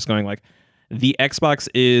see them just going like, the Xbox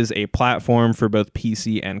is a platform for both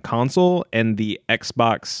PC and console, and the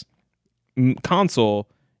Xbox console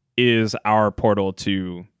is our portal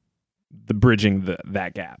to the bridging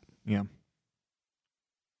that gap. Yeah.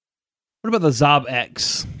 What about the Zob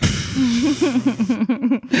X?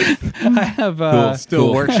 I have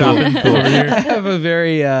Still workshopping over here. I have a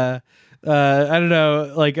very I don't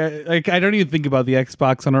know, like I don't even think about the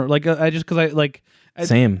Xbox on I just because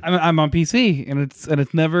Same. I'm on PC and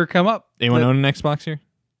it's never come up. Anyone own an Xbox here?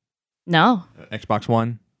 No. Xbox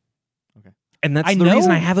One? And that's I the know-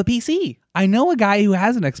 reason I have a PC. I know a guy who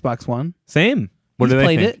has an Xbox One. Same. What He's do they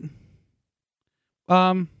played think? it.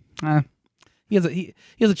 He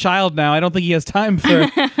has a child now. I don't think he has time for the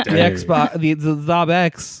Xbox, the Zob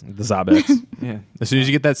X. The Zobex. Yeah. As soon as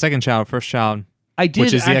you get that second child, first child, I did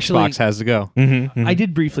which is the actually, Xbox, has to go. I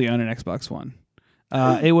did briefly own an Xbox One.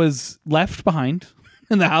 It was left behind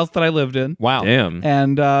in the house that I lived in, Wow. Damn.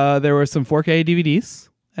 and there were some 4K DVDs,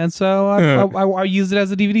 and so I used it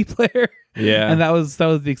as a DVD player. Yeah. And that was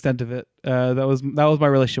the extent of it. That was my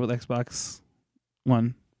relationship with Xbox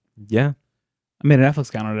One. Yeah. I made a Netflix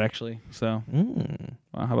account on it actually. So Mm.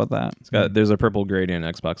 how about that? There's a purple gradient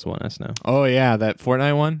Xbox One S now. Oh, yeah. That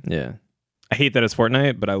Fortnite one? Yeah. I hate that it's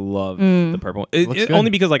Fortnite, but I love Mm. the purple. Looks good. Only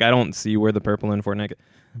because I don't see where the purple in Fortnite.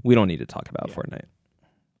 We don't need to talk about Fortnite.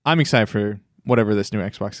 I'm excited for whatever this new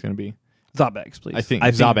Xbox is going to be. Zob X, please. I think I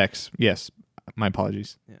think- Zobex. Yes. My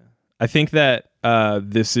apologies. I think that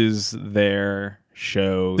this is their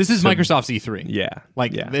show. This is to- Microsoft's E3. Yeah.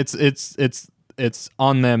 Like yeah. it's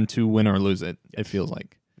on them to win or lose it. It feels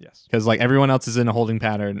like, Yes. because like everyone else is in a holding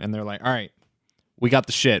pattern, and they're like, all right, we got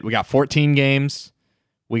the shit. We got 14 games.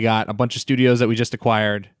 We got a bunch of studios that we just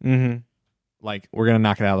acquired. Mm-hmm. Like, we're gonna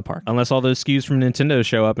knock it out of the park. Unless all those SKUs from Nintendo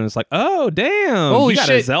show up and it's like, oh damn, Holy you got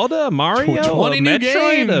a shit. Zelda, a Mario, 20 a new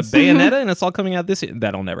Metroid, a games. Bayonetta, and it's all coming out this year.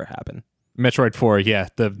 That'll never happen. Metroid 4, yeah,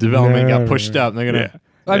 the development got pushed up. They're gonna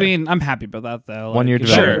I mean, I'm happy about that though. 1 year it's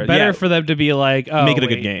development. better Yeah. for them to be like, oh, Make it a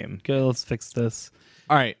wait, good game. Okay, let's fix this.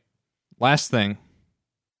 All right, last thing.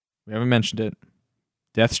 We haven't mentioned it.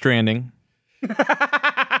 Death Stranding.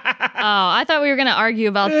 Oh, I thought we were going to argue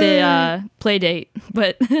about the play date,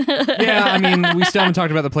 but Yeah, I mean, we still haven't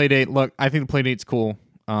talked about the play date. Look, I think the play date's cool.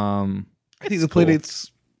 I think the cool.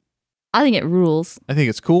 playdate's I think it rules. I think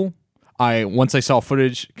it's cool. Once I saw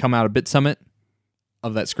footage come out of Bit Summit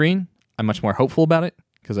of that screen, I'm much more hopeful about it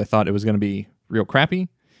because I thought it was going to be real crappy.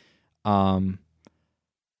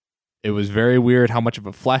 It was very weird how much of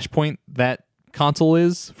a flashpoint that console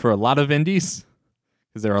is for a lot of indies,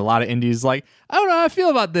 because there are a lot of indies like, I don't know how I feel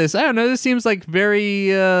about this. I don't know. This seems like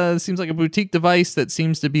seems like a boutique device that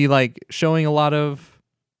seems to be like showing a lot of,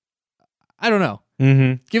 I don't know,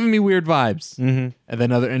 Mm-hmm. giving me weird vibes. Mm-hmm. And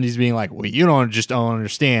then other indies being like, well, you don't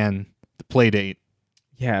understand the play date.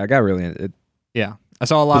 Yeah, I got really. Yeah, I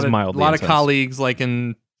saw a lot Was of mildly intense. colleagues like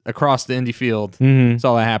across the indie field Mm-hmm.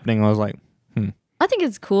 saw that happening. I was like, I think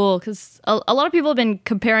it's cool because a lot of people have been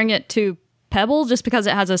comparing it to Pebble just because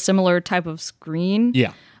it has a similar type of screen.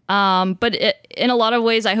 yeah, But in a lot of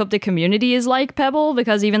ways, I hope the community is like Pebble,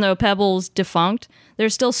 because even though Pebble's defunct,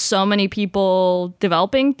 there's still so many people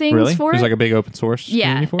developing things really? for There's it. like a big open source.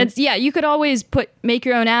 Yeah, community for it? you could always make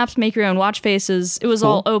your own apps, make your own watch faces. It was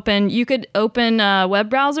all open. You could open a web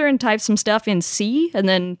browser and type some stuff in C and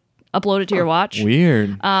then upload it to your watch.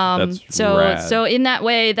 Weird. That's So rad. so in that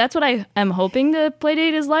way, that's what I am hoping the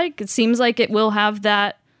Playdate is like. It seems like it will have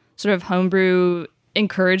that sort of homebrew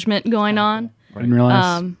encouragement going on, I didn't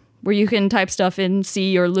realize. where you can type stuff in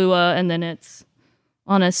C or Lua and then it's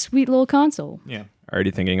on a sweet little console. yeah,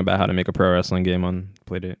 Already thinking about how to make a pro wrestling game on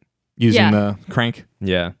Playdate. using Yeah. the crank.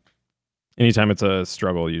 Yeah. Anytime it's a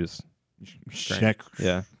struggle, you just Check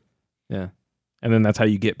yeah. And then that's how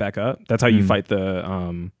you get back up. That's how you Mm. fight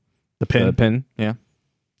the pin. The pin. Yeah.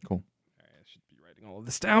 Cool. I should be writing all of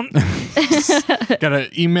this down. Gotta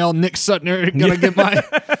email Nick Sutner. Gotta get my.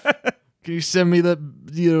 Can you send me the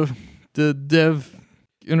dev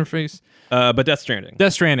interface? But Death Stranding.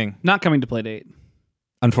 Death Stranding. Not coming to Playdate.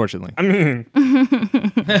 Unfortunately, I mean,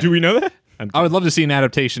 do we know that? I would love to see an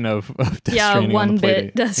adaptation of Death Stranding on the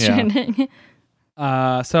 1-bit Playdate. Death Yeah. Stranding.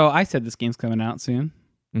 So I said this game's coming out soon.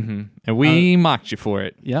 Mm-hmm. And we mocked you for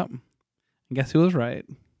it. Yep. And guess who was right?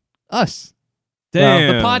 Us.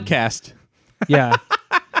 Damn. The podcast. Yeah.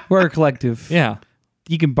 We're a collective. Yeah.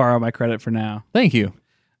 You can borrow my credit for now. Thank you.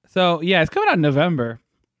 So yeah, it's coming out in November.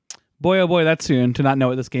 Boy, oh boy, that's soon to not know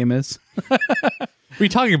what this game is. What are you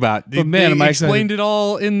talking about? But man, am I explained it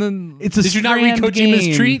all in the. It's a Did you not read Strand Kojima's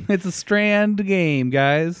game. treat? It's a Strand game,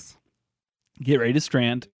 guys. Get ready to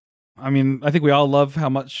Strand. I mean, I think we all love how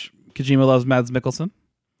much Kojima loves Mads Mikkelsen.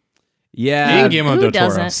 Yeah. And Guillermo who del Toro.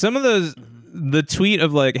 doesn't? Some of those the tweet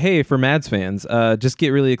of like, hey, for Mads fans, just get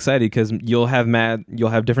really excited because you'll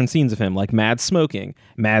have different scenes of him, like Mads smoking,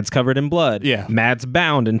 Mads covered in blood, Yeah. Mads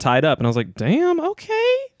bound and tied up, and I was like, damn,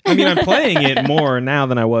 okay. I mean, I'm playing it more now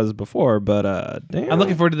than I was before, but damn. I'm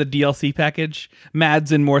looking forward to the DLC package.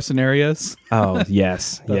 Mads in more scenarios. Oh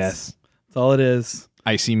yes, yes. That's all it is.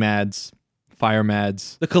 Icy Mads, Fire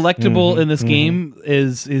Mads. The collectible in this game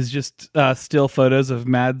is just still photos of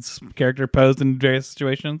Mads' character posed in various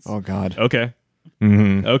situations. Oh God. Okay,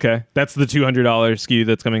 Mm-hmm. okay. That's the $200 SKU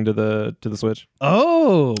that's coming to the Switch.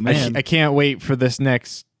 Oh man! I can't wait for this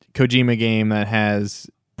next Kojima game that has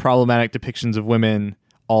problematic depictions of women.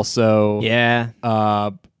 Also, Yeah.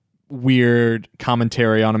 weird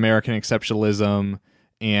commentary on American exceptionalism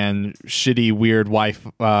and shitty, weird wife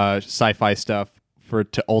sci-fi stuff for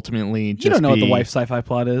it to ultimately just You don't know what the be- wife sci-fi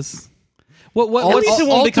plot is. What? At least it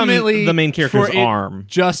won't become ultimately the main character's for it arm.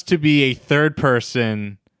 just to be a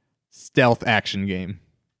third-person stealth action game.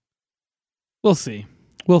 We'll see.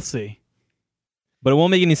 We'll see. But it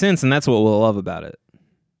won't make any sense, and that's what we'll love about it.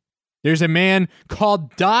 There's a man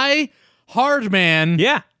called Die Hard Man,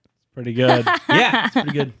 Yeah. Pretty good. Yeah.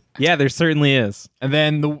 Pretty good. Yeah, there certainly is. and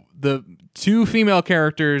then the two female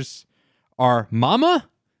characters are Mama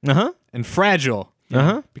Uh-huh. and Fragile,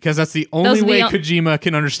 Uh-huh. because that's the only are the way on- Kojima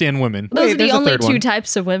can understand women. Those Wait, are there's the a only third two one.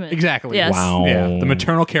 types of women. Exactly. Yes. Wow. Yeah, the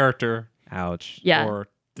maternal character Ouch. Yeah. or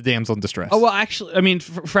the damsel in distress. Oh well, actually, I mean,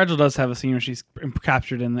 Fragile does have a scene where she's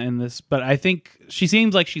captured in this, but I think she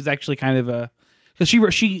seems like she's actually kind of a because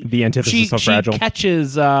she The antithesis of Fragile. She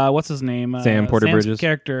catches what's his name Sam Porter Sam's Bridges.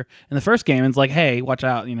 character in the first game and it's like, hey, watch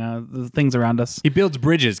out, you know, the things around us. He builds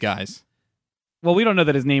bridges, guys. Well, we don't know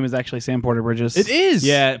that his name is actually Sam Porter Bridges. It is.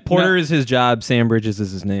 Yeah, Porter is his job. Sam Bridges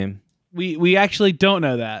is his name. We actually don't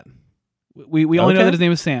know that. We only know Okay. that his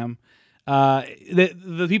name is Sam.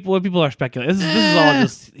 The people are speculating. This is all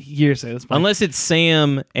just hearsay. At this point. Unless it's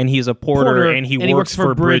Sam and he's a porter, and he works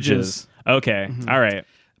for Bridges. Okay. All right.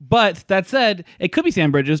 But that said, it could be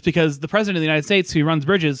Sam Bridges because the president of the United States who runs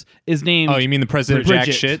Bridges is named. Oh, you mean the president of Jack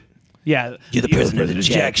Bridget. Shit? Yeah, You're the president of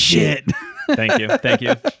Jack Shit. Thank you. Thank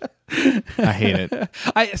you. I hate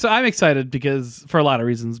it. So I'm excited because for a lot of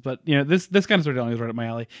reasons, but you know this kind of storytelling is right up my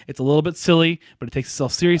alley. It's a little bit silly, but it takes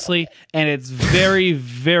itself seriously, and it's very,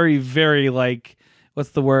 very, very like what's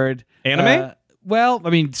the word? Anime? Well, I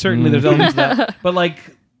mean, certainly there's elements of that, but like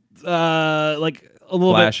a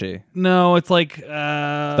little Flashy. bit. No, it's like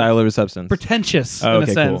Style over substance. pretentious Oh, in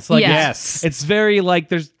okay, a sense. cool. Like Yes. it's very like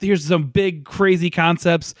here's some big crazy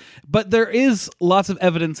concepts, but there is lots of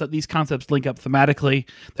evidence that these concepts link up thematically.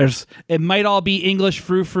 It might all be English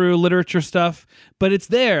frou-frou literature stuff, but it's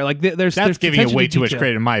there. Like there's That's giving it attention way to too much detail.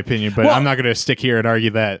 credit, in my opinion. But Well- I'm not going to stick here and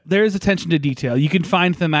argue that. There is attention to detail. You can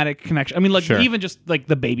find thematic connection. I mean, like Sure. even just like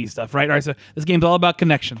the baby stuff, right? All right, so this game's all about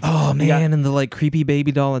connections. Oh You got- man, and the like creepy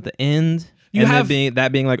baby doll at the end. You and have-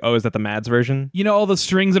 that being like, oh, is that the Mads version? You know all the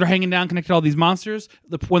strings that are hanging down connected to all these monsters?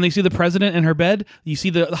 When they see the president in her bed, you see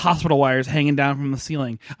the hospital wires hanging down from the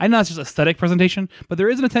ceiling. I know it's just aesthetic presentation, but there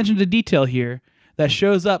is an attention to detail here that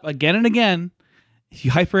shows up again and again. If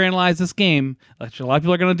you hyperanalyze this game, which a lot of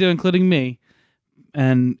people are going to do, including me,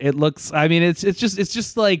 and it looks, I mean, it's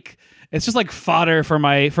just like fodder for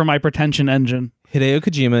my pretension engine. Hideo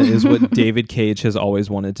Kojima is what David Cage has always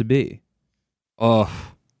wanted to be. Oh,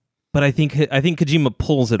 But I think Kojima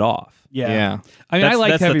pulls it off. yeah. I mean, That's- I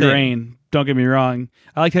liked that's the Heavy thing. Rain. Don't get me wrong.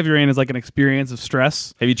 I like Heavy Rain as like an experience of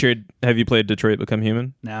stress. Have you played Detroit Become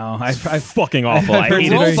Human? No, It's I fucking awful. I I've heard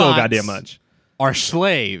hate it's it so robots. goddamn much. Are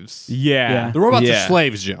slaves. Yeah. The robots yeah. are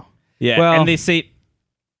slaves, Joe. Yeah. Well- and they say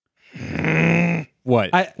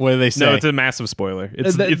What? I- What do they say? no, it's a massive spoiler.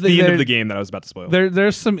 It's The- it's the end they're- of the game that I was about to spoil.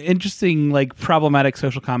 there's some interesting like problematic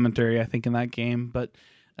social commentary I think in that game, but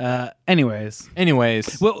anyways.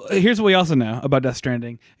 Anyways, Well, here's what we also know about Death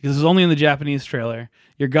Stranding because it's only in the Japanese trailer.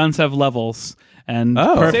 Your guns have levels, and Oh. say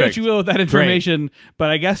what Perfect. you will with that information, but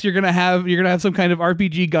I guess you're gonna have some kind of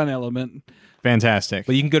RPG gun element. fantastic.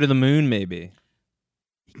 But you can go to the moon, maybe.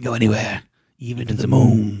 You can go anywhere, even to the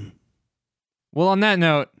moon. Well, on that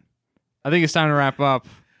note, I think it's time to wrap up.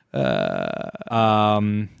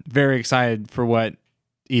 Very excited for what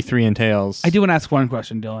E3 entails. I do want to ask one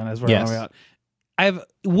question, Dylan, as we're Yes. on our way out.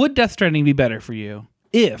 Would Death Stranding be better for you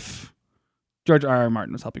if George R.R.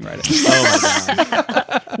 Martin was helping write it? Oh my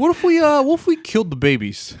god. What if we killed the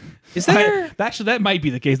babies? Is Actually, that might be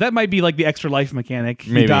the case. That might be like the extra life mechanic.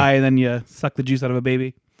 You Maybe. die and then you suck the juice out of a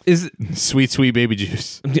baby. is Sweet, sweet baby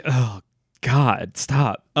juice. oh god,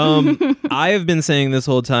 stop. I have been saying this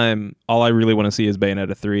whole time all I really want to see is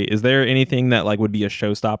Bayonetta 3. Is there anything that like would be a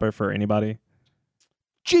showstopper for anybody?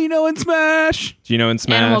 Gino and Smash. Gino and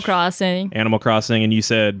Smash, Animal Crossing. Animal Crossing, and you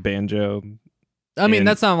said Banjo I mean, And-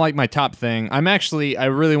 that's not like my top thing. I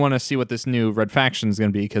really want to see what this new Red Faction is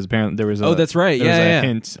going to be because apparently there was a that's right. there was a Yeah.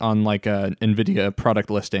 hint on like a Nvidia product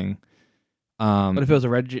listing. What if it was a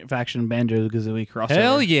Red Faction Banjo Kazooie crossover?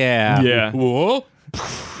 Hell yeah! Yeah. Whoa.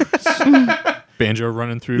 Banjo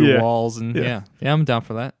running through Yeah. walls and yeah, I'm down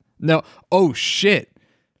for that. No, oh shit!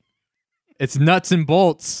 It's nuts and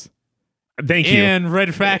bolts Thank you. and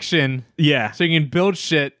Red Faction, Yeah. so you can build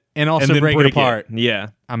shit and also And then break it apart. Yeah.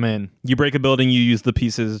 I'm in. You break a building, you use the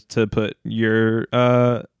pieces to put your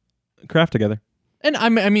craft together. And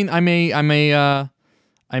I'm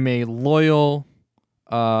a loyal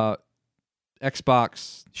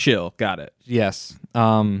Xbox. Shill. Got it. Yes.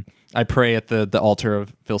 I pray at the altar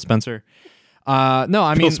of Phil Spencer. No,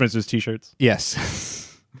 I Phil mean Spencer's t-shirts. yes.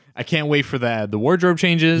 I can't wait for that. The wardrobe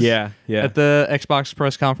changes. Yeah. Yeah. At the Xbox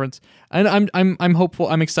press conference, and I'm hopeful.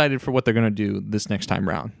 I'm excited for what they're gonna do this next time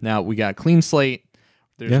round. Now we got a clean slate.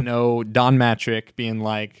 There's Yeah. no Don Matrick being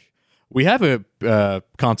like, we have a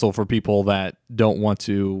console for people that don't want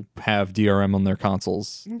to have DRM on their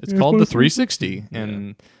consoles. It's called the 360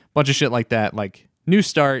 and a bunch of shit like that. Like new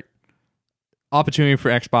start, opportunity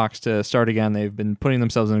for Xbox to start again. They've been putting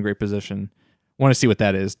themselves in a great position. Want to see what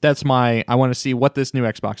that is. I want to see what this new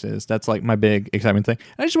Xbox is. That's like my big excitement thing.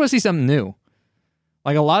 I just want to see something new.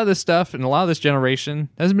 Like a lot of this stuff and a lot of this generation,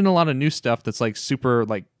 there's been a lot of new stuff that's like super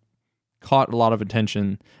like caught a lot of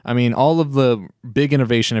attention. I mean, all of the big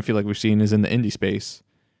innovation I feel like we've seen is in the indie space.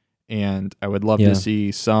 And I would love Yeah. to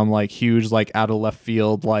see some like huge like out of left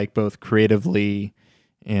field, like both creatively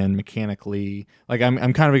and mechanically. Like I'm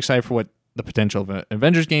kind of excited for what the potential of an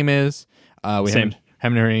Avengers game is. We Same.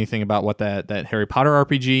 haven't heard anything about what that Harry Potter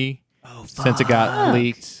RPG since it got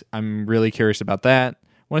leaked. I'm really curious about that.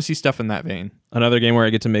 Want to see stuff in that vein. Another game where I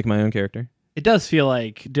get to make my own character. It does feel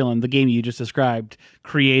like, Dylan, the game you just described,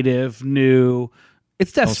 creative, new.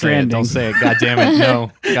 It's Death Stranding. Don't say it. God damn it.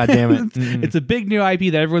 No. God damn it. Mm-mm. It's a big new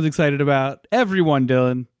IP that everyone's excited about. Everyone,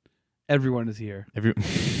 Dylan. Everyone is here.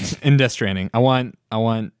 In Death Stranding. I want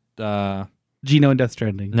Gino and Death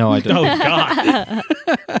Stranding. no, I don't. Oh God.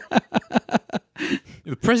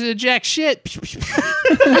 President Jack shit.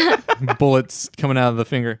 Bullets coming out of the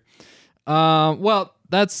finger. Well,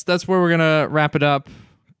 that's where we're gonna wrap it up.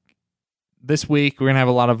 This week we're gonna have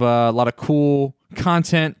a lot of cool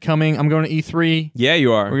content coming. I'm going to E3. Yeah,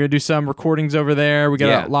 you are. We're gonna do some recordings over there. We got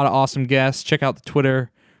Yeah. a lot of awesome guests. Check out the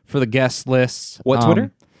Twitter for the guest lists. What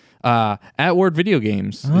Twitter? At Word Video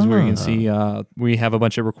Games is where you can see. We have a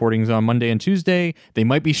bunch of recordings on Monday and Tuesday. They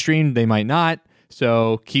might be streamed, they might not.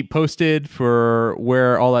 So keep posted for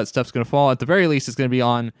where all that stuff's going to fall. At the very least, it's going to be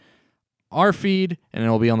on our feed, and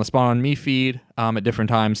it'll be on the Spawn on Me feed at different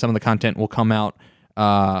times. Some of the content will come out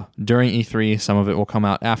during E3. Some of it will come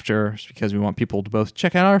out after, just because we want people to both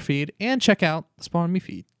check out our feed and check out the Spawn on Me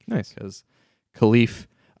feed. Nice. Because Khalif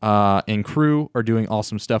and crew are doing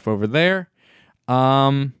awesome stuff over there.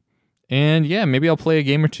 And yeah, maybe I'll play a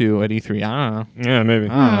game or two at E3. I don't know. Yeah, maybe.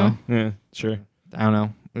 I don't know. Yeah, sure. I don't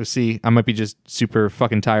know. We'll see. I might be just super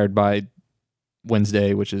fucking tired by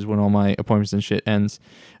Wednesday, which is when all my appointments and shit ends.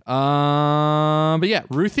 But yeah,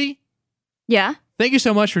 Ruthie, Yeah. thank you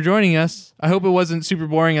so much for joining us. I hope it wasn't super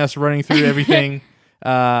boring us running through everything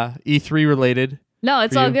E3 related. No,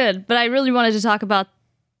 it's For all you? good. But I really wanted to talk about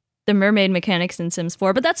the mermaid mechanics in Sims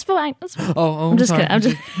 4, but that's fine. That's fine. Oh, I'm just sorry. kidding. I'm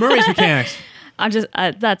just Mermaids mechanics.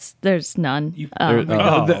 there's none.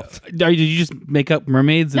 Did you just make up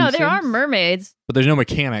mermaids? No, in there are Sims? mermaids. But there's no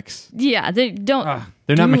mechanics. Yeah, they don't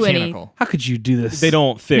They're not do any mechanical. How could you do this? They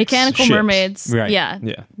don't fix mechanical ships. mermaids. Right. Yeah.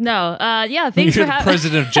 Yeah. No. Yeah. Thanks You're for the having.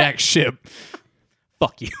 president of Jack Ship.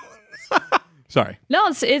 Fuck you. Sorry. No,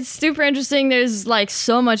 it's super interesting. There's like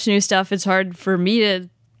so much new stuff. It's hard for me to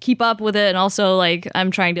keep up with it, and also like I'm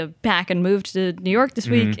trying to pack and move to New York this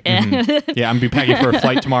week, and Yeah, I'm gonna be packing for a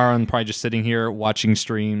flight tomorrow and probably just sitting here watching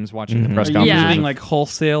streams, watching the press Are you conferences. Yeah. moving like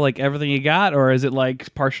wholesale, like everything you got, or is it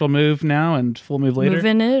like partial move now and full move later?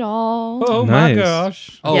 moving it all. Oh Nice. my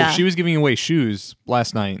gosh! Oh, Yeah. she was giving away shoes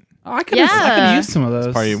last night. Oh, I could Yeah. use some of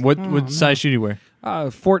those. Party. What size shoe do you wear?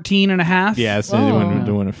 14 and a half. Yeah, it's Whoa.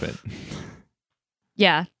 doing a fit.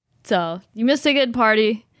 Yeah. So you missed a good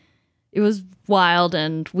party. It was wild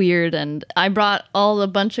and weird, and I brought a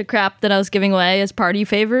bunch of crap that I was giving away as party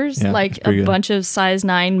favors, Yeah, like that's pretty a good. bunch of size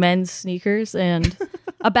 9 men's sneakers and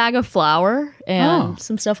a bag of flour and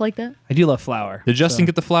some stuff like that. I do love flour. Did Justin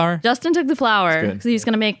get the flour? Justin took the flour good. because he's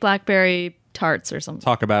gonna make blackberry tarts or something.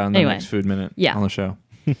 Talk about it in the Anyway. next Food Minute Yeah. on the show.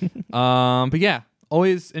 But yeah,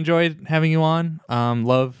 always enjoyed having you on.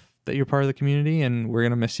 Love that you're part of the community, and we're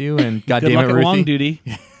gonna miss you. And Good goddamn luck it, at Ruthie, long duty.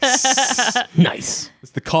 Nice.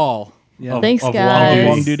 it's the call. Yeah. Of, Thanks, of guys. long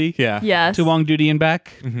Long duty. duty. Yeah. Yes. To long duty and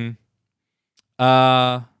back. Mm-hmm.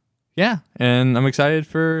 Yeah, and I'm excited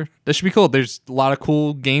for this. Should be cool. There's a lot of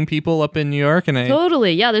cool game people up in New York, and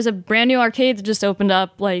Totally. Yeah, there's a brand new arcade that just opened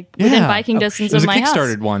up like within biking distance it was of a my house.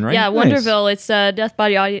 Kickstarted one, right? Yeah, Nice. Wonderville. It's Death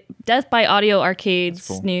by Audio Arcade's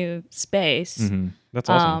cool. new space. That's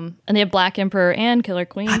awesome. And they have Black Emperor and Killer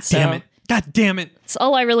Queen. God damn it! It's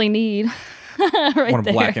all I really need. right I want a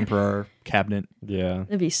there. Black Emperor cabinet, Yeah.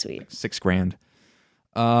 That'd be sweet. $6,000.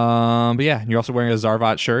 But yeah, you're also wearing a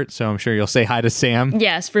Zarvat shirt, so I'm sure you'll say hi to Sam.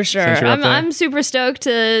 Yes, for sure. Since you're up there. I'm super stoked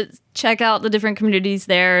to check out the different communities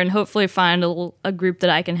there and hopefully find a group that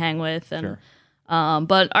I can hang with. And Sure.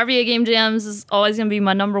 but RVA Game Jams is always gonna be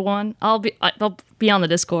my number one. I'll be on the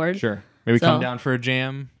Discord. Sure. Maybe So- come down for a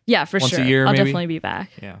jam. Yeah, for Once a sure. year, I'll maybe? definitely be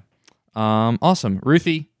back. Yeah. Awesome.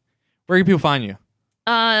 Ruthie, where can people find you?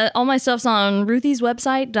 All my stuff's on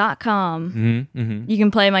ruthieswebsite.com. Mm-hmm. You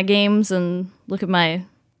can play my games and look at my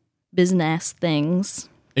business things.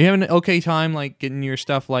 Are you having an okay time, like getting your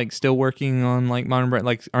stuff, like still working on like Modern Bread?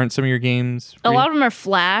 Like, aren't some of your games? A lot of them are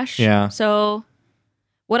Flash. Yeah. So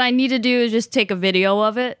what I need to do is just take a video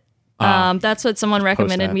of it. That's what someone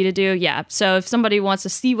recommended that. me to do. Yeah. So if somebody wants to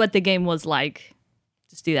see what the game was like,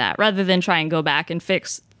 just do that rather than try and go back and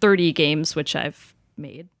fix 30 games, which I've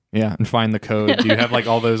made. Yeah, and find the code. Do you have like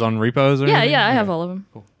all those on repos? Or Yeah, anything? yeah, I Okay. have all of them.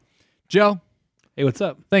 Joe, Hey, what's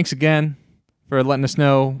up? thanks again for letting us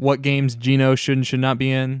know what games Gino should and should not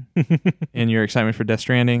be in, and your excitement for Death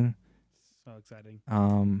Stranding. So exciting.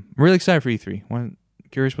 I'm really excited for E3.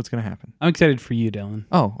 Curious what's going to happen. I'm excited for you, Dylan.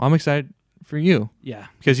 Oh, I'm excited for you Yeah.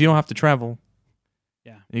 because you don't have to travel.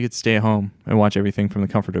 Yeah. You get to stay at home and watch everything from the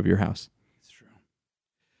comfort of your house. It's true.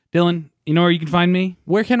 Dylan, you know where you can find me?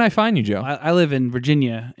 Where can I find you, Joe? I live in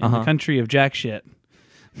Virginia, in the country of jack shit.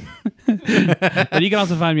 But you can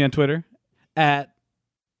also find me on Twitter at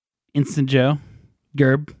Instant Joe.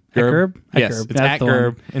 Gerb. At Gerb? At Yes, Gerb. it's That's at the one.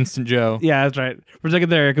 Gerb, Instant Joe. Yeah, that's right. For a second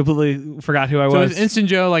there, I completely forgot who I So was. is Instant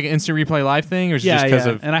Joe like an instant replay live thing, or is it Yeah, just because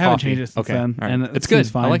yeah. of And I haven't coffee? changed it since Okay, then, all right. and It's it good.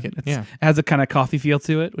 seems fine. I like it. It's- Yeah. It has a kind of coffee feel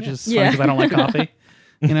to it, which is funny Yeah. because I don't like coffee.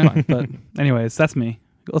 You know, but anyways, that's me.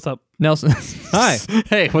 What's up? Nelson. Hi.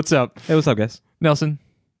 Hey, what's up, Hey, what's up, guys? Nelson?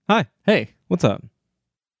 Hi. Hey, What's up?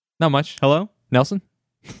 not much. Hello? Nelson.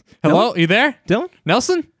 Hello, you there, Dylan?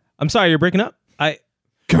 Nelson? I'm sorry, you're breaking up. I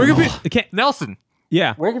can't. Nelson.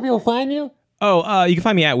 Yeah. Where can people find you? Oh, you can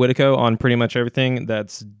find me at Whitico on pretty much everything.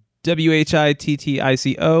 That's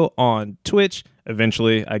WHITTICO on Twitch.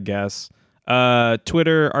 Eventually, I guess.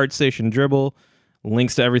 Twitter, ArtStation Dribble.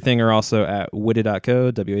 Links to everything are also at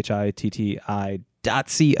witty.co, WHITTI.co.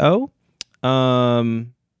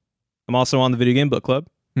 I'm also on the Video Game Book Club.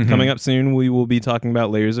 Mm-hmm. Coming up soon, we will be talking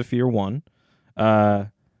about Layers of Fear 1.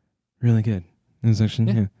 Really good. It was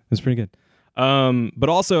actually, yeah, it was pretty good. But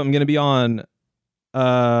also, I'm going to be on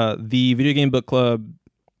the Video Game Book Club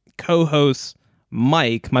co-host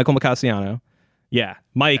Michael Macassiano. Yeah,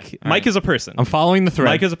 Mike. Okay, all Mike right. is a person. I'm following the thread.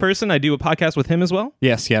 Mike is a person. I do a podcast with him as well.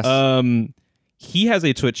 yes. He has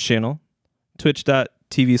a Twitch channel,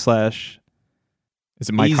 twitch.tv/AZN. Is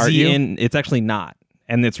it Mike Hart? You It's actually not,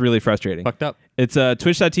 and it's really frustrating. fucked up. It's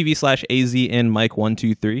twitch.tv/AZN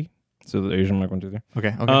Mike123. So the Asian Mike123.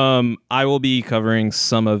 Okay. I will be covering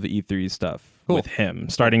some of E3 stuff Cool. with him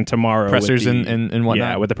starting tomorrow. Pressers with the, and whatnot.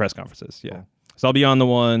 Yeah, with the press conferences. Yeah. Cool. So I'll be on the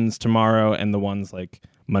ones tomorrow and the ones like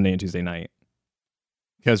Monday and Tuesday night.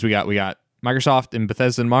 Because we got Microsoft and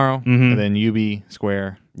Bethesda tomorrow, Mhm. and then UB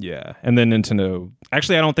Square. Yeah. And then Nintendo.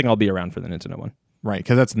 Actually, I don't think I'll be around for the Nintendo one. Right,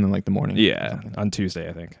 because that's in like the morning. or Yeah. something. On Tuesday,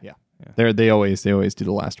 I think. They always do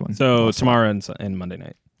the last one. So Last tomorrow and Monday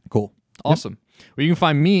night. Cool. Awesome. Well, you can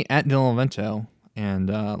find me at Dylan Vento. And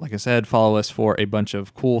like I said, follow us for a bunch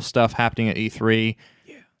of cool stuff happening at E3.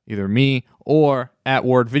 Yeah. Either me or at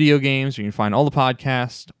Ward Video Games. You can find all the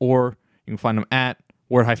podcasts, or you can find them at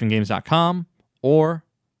ward-games.com, or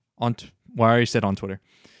on, I already said on Twitter.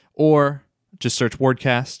 Or just search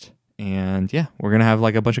Wardcast. And yeah, we're going to have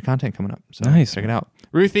like a bunch of content coming up. So Nice. check it out.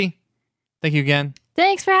 Ruthie, thank you again.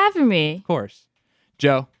 Thanks for having me. Of course.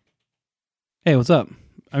 Joe. Hey, what's up?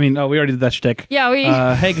 I mean, we already did that shtick. Yeah, we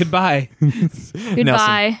Hey, goodbye.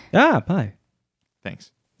 goodbye. Bye.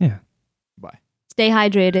 Thanks. Yeah. Bye. Stay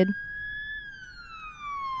hydrated.